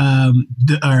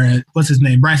what's his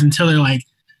name, Bryson Tiller, like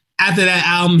after that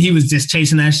album he was just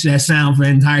chasing that sound for the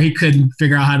entire. He couldn't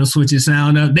figure out how to switch his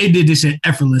sound up. They did this shit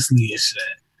effortlessly and shit.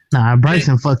 Nah,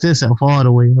 Bryson fucked himself all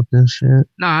the way up and shit.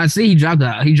 Nah, I see he dropped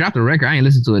a record. I ain't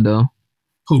listened to it though.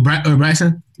 Who,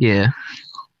 Bryson? Yeah.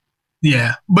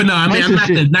 Yeah, but no, I mean,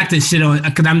 I'm not to shit on,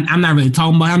 because I'm not really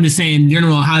talking about. I'm just saying in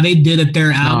general how they did it.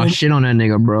 Their album. No, shit on that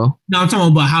nigga, bro. No, I'm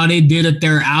talking about how they did it.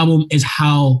 Their album is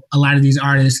how a lot of these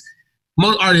artists,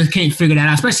 most artists can't figure that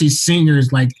out, especially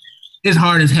singers. Like it's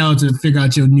hard as hell to figure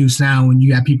out your new sound when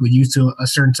you got people used to a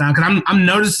certain sound. Because I'm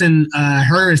noticing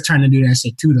her is trying to do that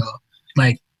shit too, though.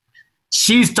 Like,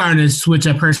 she's starting to switch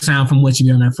up her sound from what she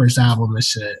did on that first album and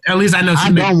shit. At least I know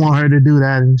I don't want her to do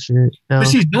that and shit. But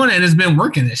she's doing it and it's been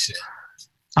working and shit.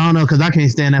 I don't know, because I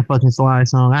can't stand that fucking Slide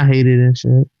song. I hate it and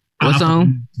shit. What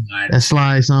song? That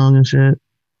Slide song and shit.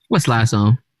 What Slide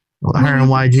song? Her and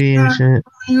YG and shit.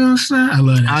 You know what I'm saying? I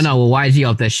love that. I know, well, YG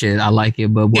off that shit. I like it,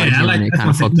 but YG I like it that kind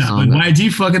of fucked the song up.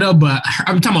 YG fuck it up, but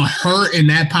I'm talking about her in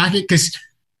that pocket because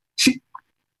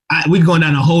we going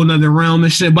down a whole nother realm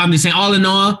and shit. But I'm just saying, all in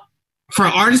all, for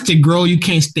artists to grow, you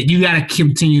gotta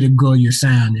continue to grow your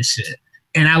sound and shit.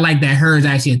 And I like that her is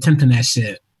actually attempting that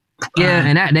shit. Yeah,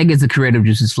 and that gets the creative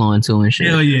juices flowing too and shit.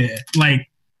 Hell yeah, like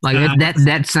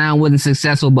that sound wasn't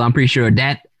successful, but I'm pretty sure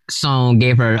that song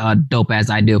gave her a dope ass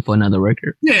idea for another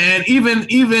record. Yeah, and even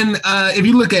if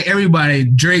you look at everybody,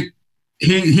 Drake,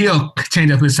 he'll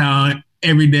change up his sound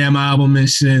every damn album and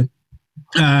shit.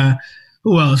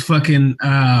 Who else? Fucking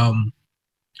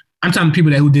I'm talking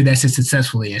people who did that shit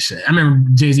successfully and shit. I remember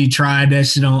Jay-Z tried that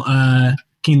shit on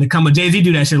Kingdom Come, but Jay-Z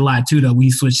do that shit a lot too though.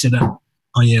 We switch shit up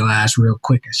on your ass real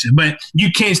quick and shit. But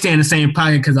you can't stay in the same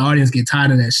pocket because the audience get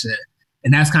tired of that shit.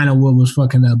 And that's kind of what was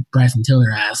fucking up Bryson Tiller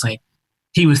ass. Like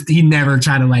he never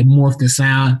tried to like morph the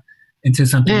sound into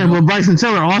something. Yeah, else. but Bryson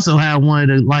Tiller also had one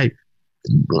of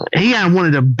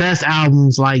the best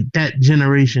albums like that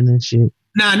generation and shit.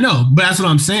 Nah, no, but that's what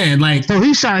I'm saying. Like, so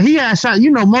he had shot.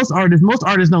 You know, most artists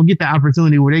don't get the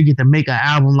opportunity where they get to make an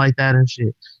album like that and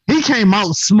shit. He came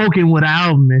out smoking with an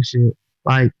album and shit.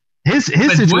 Like his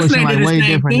situation like way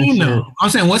different. Thing, though. I'm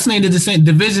saying What's Name did the same.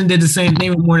 Division did the same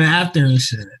thing with More Than After and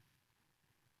shit.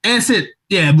 And it's it.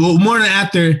 Yeah, but More Than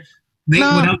After.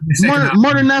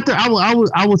 More Than After,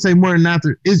 I would say More Than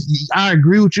After is. I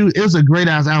agree with you. It was a great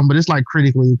ass album, but it's like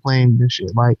critically acclaimed and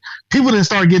shit. Like people didn't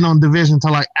start getting on Division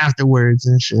until like afterwards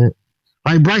and shit.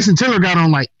 Like Bryson Tiller got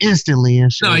on like instantly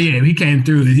and shit. Oh yeah, he came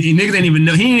through. Niggas didn't even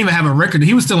know. He didn't even have a record.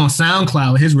 He was still on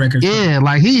SoundCloud with his records. Yeah,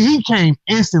 like he came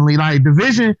instantly. Like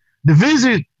Division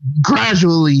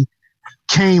gradually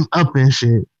came up and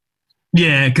shit.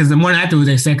 Yeah, because the More Than After was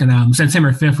their second album.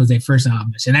 September 5th was their first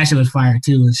album. And that shit was fire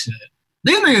too and shit.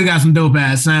 These niggas got some dope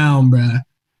ass sound, bruh.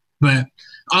 But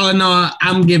all in all,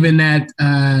 I'm giving that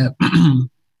that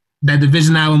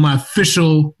Division album, my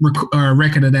official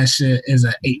record of that shit is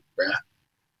an 8, bruh.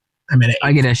 I'm at an 8.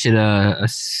 I give that shit a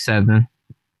 7.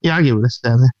 Yeah, I give it a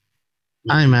 7.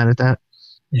 I ain't mad at that.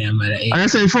 Yeah, I'm at an 8. Like I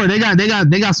said before, they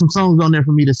got some songs on there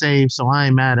for me to save, so I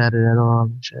ain't mad at it at all.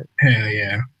 And shit. Hell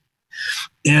yeah.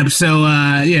 Yeah, so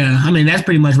yeah, I mean that's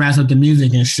pretty much wraps up the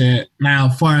music and shit. Now,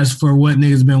 as far as for what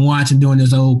niggas been watching during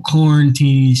this old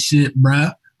quarantine shit,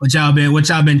 bruh, what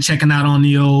y'all been checking out on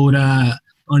the old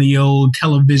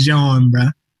television,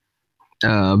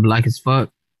 bruh? Black as Fuck.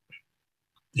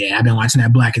 Yeah, I've been watching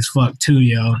that Black as Fuck too,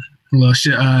 yo. A little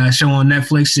show on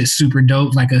Netflix, shit super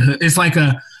dope. It's like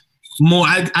a more.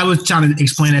 I was trying to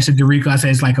explain that shit to Rico. I said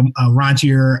it's like a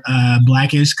raunchier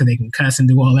Blackish because they can cuss and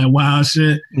do all that wild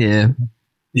shit. Yeah.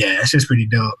 Yeah, it's just pretty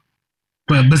dope.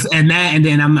 But and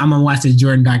then I'm gonna watch this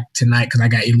Jordan doc tonight because I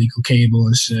got illegal cable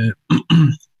and shit.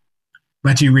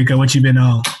 But you, Rico, what you been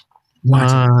on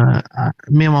watching?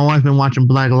 Me and my wife been watching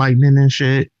Black Lightning and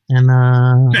shit. And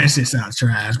that shit sounds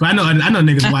trash. But I know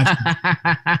niggas watching.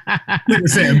 Niggas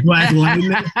saying Black Lightning.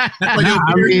 That's like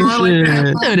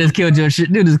Dude just killed your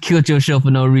shit. Dude just killed your show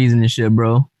for no reason and shit,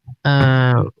 bro.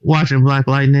 Watching Black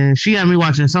Lightning. She had me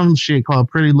watching some shit called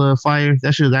Pretty Little Fire.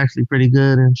 That shit was actually pretty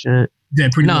good and shit. Yeah,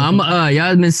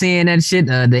 y'all been seeing that shit,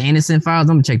 the Innocent Files.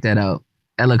 I'm gonna check that out.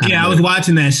 That look I was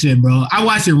watching that shit, bro. I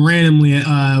watched it randomly.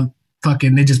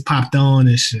 Fucking, they just popped on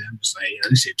and shit. I'm just like,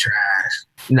 this shit trash.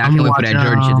 Nah, I can't wait for that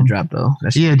Jordan shit to drop though.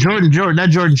 Jordan. That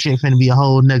Jordan shit finna be a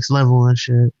whole next level and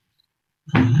shit.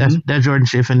 Mm-hmm. That Jordan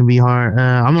shit finna be hard.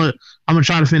 I'm gonna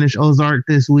try to finish Ozark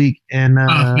this week. And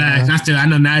I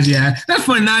know Najee. That's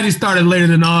funny. Najee started later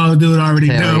than all dude already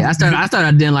know. Yeah. I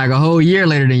started then like a whole year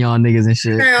later than y'all niggas and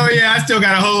shit. Hell yeah, I still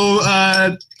got a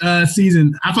whole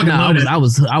season. I fucking love it. I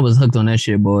was hooked on that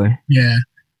shit, boy. Yeah.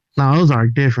 No,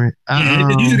 Ozark different. Yeah,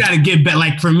 you just gotta get back.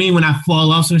 Like for me, when I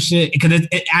fall off some shit, because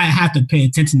I have to pay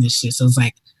attention to shit. So it's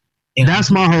like.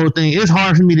 That's my whole thing. It's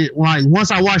hard for me to like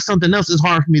once I watch something else, it's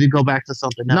hard for me to go back to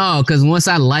something else. No, because once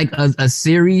I like a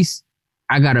series,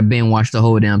 I gotta binge watch the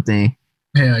whole damn thing.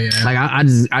 Hell yeah! Like I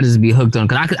just be hooked on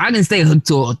because I can stay hooked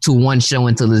to one show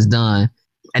until it's done,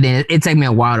 and then it take me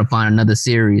a while to find another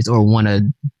series or want to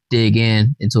dig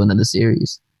into another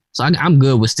series. So I'm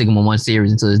good with sticking with one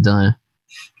series until it's done.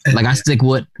 Like I stick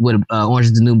with Orange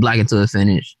is the New Black until it's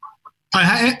finished.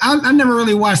 I never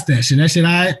really watched that shit. That shit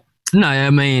No, I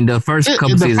mean the first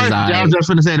couple seasons. I was just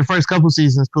gonna say the first couple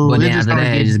seasons cool. But then after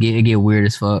that, it get weird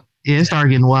as fuck. Yeah, it started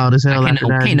getting wild as hell.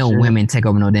 Can't no women take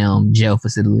over no damn jail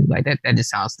facility like that. That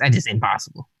just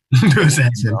impossible.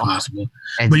 That's impossible.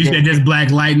 But you said just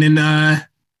Black Lightning,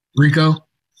 Rico?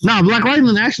 No, Black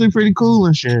Lightning actually pretty cool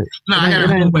and shit. No, I gotta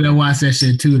remember to watch that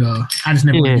shit too, though. I just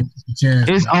never get the chance.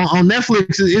 It's on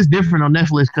Netflix. It's different on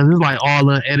Netflix because it's like all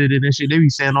unedited and shit. They be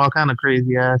saying all kind of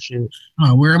crazy ass shit.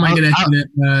 Oh, where am I getting that shit?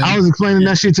 I was explaining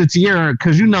that shit to Tierra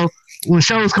because when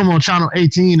shows come on Channel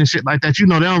 18 and shit like that, they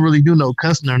don't really do no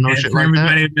cussing or no shit like that.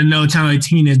 Everybody to know Channel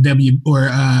 18 is W or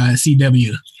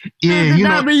CW.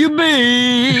 Yeah,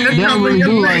 WB. They don't really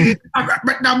do like.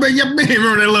 Remember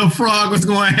that little frog was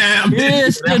going ham?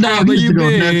 Yes, the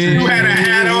WB. Who had a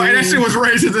hat on? That shit was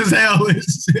racist as hell.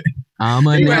 I'm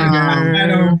a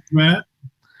nerd.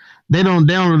 They don't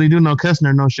really do no cussing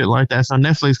or no shit like that. So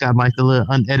Netflix got like the little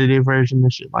unedited version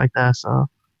and shit like that. So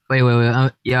wait,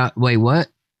 wait, what?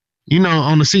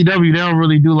 On the CW, they don't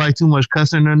really do like too much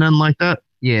cussing or nothing like that.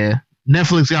 Yeah.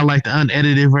 Netflix got like the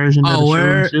unedited version. Oh,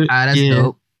 word? That's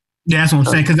dope. Yeah, that's what I'm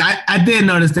saying. Because I did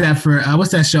notice that for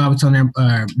what's that show I was telling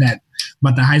there that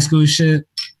about the high school shit.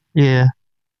 Yeah.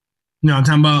 You know what I'm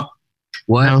talking about?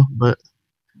 What? No, but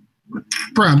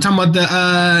bro, I'm talking about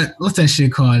the what's that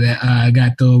shit called that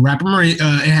got the rapper. Remember, it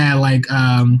had like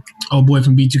old boy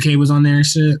from B2K was on there and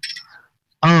shit.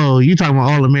 Oh, you talking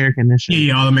about All American and shit?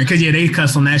 Yeah, All American. Because they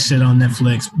cuss on that shit on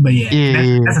Netflix. But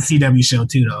that's a CW show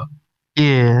too, though.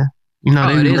 Yeah, they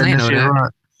do that shit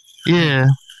rock. Yeah,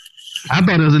 I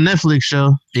thought it was a Netflix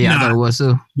show. Yeah, I thought it was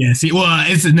too. Yeah, it's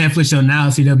a Netflix show now.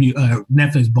 CW,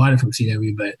 Netflix bought it from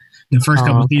CW, but the first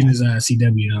couple seasons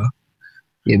CW though.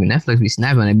 Yeah, but Netflix be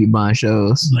snapping. They be buying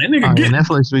shows.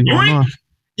 Netflix be going on.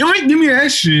 You ain't give me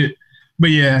that shit.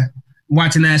 But yeah.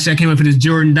 Watching that shit, I came up for this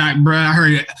Jordan doc, bro. I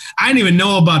heard it. I didn't even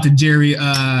know about the Jerry,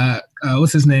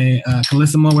 what's his name?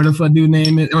 Calissimo, where the fuck dude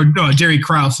name is? Or no, Jerry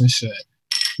Krause and shit.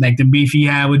 Like the beef he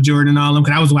had with Jordan and all them.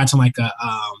 Cause I was watching like a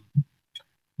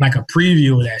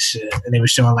preview of that shit. And they were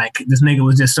showing like this nigga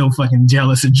was just so fucking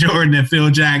jealous of Jordan and Phil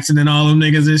Jackson and all them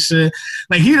niggas and shit.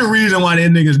 Like he the reason why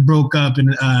them niggas broke up in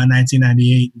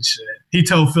 1998 and shit. He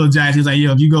told Phil Jackson, he's like,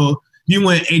 yo, if you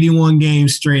win 81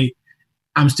 games straight,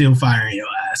 I'm still firing your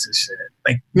ass and shit.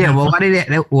 Like, yeah, well, why did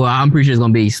that? Well, I'm pretty sure it's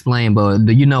gonna be explained, but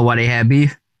do you know why they had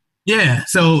beef? Yeah,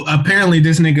 so apparently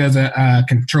this nigga's a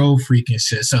control freak and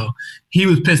shit. So he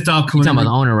was pissed off. You're talking about the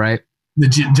owner, right? The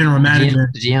general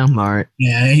manager. The GM, all right.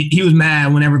 Yeah, he was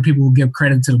mad whenever people would give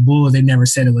credit to the Bulls. They never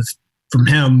said it was from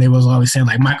him. They was always saying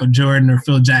like Michael Jordan or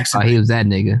Phil Jackson. Oh, he was that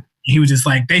nigga. He was just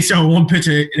like, they showed one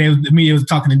picture. The media was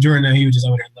talking to Jordan, and he was just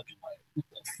over there looking.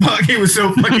 Fuck, he was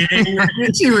so fucking angry.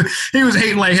 he was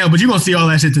hating like hell, but you're gonna see all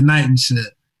that shit tonight and shit.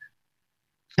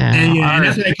 And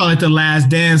that's why they call it the last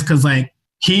dance, because like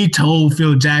he told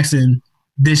Phil Jackson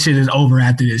this shit is over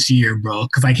after this year, bro.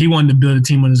 Because like he wanted to build a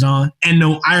team on his own. And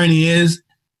the irony is,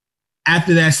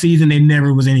 after that season,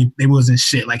 they wasn't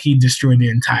shit. Like he destroyed their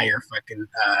entire fucking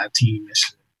team and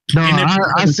shit. No,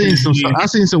 I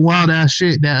seen some wild ass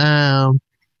shit that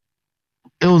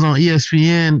it was on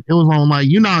ESPN. It was on like,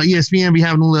 ESPN be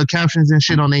having little captions and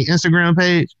shit on their Instagram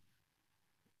page.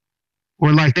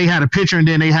 Where like they had a picture and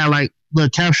then they had like little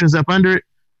captions up under it.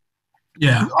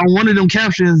 Yeah. On one of them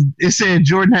captions, it said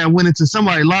Jordan had went into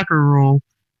somebody's locker room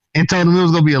and told him it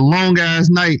was gonna be a long ass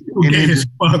night. And then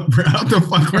fuck, bro. What the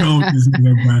fuck wrong with this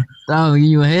nigga, bro? Oh,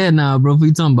 you ahead now, bro. What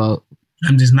you talking about?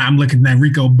 I'm looking at that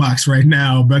Rico box right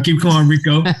now, bro. Keep going,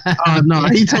 Rico. No,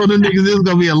 he told them niggas it was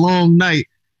gonna be a long night.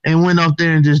 And went up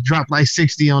there and just dropped like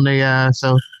 60 on their ass.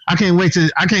 So I can't wait to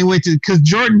because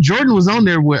Jordan was on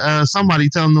there with somebody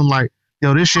telling them like,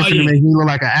 yo, this shit's gonna make me look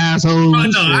like an asshole. Oh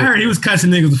no, I heard he was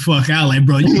cussing niggas the fuck out. Like,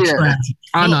 bro, you trash.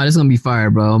 Oh no, this gonna be fire,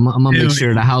 bro. I'm gonna make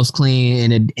sure the house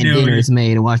clean and dinner is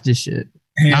made and watch this shit.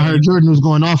 I heard Jordan was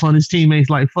going off on his teammates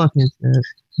like fucking shit.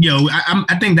 Yo,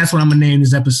 I think that's what I'm gonna name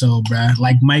this episode, bro.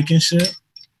 Like Mike and shit.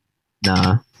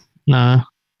 Nah.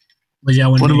 But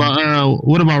y'all what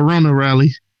about Rona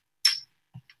Rally?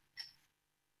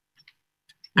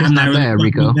 That's not really bad,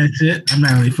 Rico. I'm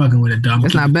not really fucking with it, dog.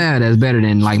 That's not bad. That's better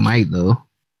than like Mike, though.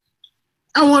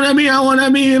 I wanna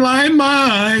be like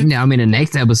Mike. Yeah, I mean the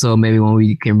next episode maybe when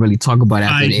we can really talk about it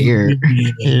after the air.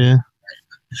 Yeah.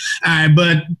 All right,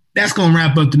 but that's gonna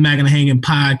wrap up the Mac and the Hanging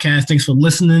podcast. Thanks for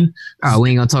listening.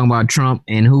 We ain't gonna talk about Trump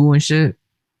and who and shit.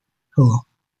 Who?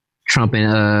 Trump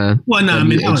and Well, no, I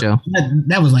mean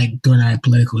that was like during our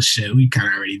political shit. We kind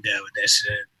of already dealt with that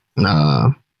shit.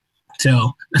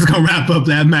 So let's go wrap up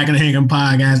that Mac and the Hanging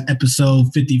podcast, episode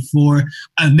 54.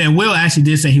 Then Will actually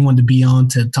did say he wanted to be on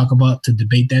to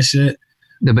debate that shit.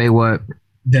 Debate what?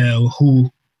 The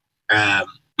who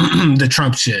the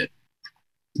Trump shit,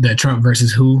 the Trump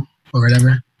versus who or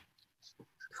whatever.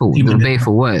 For People debate did-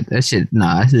 for what? That shit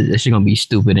gonna be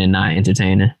stupid and not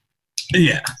entertaining.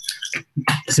 Yeah.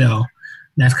 So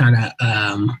that's kind of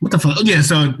what the fuck. Yeah.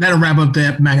 So that'll wrap up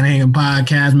the Mac and Hanging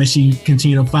podcast. Make sure you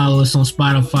continue to follow us on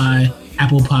Spotify,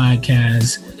 Apple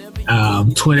Podcasts,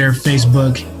 Twitter,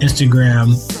 Facebook,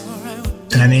 Instagram.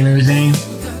 Did I name everything?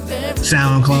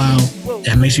 SoundCloud.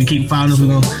 Yeah, make sure you keep following us. We're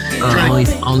gonna try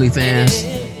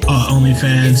OnlyFans.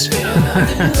 OnlyFans.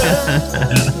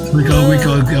 Rico,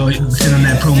 go send on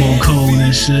that promo code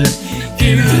and shit.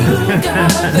 And,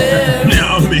 you know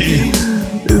what I mean?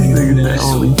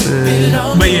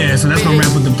 But yeah, so that's gonna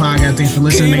wrap up the podcast. Thanks for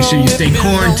listening. Make sure you stay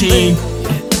quarantined.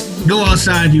 Go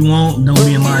outside if you want. Don't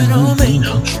be in large groups. But, you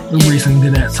know, go breathe some of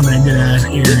that good ass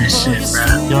air and shit, bro.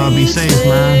 Y'all be safe,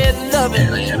 man.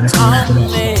 Yeah, that's gonna wrap it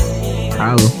up.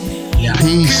 Holla. Yeah.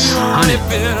 Peace.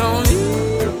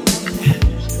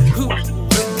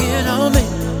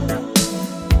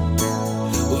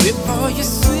 With all your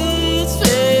sweet,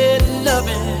 sweet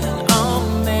loving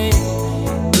on me.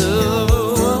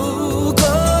 Ooh,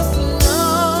 'cause no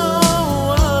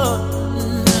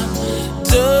one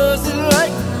does it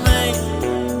like me.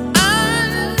 I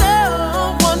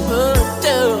know one would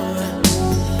do.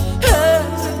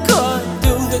 As I can't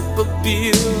do it but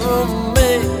you.